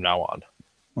fresh from now on.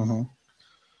 Mm-hmm.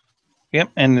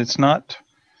 Yep, and it's not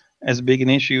as big an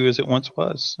issue as it once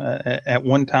was. At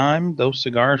one time, those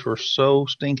cigars were so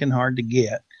stinking hard to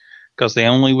get because they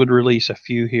only would release a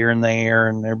few here and there,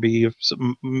 and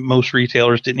most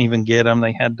retailers didn't even get them.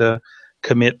 They had to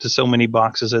commit to so many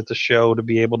boxes at the show to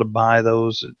be able to buy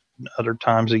those at other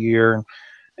times a year. And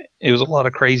it was a lot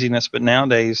of craziness. But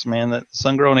nowadays, man, the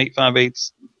sun-grown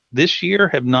 858s this year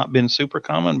have not been super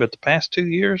common, but the past 2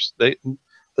 years, the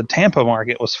Tampa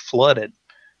market was flooded.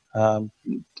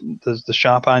 The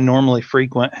shop I normally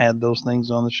frequent had those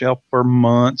things on the shelf for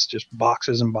months, just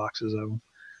boxes and boxes of them.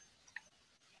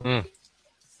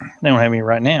 They don't have any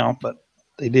right now, but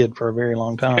they did for a very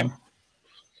long time. Okay.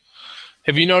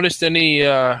 Have you noticed any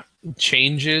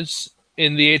changes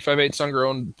in the 858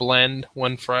 Sungrown blend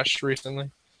when fresh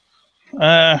recently?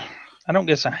 I don't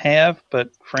guess I have, but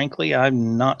frankly, I've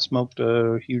not smoked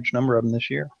a huge number of them this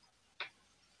year.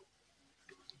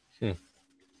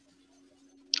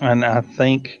 And I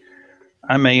think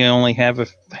I may only have a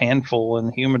handful in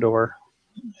the humidor,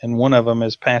 and one of them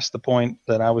is past the point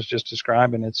that I was just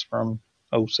describing. It's from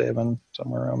 07,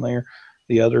 somewhere around there.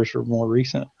 The others are more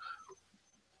recent,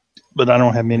 but I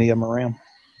don't have many of them around.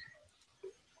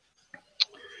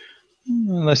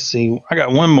 Let's see. I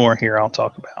got one more here I'll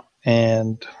talk about.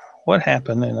 And what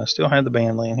happened, and I still have the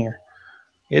band laying here.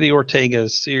 Eddie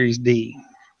Ortega's Series D,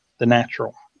 the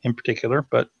natural in particular,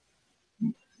 but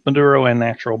Maduro and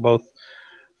natural both.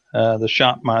 The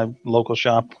shop, my local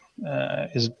shop,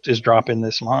 is dropping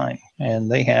this line,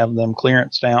 and they have them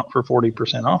clearanced out for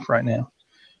 40% off right now,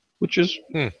 which is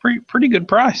pretty good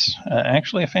price.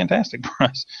 Actually, a fantastic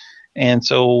price. And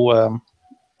so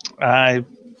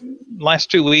last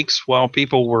 2 weeks, while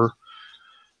people were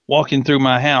walking through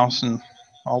my house and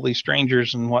all these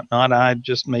strangers and whatnot, I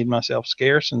just made myself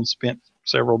scarce and spent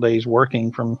several days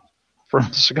working from the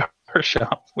cigar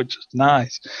shop, which is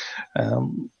nice.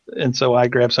 And so I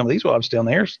grabbed some of these while I was down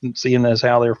there, seeing as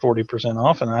how they're 40%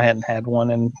 off, and I hadn't had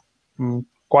one in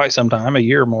quite some time, a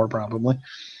year or more probably.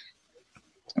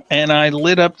 And I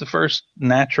lit up the first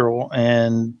natural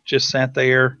and just sat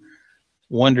there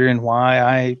wondering why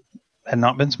I had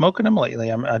not been smoking them lately.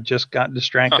 I just got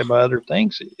distracted by other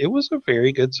things. It was a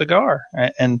very good cigar,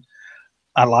 and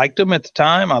I liked them at the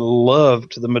time. I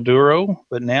loved the Maduro,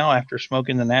 but now after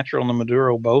smoking the natural and the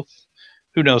Maduro both,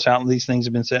 who knows how these things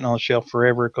have been sitting on the shelf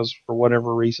forever because for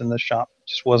whatever reason the shop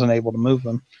just wasn't able to move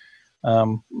them.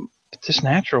 But this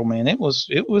natural, man, it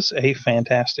was a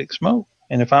fantastic smoke.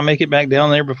 And if I make it back down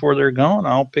there before they're gone,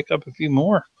 I'll pick up a few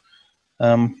more.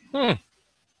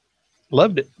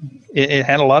 Loved it. It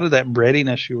had a lot of that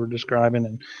breadiness you were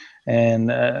describing,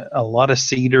 and a lot of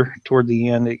cedar toward the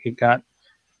end. It got,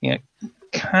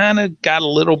 kind of got a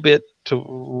little bit to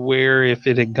where if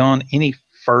it had gone any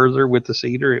further with the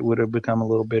cedar, it would have become a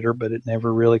little bitter, but it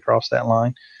never really crossed that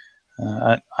line.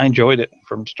 I enjoyed it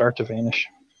from start to finish.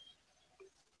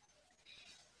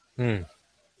 I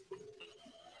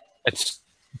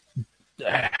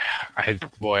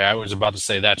was about to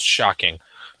say that's shocking.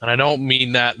 And I don't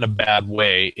mean that in a bad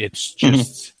way. It's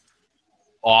just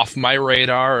off my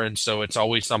radar, and so it's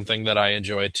always something that I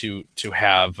enjoy to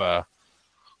have a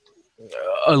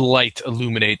light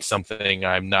illuminate something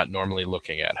I'm not normally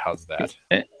looking at. How's that?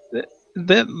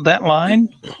 that line,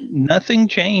 nothing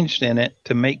changed in it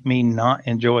to make me not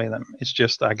enjoy them. It's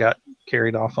just I got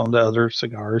carried off onto other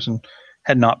cigars and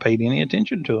had not paid any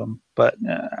attention to them. But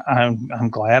I'm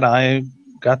glad I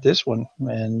got this one,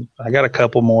 and I got a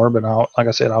couple more. But like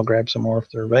I said, I'll grab some more if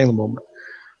they're available. But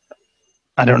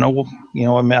I don't know.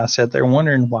 I sat there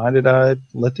wondering, why did I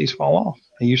let these fall off?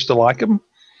 I used to like them,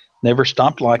 never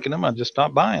stopped liking them. I just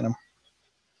stopped buying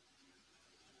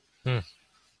them.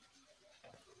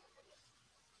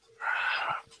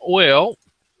 Well,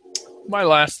 my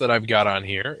last that I've got on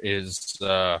here is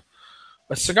a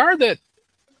cigar that,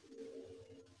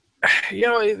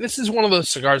 this is one of those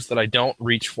cigars that I don't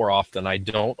reach for often. I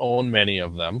don't own many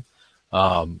of them.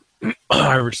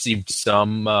 I received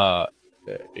some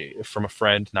from a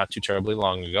friend not too terribly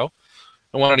long ago.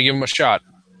 I wanted to give him a shot.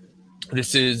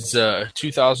 This is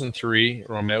 2003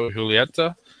 Romeo y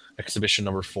Julieta, exhibition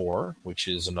number 4, which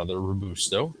is another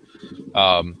Robusto.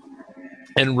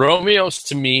 And Romeos,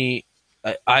 to me,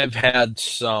 I've had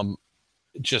some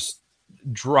just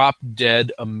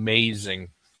drop-dead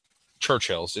amazing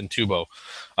Churchills in Tubo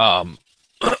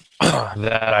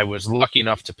that I was lucky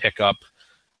enough to pick up,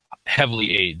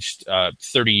 heavily aged,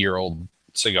 30-year-old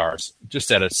cigars, just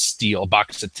at a steal,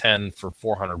 box of 10 for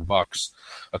 $400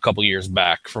 a couple years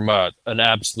back from an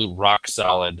absolute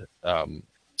rock-solid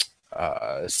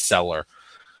seller.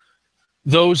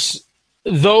 Those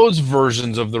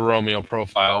versions of the Romeo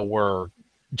profile were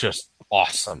just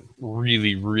awesome,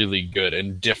 really, really good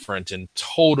and different and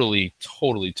totally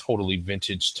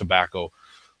vintage tobacco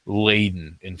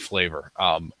laden in flavor.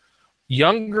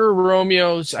 Younger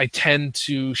Romeos, I tend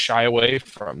to shy away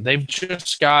from. They've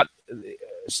just got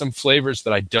some flavors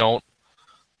that I don't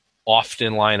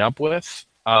often line up with.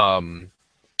 The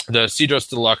Cedros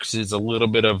Deluxe is a little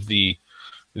bit of the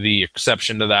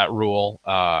exception to that rule.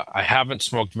 I haven't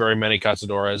smoked very many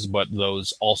Cazadores, but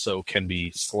those also can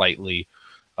be slightly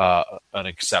an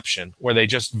exception, where they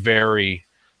just vary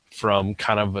from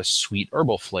kind of a sweet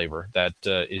herbal flavor that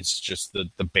is just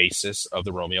the basis of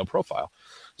the Romeo profile.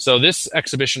 So this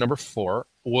exhibition number 4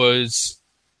 was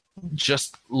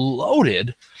just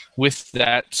loaded with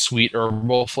that sweet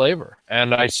herbal flavor.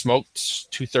 And I smoked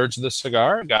 2/3 of the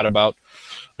cigar, got about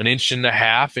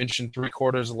 1.5 inches, 1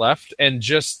 3/4 left, and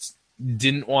just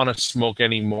didn't want to smoke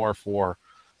any more for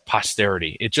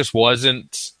posterity. It just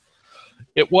wasn't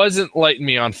lighting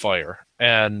me on fire.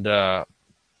 And, I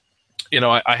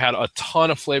had a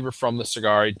ton of flavor from the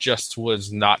cigar. It just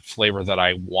was not flavor that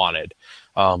I wanted.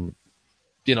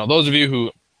 Those of you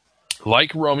who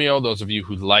like Romeo, those of you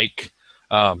who like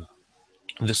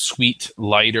the sweet,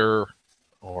 lighter,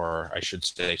 or I should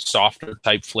say softer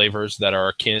type flavors that are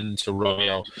akin to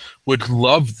Romeo, would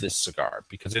love this cigar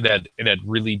because it had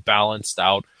really balanced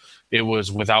out. It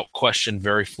was without question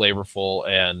very flavorful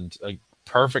and a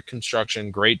perfect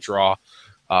construction, great draw.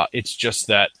 It's just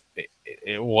that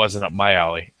it wasn't up my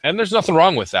alley, and there's nothing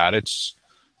wrong with that. It's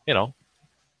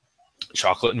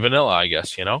chocolate and vanilla, I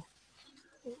guess.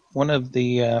 One of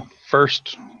the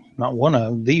first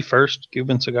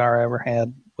Cuban cigar I ever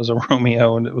had was a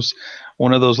Romeo, and it was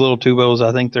one of those little tubos.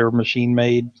 I think they're machine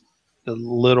made, the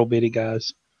little bitty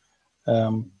guys,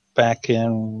 back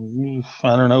in,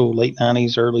 I don't know, late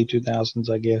 90s, early 2000s,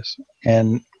 I guess.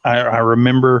 And I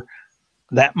remember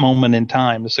that moment in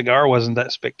time. The cigar wasn't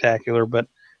that spectacular, but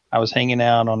I was hanging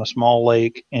out on a small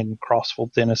lake in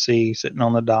Crossville, Tennessee, sitting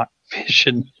on the dock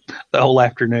fishing the whole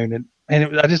afternoon, and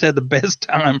I just had the best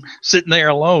time sitting there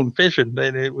alone fishing.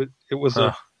 And it was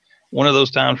one of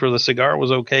those times where the cigar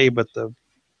was okay, but the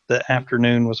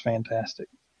afternoon was fantastic.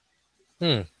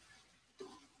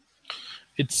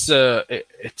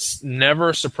 It's never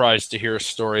a surprise to hear a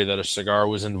story that a cigar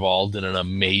was involved in an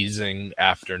amazing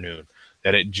afternoon,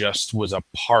 that it just was a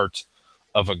part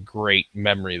of a great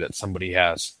memory that somebody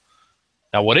has.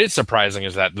 Now, what is surprising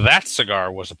is that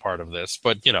cigar was a part of this,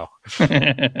 but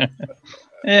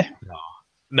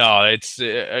No, it's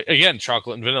again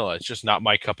chocolate and vanilla. It's just not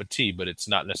my cup of tea, but it's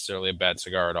not necessarily a bad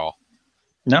cigar at all.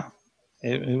 No,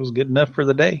 it was good enough for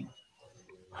the day.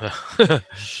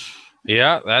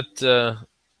 Yeah, that's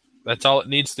all it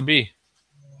needs to be.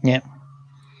 Yeah,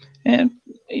 and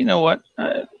you know what?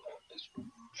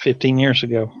 15 years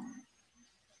ago.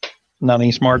 Not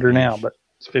any smarter now, but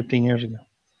it's 15 years ago.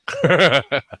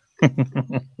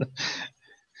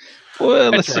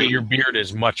 Well, let's see. Your beard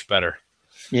is much better.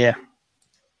 Yeah.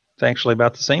 It's actually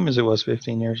about the same as it was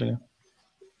 15 years ago.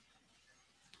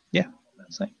 Yeah,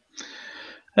 that's the same.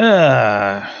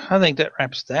 I think that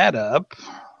wraps that up.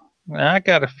 I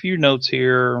got a few notes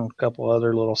here and a couple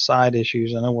other little side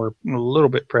issues. I know we're a little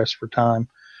bit pressed for time,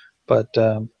 but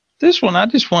This one I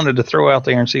just wanted to throw out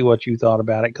there and see what you thought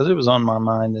about it, because it was on my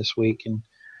mind this week.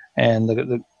 And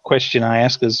the question I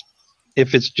ask is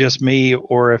if it's just me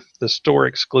or if the store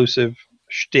exclusive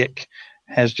shtick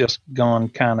has just gone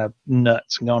kind of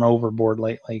nuts, gone overboard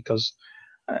lately. Because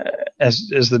as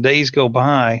the days go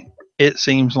by, it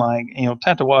seems like,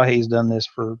 Tatawahe's done this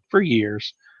for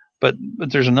years, but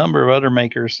there's a number of other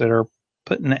makers that are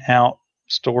putting out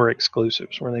store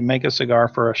exclusives where they make a cigar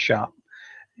for a shop.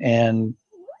 And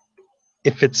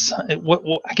if it's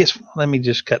I guess, let me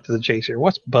just cut to the chase here.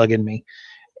 What's bugging me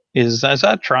is, as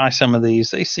I try some of these,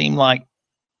 they seem like,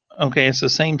 okay, it's the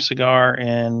same cigar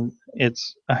and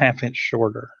it's a half-inch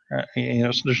shorter.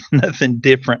 So there's nothing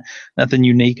different, nothing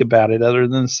unique about it other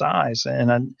than the size.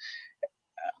 And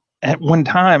at one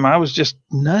time, I was just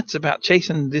nuts about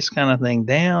chasing this kind of thing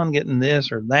down, getting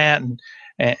this or that,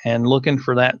 and looking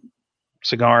for that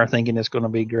cigar, thinking it's going to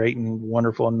be great and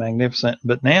wonderful and magnificent.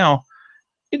 But now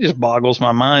it just boggles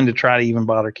my mind to try to even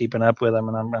bother keeping up with them,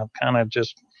 and I'm kind of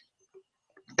just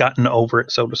gotten over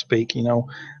it, so to speak. And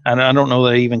I don't know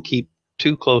that I even keep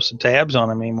too close to tabs on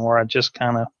them anymore. I just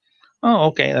kind of, oh,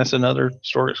 okay, that's another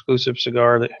store exclusive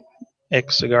cigar that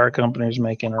X cigar company is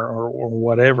making, or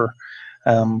whatever.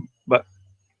 But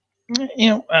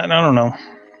I don't know.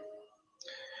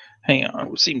 Hang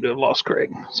on, I seem to have lost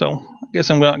Craig, so I guess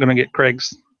I'm not going to get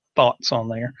Craig's thoughts on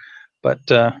there. But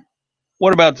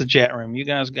what about the chat room? You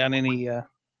guys got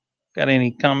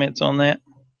any comments on that?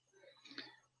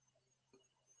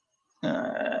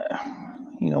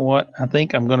 You know what? I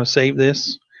think I'm going to save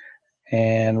this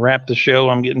and wrap the show.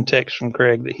 I'm getting text from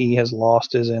Craig that he has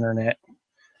lost his internet.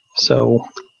 So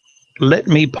let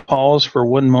me pause for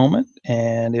one moment,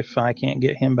 and if I can't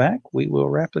get him back, we will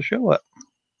wrap the show up.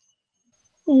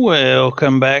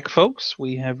 Welcome back, folks.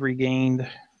 We have regained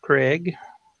Craig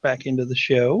back into the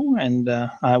show, and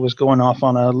I was going off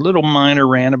on a little minor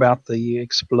rant about the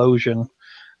explosion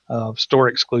of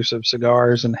store-exclusive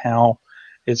cigars and how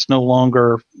it's no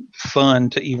longer fun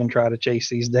to even try to chase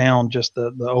these down. Just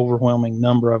the overwhelming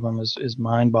number of them is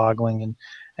mind-boggling,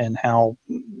 and how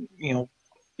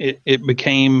it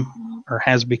became or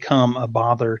has become a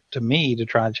bother to me to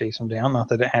try to chase them down. Not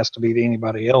that it has to be to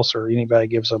anybody else or anybody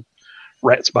gives a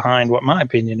rat's behind what my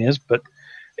opinion is, but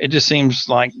it just seems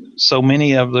like so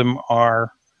many of them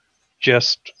are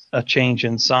just a change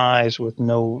in size with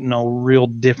no real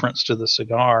difference to the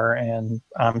cigar. And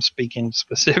I'm speaking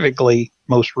specifically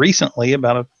most recently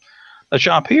about a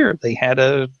shop here. They had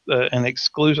a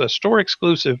store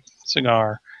exclusive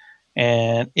cigar,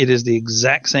 and it is the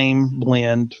exact same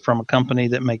blend from a company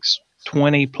that makes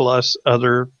 20 plus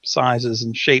other sizes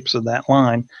and shapes of that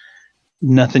line.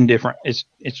 Nothing different. It's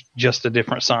just a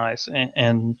different size,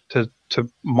 and to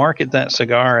market that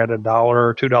cigar at $1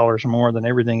 or $2 more than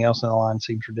everything else in the line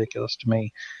seems ridiculous to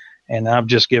me. And I've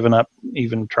just given up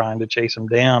even trying to chase them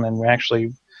down. And we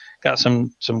actually got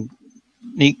some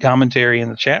neat commentary in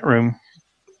the chat room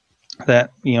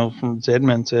that from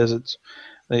Zedman says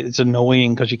it's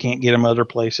annoying because you can't get them other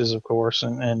places, of course,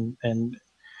 and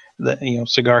the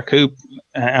Cigar Coop.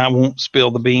 I won't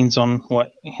spill the beans on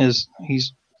what his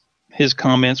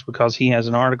comments, because he has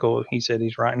an article he said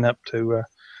he's writing up to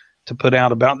put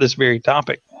out about this very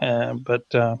topic. But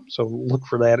so look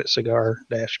for that at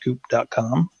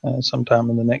cigar-coop.com sometime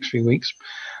in the next few weeks.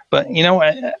 But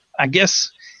I guess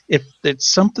if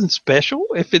it's something special,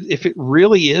 if it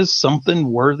really is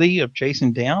something worthy of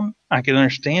chasing down, I can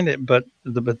understand it. But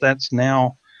that's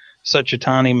now such a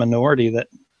tiny minority that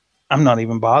I'm not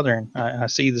even bothering. I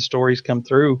see the stories come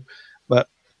through, but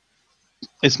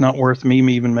it's not worth me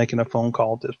even making a phone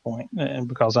call at this point, and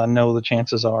because I know the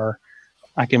chances are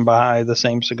I can buy the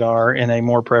same cigar in a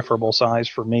more preferable size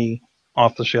for me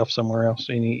off the shelf somewhere else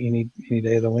any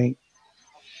day of the week.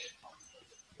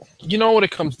 You know what it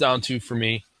comes down to for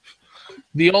me?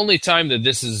 The only time that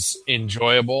this is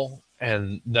enjoyable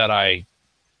and that I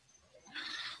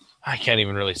can't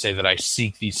even really say that I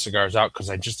seek these cigars out, because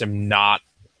I just I'm not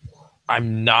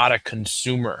a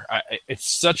consumer. It's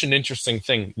such an interesting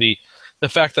thing. The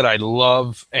fact that I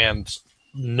love and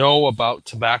know about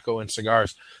tobacco and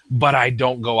cigars, but I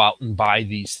don't go out and buy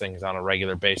these things on a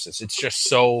regular basis. It's just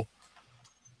so,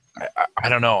 I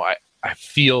don't know. I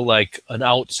feel like an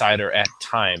outsider at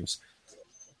times.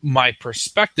 My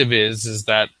perspective is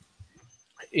that,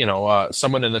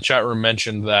 someone in the chat room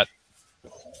mentioned that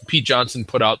Pete Johnson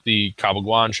put out the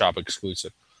Cabaguan shop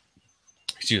exclusive.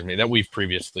 Excuse me, that we've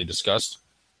previously discussed.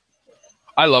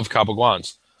 I love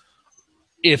Cabaguans.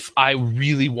 If I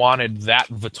really wanted that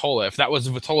vitola, if that was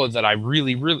a vitola that I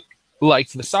really, really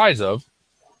liked the size of,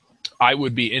 I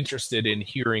would be interested in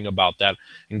hearing about that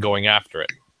and going after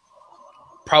it.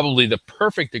 Probably the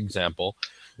perfect example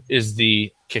is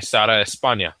the Quesada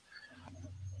España.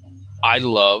 I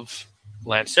love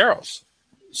lanceros.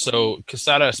 So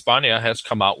Quesada España has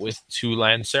come out with 2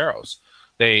 lanceros.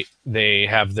 They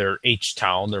have their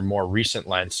H-Town, their more recent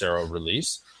lancero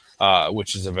release,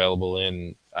 which is available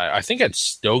in, I think, at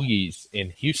Stogie's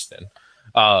in Houston.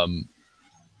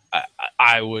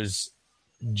 I was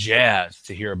jazzed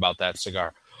to hear about that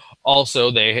cigar. Also,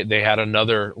 they had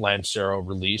another lancero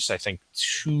release, I think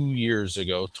 2 years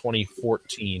ago,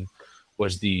 2014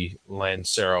 was the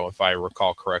lancero, if I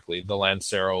recall correctly, the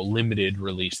lancero limited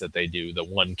release that they do, the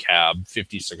 1 cab,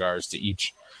 50 cigars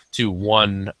to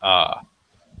one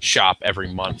shop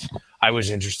every month. I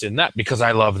was interested in that because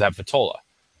I love that vitola.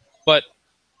 But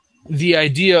the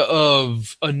idea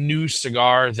of a new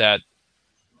cigar that,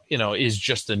 is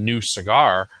just a new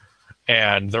cigar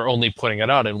and they're only putting it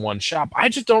out in one shop, I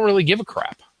just don't really give a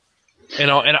crap.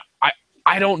 And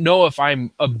I don't know if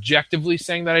I'm objectively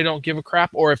saying that I don't give a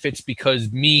crap, or if it's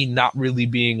because me not really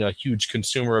being a huge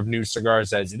consumer of new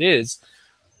cigars as it is,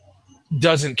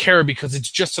 doesn't care because it's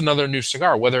just another new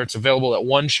cigar. Whether it's available at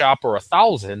one shop or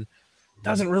 1,000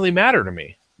 doesn't really matter to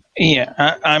me.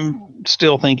 Yeah, I'm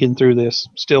still thinking through this,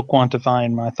 still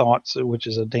quantifying my thoughts, which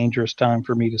is a dangerous time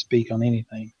for me to speak on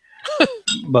anything.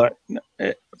 But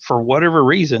for whatever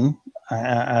reason,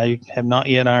 I have not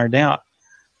yet ironed out.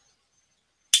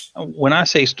 When I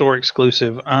say store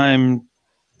exclusive, I'm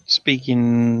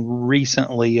speaking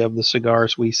recently of the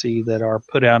cigars we see that are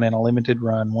put out in a limited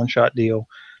run, one-shot deal,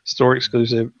 store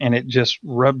exclusive, and it just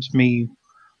rubs me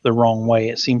the wrong way.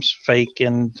 It seems fake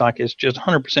and like it's just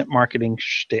 100% marketing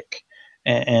shtick,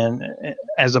 and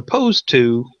as opposed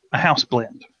to a house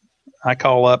blend. I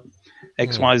call up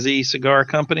XYZ cigar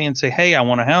company and say, hey, I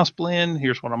want a house blend.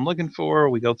 Here's what I'm looking for.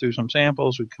 We go through some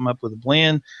samples. We come up with a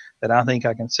blend that I think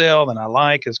I can sell, that I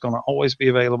like. It's going to always be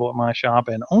available at my shop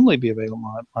and only be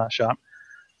available at my shop.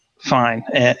 Fine.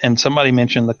 And somebody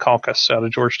mentioned the Caucus out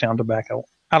of Georgetown Tobacco.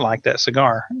 I like that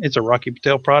cigar. It's a Rocky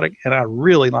Patel product, and I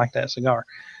really like that cigar.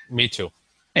 Me too.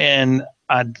 And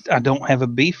I don't have a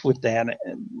beef with that.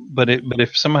 But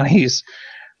if somebody's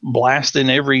blasting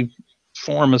every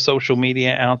form of social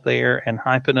media out there and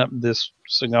hyping up this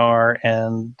cigar,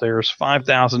 and there's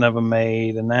 5,000 of them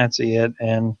made, and that's it,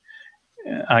 and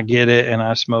I get it, and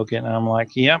I smoke it, and I'm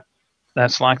like, yep,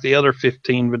 that's like the other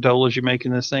 15 vitolas you make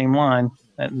in the same line.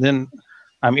 And then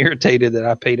I'm irritated that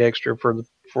I paid extra for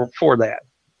that.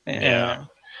 Yeah.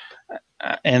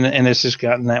 And it's just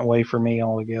gotten that way for me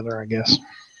altogether, I guess.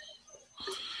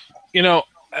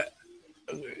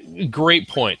 Great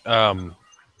point.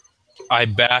 I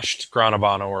bashed Gran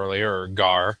Habano earlier, or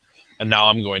Gar, and now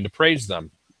I'm going to praise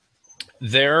them.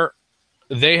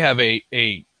 They have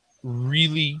a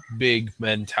really big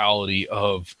mentality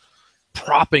of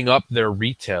propping up their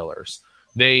retailers.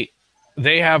 They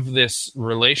have this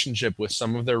relationship with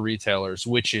some of their retailers,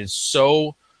 which is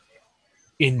so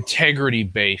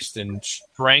integrity-based and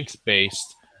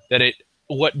strength-based that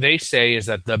what they say is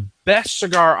that the best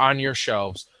cigar on your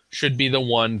shelves should be the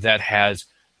one that has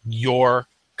your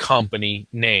company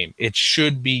name. It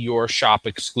should be your shop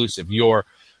exclusive, your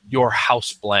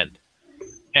house blend.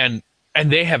 And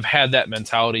they have had that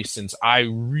mentality since I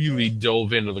really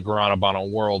dove into the Gran Habano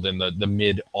world in the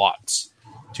mid-aughts,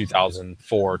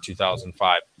 2004,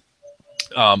 2005.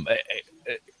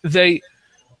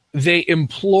 They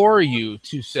implore you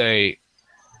to say,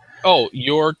 oh,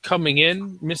 you're coming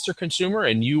in, Mr. Consumer,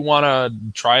 and you want to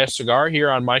try a cigar here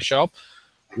on my shelf.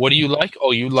 What do you like?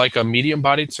 Oh, you like a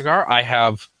medium-bodied cigar? I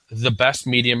have the best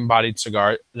medium-bodied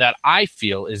cigar that I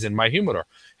feel is in my humidor,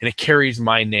 and it carries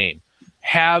my name.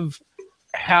 Have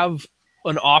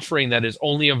an offering that is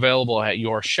only available at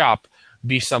your shop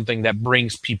be something that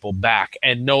brings people back,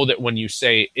 and know that when you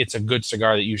say it's a good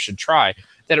cigar that you should try,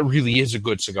 that it really is a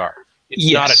good cigar. It's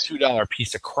not a $2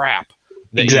 piece of crap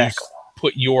that you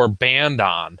put your band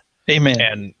on. Amen.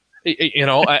 And,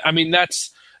 I mean,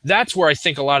 that's where I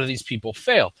think a lot of these people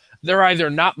fail. They're either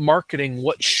not marketing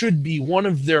what should be one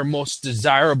of their most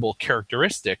desirable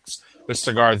characteristics, the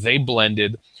cigar they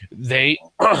blended, they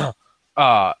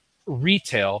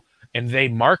retail, and they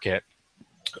market,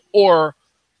 or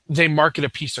they market a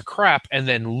piece of crap and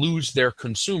then lose their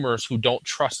consumers who don't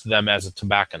trust them as a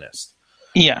tobacconist.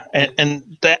 Yeah,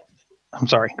 and that... I'm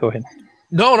sorry, go ahead.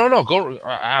 No, go.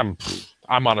 I'm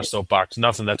on a soapbox.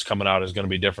 Nothing that's coming out is going to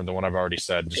be different than what I've already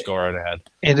said. Just go right ahead.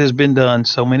 It has been done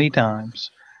so many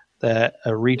times that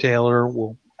a retailer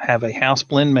will have a house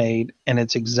blend made, and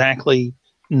it's exactly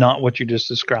not what you just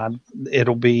described.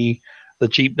 It'll be the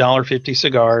cheap $1.50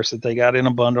 cigars that they got in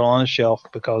a bundle on a shelf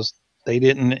because they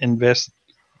didn't invest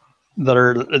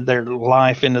their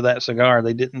life into that cigar.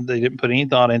 They didn't put any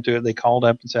thought into it. They called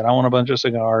up and said, "I want a bunch of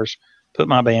cigars. Put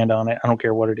my band on it. I don't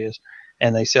care what it is,"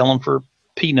 and they sell them for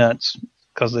peanuts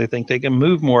because they think they can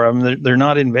move more of them. They're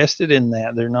not invested in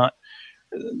that. They're not.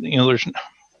 There's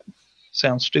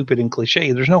sounds stupid and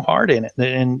cliche. There's no heart in it,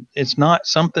 and it's not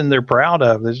something they're proud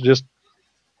of. It's just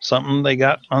something they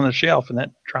got on the shelf, and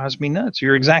that drives me nuts.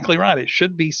 You're exactly right. It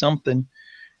should be something.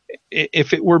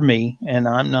 If it were me, and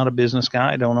I'm not a business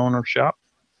guy, I don't own a shop,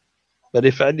 but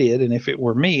if I did, and if it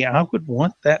were me, I would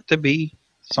want that to be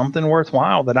something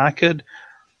worthwhile that I could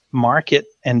market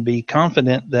and be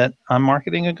confident that I'm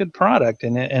marketing a good product,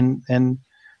 and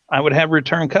I would have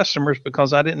return customers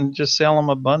because I didn't just sell them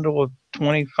a bundle of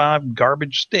 25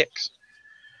 garbage sticks.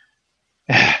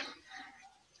 And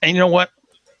you know what?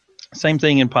 Same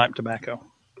thing in pipe tobacco.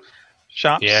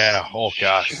 Shops. Yeah. Oh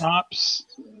gosh. Shops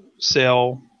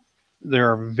sell.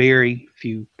 There are very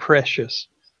few, precious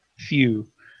few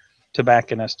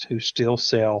tobacconists who still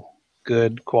sell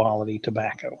good quality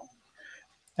tobacco.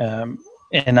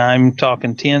 And I'm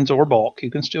talking tins or bulk. You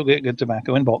can still get good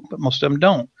tobacco in bulk, but most of them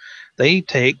don't. They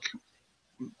take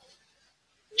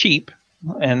cheap.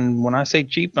 And when I say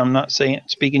cheap, I'm not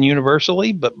speaking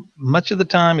universally, but much of the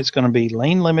time it's going to be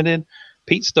Lane Limited,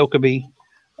 Pete Stokeby,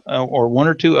 or one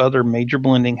or two other major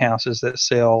blending houses that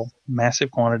sell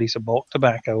massive quantities of bulk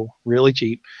tobacco really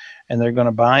cheap. And they're going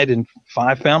to buy it in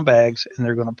 5-pound bags, and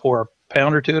they're going to pour a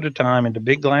pound or two at a time into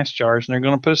big glass jars, and they're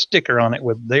going to put a sticker on it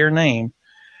with their name.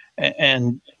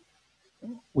 And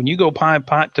when you go buy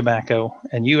pipe tobacco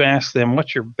and you ask them,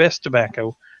 what's your best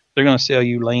tobacco, they're going to sell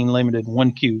you Lane Limited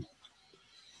 1Q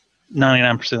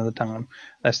 99% of the time.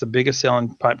 That's the biggest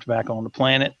selling pipe tobacco on the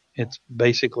planet. It's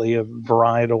basically a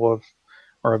varietal of,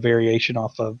 or a variation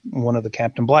off of one of the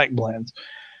Captain Black blends,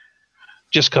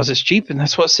 just because it's cheap and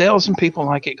that's what sells, and people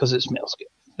like it because it smells good.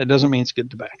 It doesn't mean it's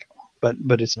good tobacco,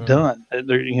 but it's done.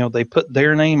 They put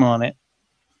their name on it,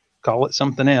 call it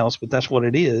something else, but that's what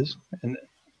it is, and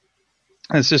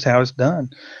it's just how it's done.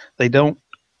 They don't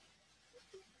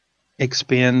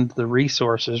expend the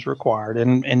resources required,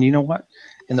 and you know what?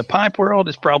 In the pipe world,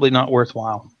 it's probably not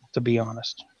worthwhile, to be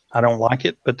honest. I don't like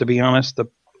it, but to be honest,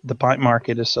 the pipe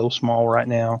market is so small right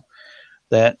now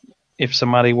that if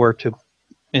somebody were to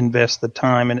invest the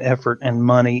time and effort and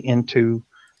money into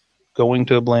going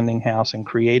to a blending house and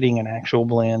creating an actual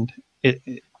blend,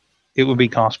 it would be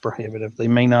cost prohibitive. They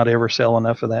may not ever sell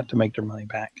enough of that to make their money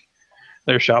back.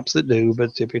 There are shops that do,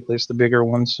 but typically it's the bigger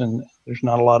ones, and there's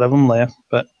not a lot of them left.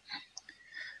 But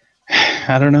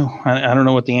I don't know. I don't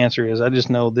know what the answer is. I just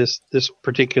know this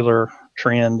particular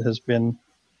trend has been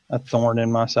a thorn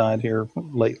in my side here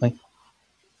lately.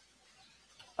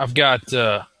 I've got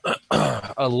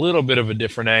a little bit of a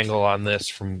different angle on this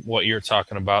from what you're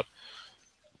talking about.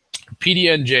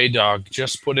 PDNJ Dog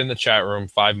just put in the chat room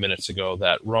 5 minutes ago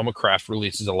that Roma Craft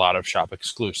releases a lot of shop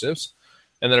exclusives,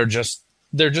 and they're just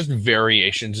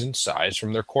variations in size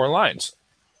from their core lines.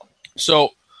 So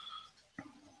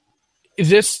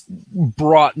this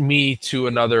brought me to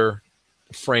another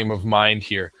frame of mind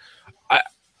here.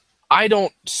 I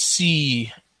don't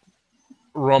see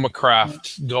Roma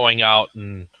Craft going out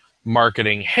and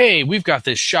marketing, hey, we've got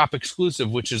this shop exclusive,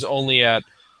 which is only at,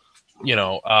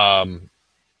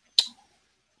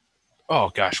 oh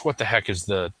gosh, what the heck is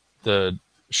the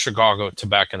Chicago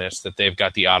tobacconist that they've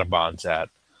got the Audubons at?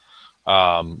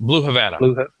 Blue Havana.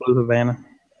 Blue Havana.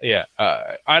 Yeah.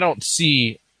 I don't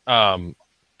see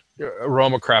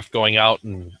Roma Craft going out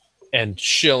and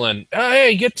shilling,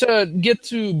 hey, get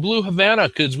to Blue Havana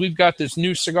because we've got this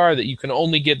new cigar that you can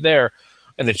only get there,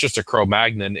 and it's just a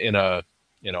Cro-Magnon in a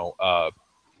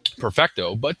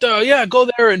Perfecto. But yeah, go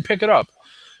there and pick it up.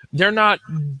 They're not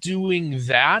doing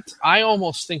that. I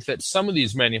almost think that some of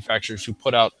these manufacturers who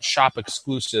put out shop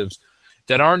exclusives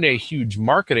that aren't a huge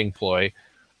marketing ploy,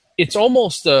 it's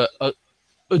almost a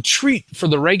treat for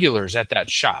the regulars at that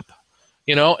shop.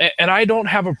 And I don't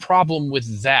have a problem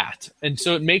with that. And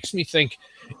so it makes me think,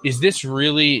 is this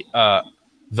really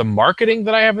the marketing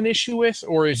that I have an issue with,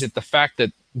 or is it the fact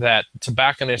that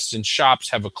tobacconists and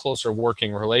shops have a closer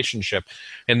working relationship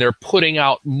and they're putting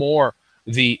out more,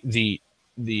 the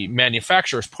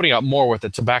manufacturer is putting out more what the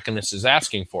tobacconist is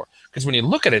asking for? Because when you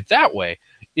look at it that way,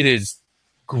 it is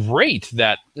great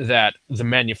that the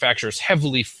manufacturer is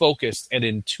heavily focused and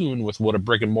in tune with what a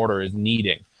brick and mortar is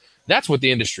needing. That's what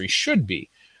the industry should be.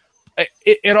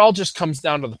 It all just comes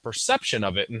down to the perception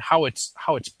of it and how it's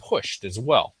pushed as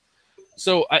well.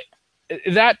 So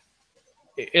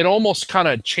it almost kind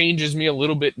of changes me a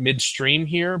little bit midstream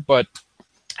here, but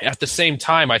at the same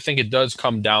time, I think it does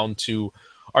come down to,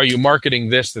 are you marketing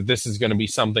this, that this is going to be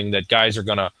something that guys are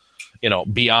going to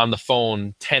be on the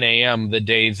phone 10 a.m. the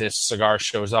day this cigar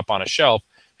shows up on a shelf,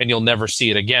 and you'll never see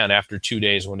it again after 2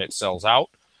 days when it sells out?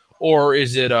 Or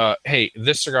is it, hey,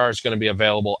 this cigar is going to be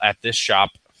available at this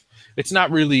shop? It's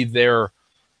not really their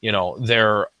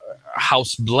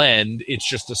house blend. It's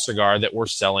just a cigar that we're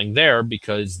selling there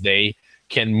because they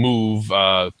can move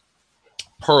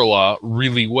Perla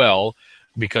really well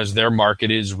because their market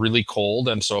is really cold,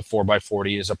 and so a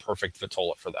 4x40 is a perfect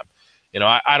vitola for them.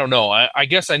 I don't know. I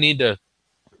guess I need to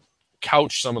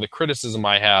couch some of the criticism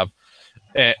I have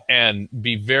and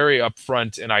be very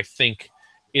upfront, and I think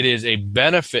it is a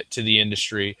benefit to the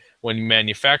industry when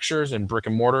manufacturers and brick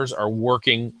and mortars are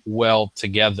working well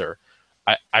together.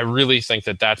 I really think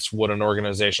that that's what an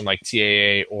organization like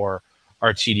TAA or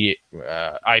RTD,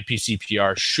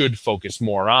 IPCPR should focus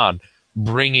more on,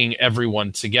 bringing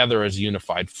everyone together as a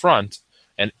unified front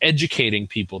and educating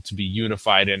people to be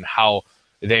unified in how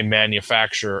they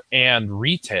manufacture and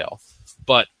retail.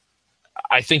 But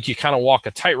I think you kind of walk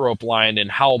a tightrope line,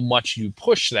 and how much you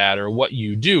push that or what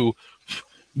you do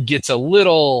gets a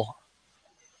little,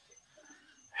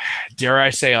 dare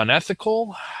I say,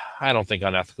 unethical. I don't think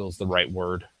unethical is the right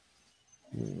word.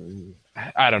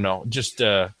 I don't know. Just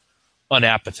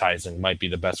unappetizing might be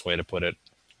the best way to put it.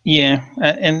 Yeah.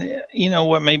 And you know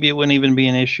what? Maybe it wouldn't even be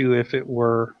an issue if it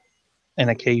were an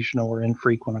occasional or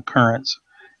infrequent occurrence.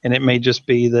 And it may just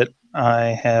be that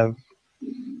I have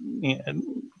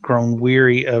grown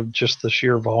weary of just the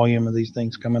sheer volume of these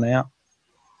things coming out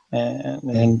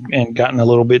and gotten a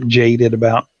little bit jaded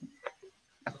about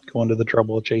going to the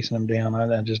trouble of chasing them down.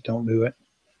 I just don't do it.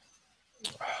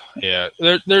 Yeah,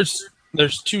 there's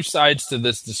two sides to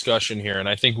this discussion here, and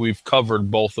I think we've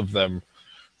covered both of them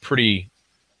pretty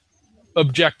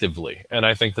objectively, and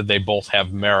I think that they both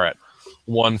have merit,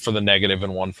 one for the negative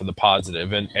and one for the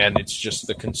positive, and it's just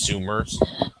the consumer's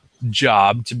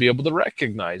job to be able to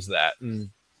recognize that. And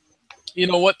you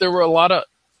know what? There were a lot of...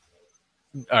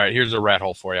 All right, here's a rat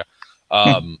hole for you.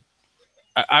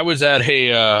 I was at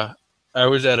a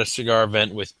cigar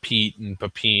event with Pete and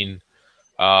Pepin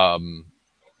 4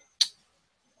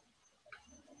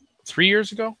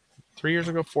 years ago, I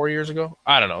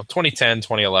don't know, 2010,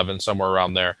 2011, somewhere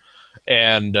around there.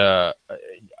 And I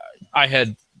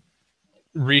had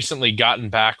recently gotten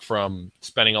back from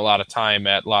spending a lot of time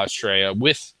at La Estrella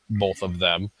with both of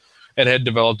them and had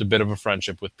developed a bit of a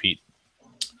friendship with Pete.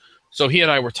 So he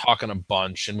and I were talking a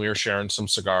bunch, and we were sharing some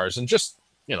cigars and just,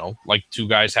 like two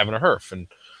guys having a herf. And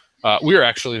we were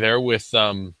actually there with,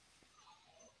 oh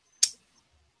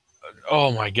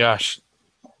my gosh,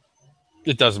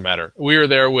 it doesn't matter. We were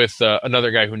there with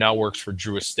another guy who now works for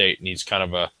Drew Estate, and he's kind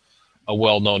of a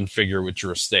well-known figure with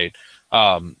Drew Estate.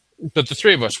 But the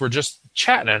three of us were just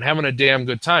chatting and having a damn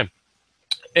good time.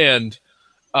 And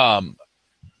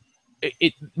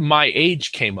my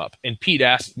age came up, and Pete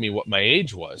asked me what my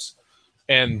age was.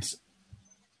 And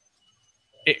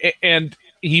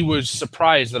he was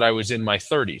surprised that I was in my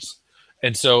 30s.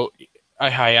 And so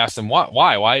I asked him,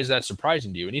 why? Why is that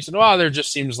surprising to you? And he said, well, there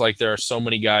just seems like there are so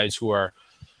many guys who are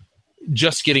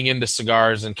just getting into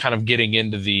cigars and kind of getting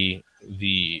into the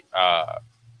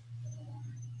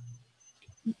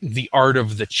art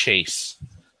of the chase,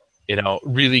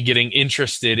 really getting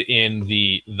interested in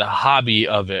the hobby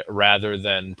of it rather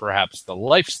than perhaps the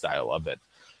lifestyle of it.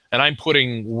 And I'm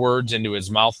putting words into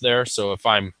his mouth there. So if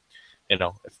I'm,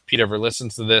 if Pete ever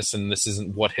listens to this and this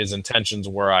isn't what his intentions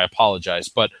were, I apologize.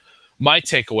 But my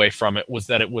takeaway from it was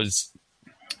that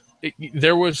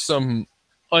there was some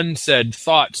unsaid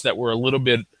thoughts that were a little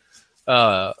bit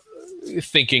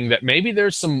thinking that maybe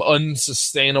there's some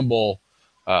unsustainable,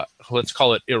 let's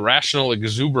call it irrational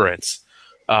exuberance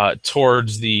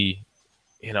towards the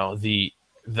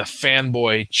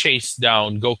fanboy chase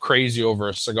down, go crazy over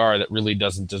a cigar that really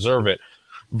doesn't deserve it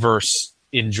versus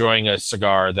enjoying a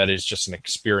cigar that is just an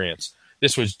experience.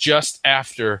 This was just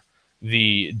after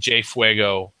the J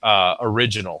Fuego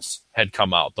originals had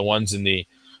come out. The ones in the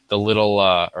little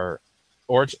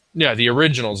the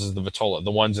originals is the Vitola,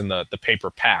 the ones in the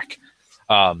paper pack.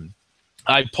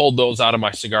 I pulled those out of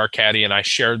my cigar caddy and I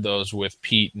shared those with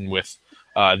Pete and with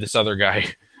this other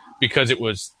guy because it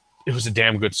was a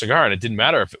damn good cigar, and it didn't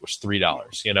matter if it was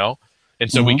 $3,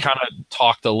 And so we kind of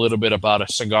talked a little bit about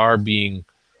a cigar being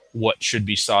what should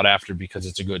be sought after because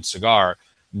it's a good cigar,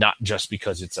 not just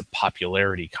because it's a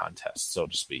popularity contest, so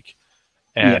to speak.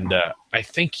 And I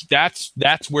think that's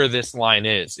where this line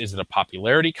is. Is it a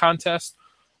popularity contest,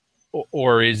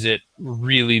 or is it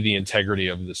really the integrity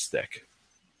of the stick?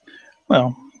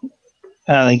 Well,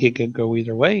 I think it could go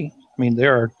either way. I mean,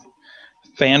 there are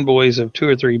fanboys of two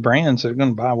or three brands that are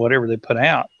going to buy whatever they put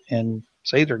out and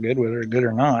say they're good, whether they're good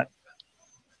or not.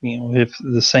 if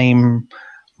the same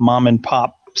mom and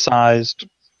pop sized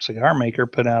cigar maker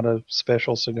put out a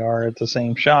special cigar at the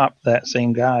same shop, that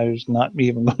same guy is not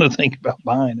even going to think about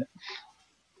buying it.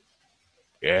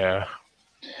 Yeah.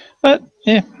 But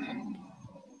yeah,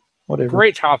 whatever.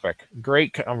 Great topic.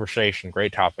 Great conversation.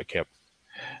 Great topic, Kip.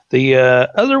 The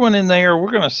other one in there,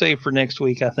 we're going to save for next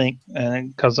week, I think,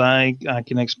 because I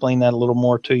can explain that a little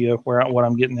more to you, what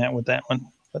I'm getting at with that one.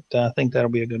 But I think that'll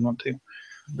be a good one, too.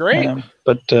 Great.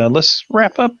 But let's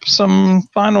wrap up some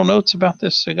final notes about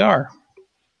this cigar.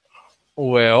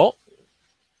 Well,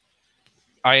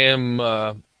 I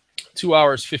am 2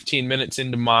 hours, 15 minutes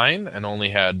into mine and only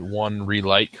had one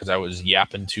relight because I was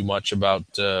yapping too much about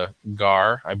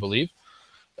Gar, I believe.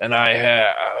 And I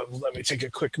have, let me take a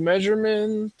quick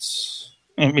measurement.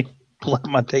 Let me pull up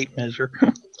my tape measure. I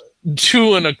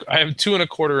have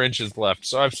 2.25 inches left.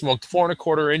 So I've smoked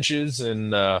 4.25 inches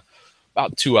in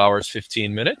about 2 hours,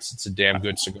 15 minutes. It's a damn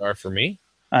good cigar for me.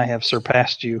 I have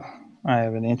surpassed you. I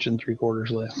have 1 3/4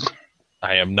 inches left.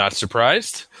 I am not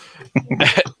surprised.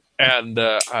 And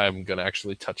I'm going to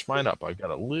actually touch mine up. I've got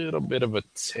a little bit of a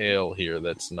tail here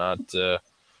that's not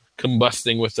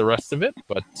combusting with the rest of it,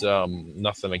 but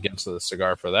nothing against the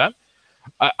cigar for that.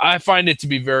 I find it to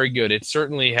be very good. It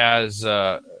certainly has,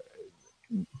 I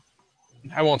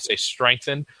won't say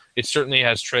strengthened. It certainly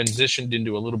has transitioned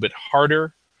into a little bit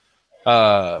harder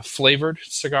flavored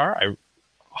cigar.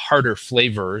 Harder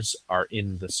flavors are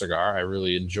in the cigar. I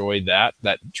really enjoy that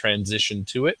transition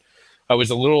to it. I was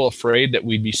a little afraid that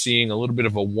we'd be seeing a little bit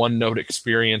of a one-note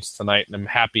experience tonight, and I'm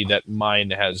happy that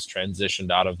mine has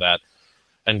transitioned out of that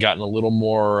and gotten a little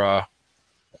more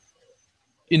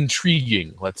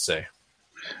intriguing, let's say.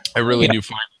 I really do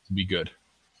find it to be good.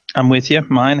 I'm with you.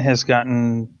 Mine has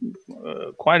gotten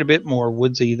quite a bit more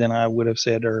woodsy than I would have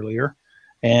said earlier,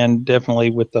 and definitely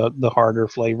with the harder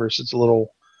flavors. It's a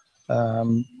little.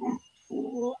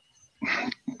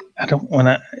 I don't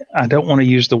want to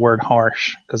use the word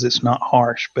harsh because it's not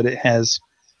harsh, but it has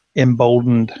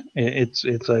emboldened.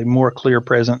 It's a more clear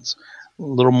presence, a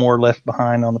little more left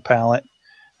behind on the palate.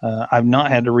 I've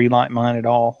not had to relight mine at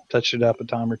all. Touched it up a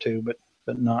time or two, but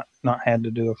not had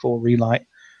to do a full relight.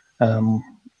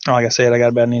 Like I said, I got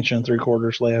about 1 3/4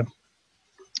 inches left,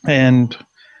 and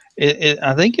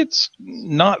I think it's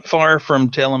not far from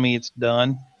telling me it's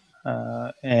done.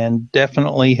 And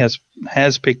definitely has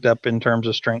picked up in terms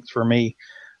of strength for me.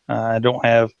 I don't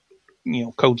have,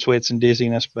 cold sweats and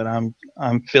dizziness, but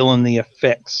I'm feeling the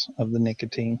effects of the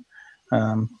nicotine.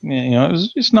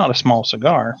 It's not a small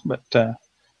cigar, but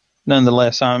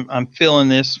nonetheless, I'm feeling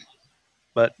this,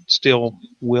 but still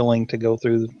willing to go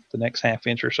through the next half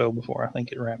inch or so before I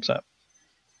think it wraps up.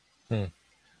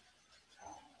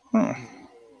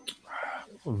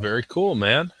 Very cool,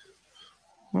 man.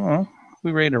 Well,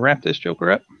 we ready to wrap this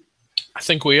joker up? I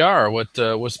think we are. What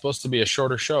was supposed to be a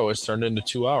shorter show has turned into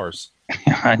 2 hours.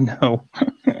 I know.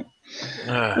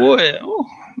 Well,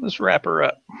 let's wrap her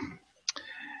up.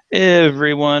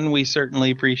 Everyone, we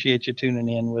certainly appreciate you tuning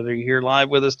in, whether you're here live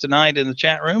with us tonight in the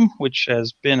chat room, which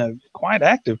has been quite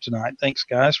active tonight. Thanks,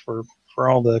 guys, for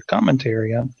all the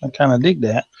commentary. I kind of dig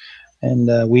that.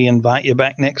 And we invite you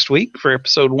back next week for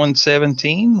episode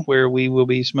 117, where we will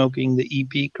be smoking the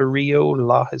EP Carrillo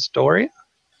La Historia.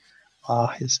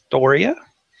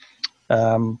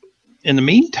 In the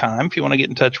meantime, if you want to get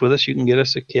in touch with us, you can get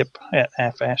us at Kip at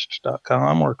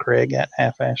halfashed.com or Craig at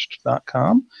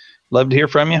halfashed.com. Love to hear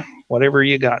from you. Whatever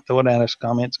you got, throw it at us.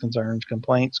 Comments, concerns,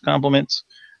 complaints, compliments.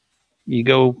 You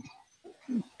go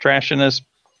trashing us.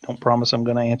 Don't promise I'm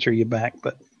going to answer you back,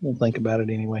 but we'll think about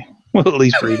it anyway. We'll at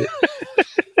least read it.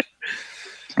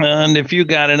 And if you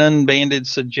got an unbanded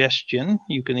suggestion,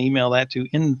 you can email that to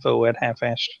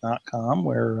info@halfashed.com,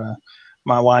 where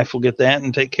my wife will get that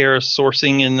and take care of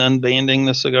sourcing and unbanding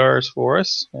the cigars for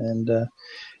us. And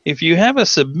if you have a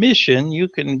submission, you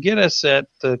can get us at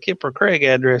the Kip or Craig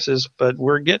addresses, but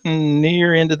we're getting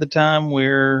near into the time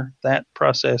where that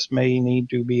process may need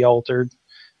to be altered.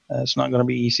 It's not going to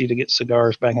be easy to get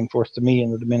cigars back and forth to me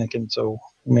in the Dominican, so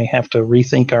we may have to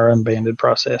rethink our unbanded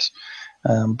process.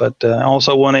 But I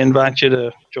also want to invite you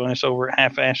to join us over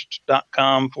at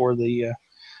halfashed.com for the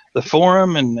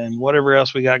forum and whatever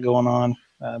else we got going on.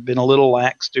 Been a little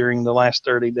lax during the last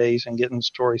 30 days and getting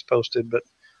stories posted, but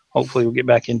hopefully we'll get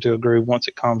back into a groove once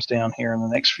it calms down here in the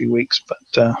next few weeks.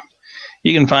 But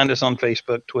you can find us on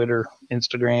Facebook, Twitter,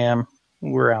 Instagram.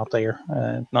 We're out there.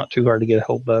 Not too hard to get a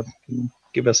hold of.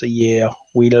 Give us a yeah.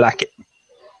 We like it.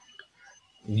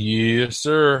 Yes,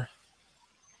 sir.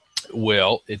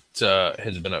 Well, it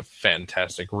has been a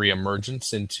fantastic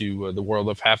reemergence into the world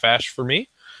of Half Ash for me.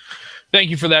 Thank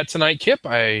you for that tonight, Kip.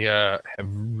 I have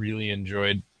really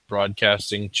enjoyed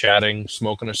broadcasting, chatting,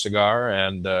 smoking a cigar,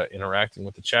 and interacting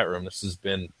with the chat room. This has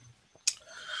been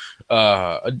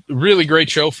a really great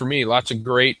show for me. Lots of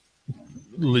great,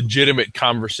 legitimate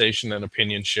conversation and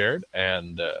opinion shared,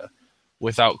 and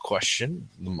without question,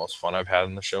 the most fun I've had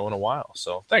in the show in a while.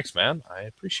 So thanks, man. I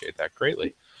appreciate that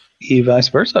greatly. Vice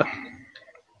versa.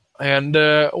 And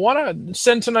I want to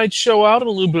send tonight's show out on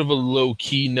a little bit of a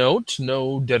low-key note.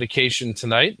 No dedication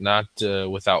tonight, not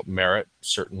without merit,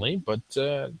 certainly, but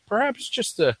perhaps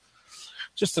just a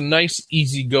nice,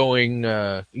 easygoing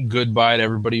goodbye to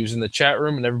everybody who's in the chat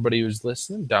room and everybody who's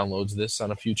listening. Downloads this on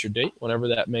a future date, whenever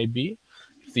that may be.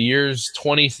 If the year's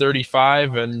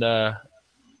 2035 and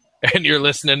you're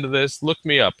listening to this, look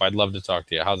me up. I'd love to talk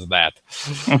to you. How's that?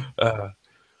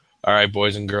 All right,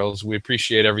 boys and girls, we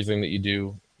appreciate everything that you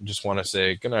do. Just want to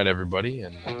say good night, everybody,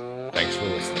 and thanks for listening.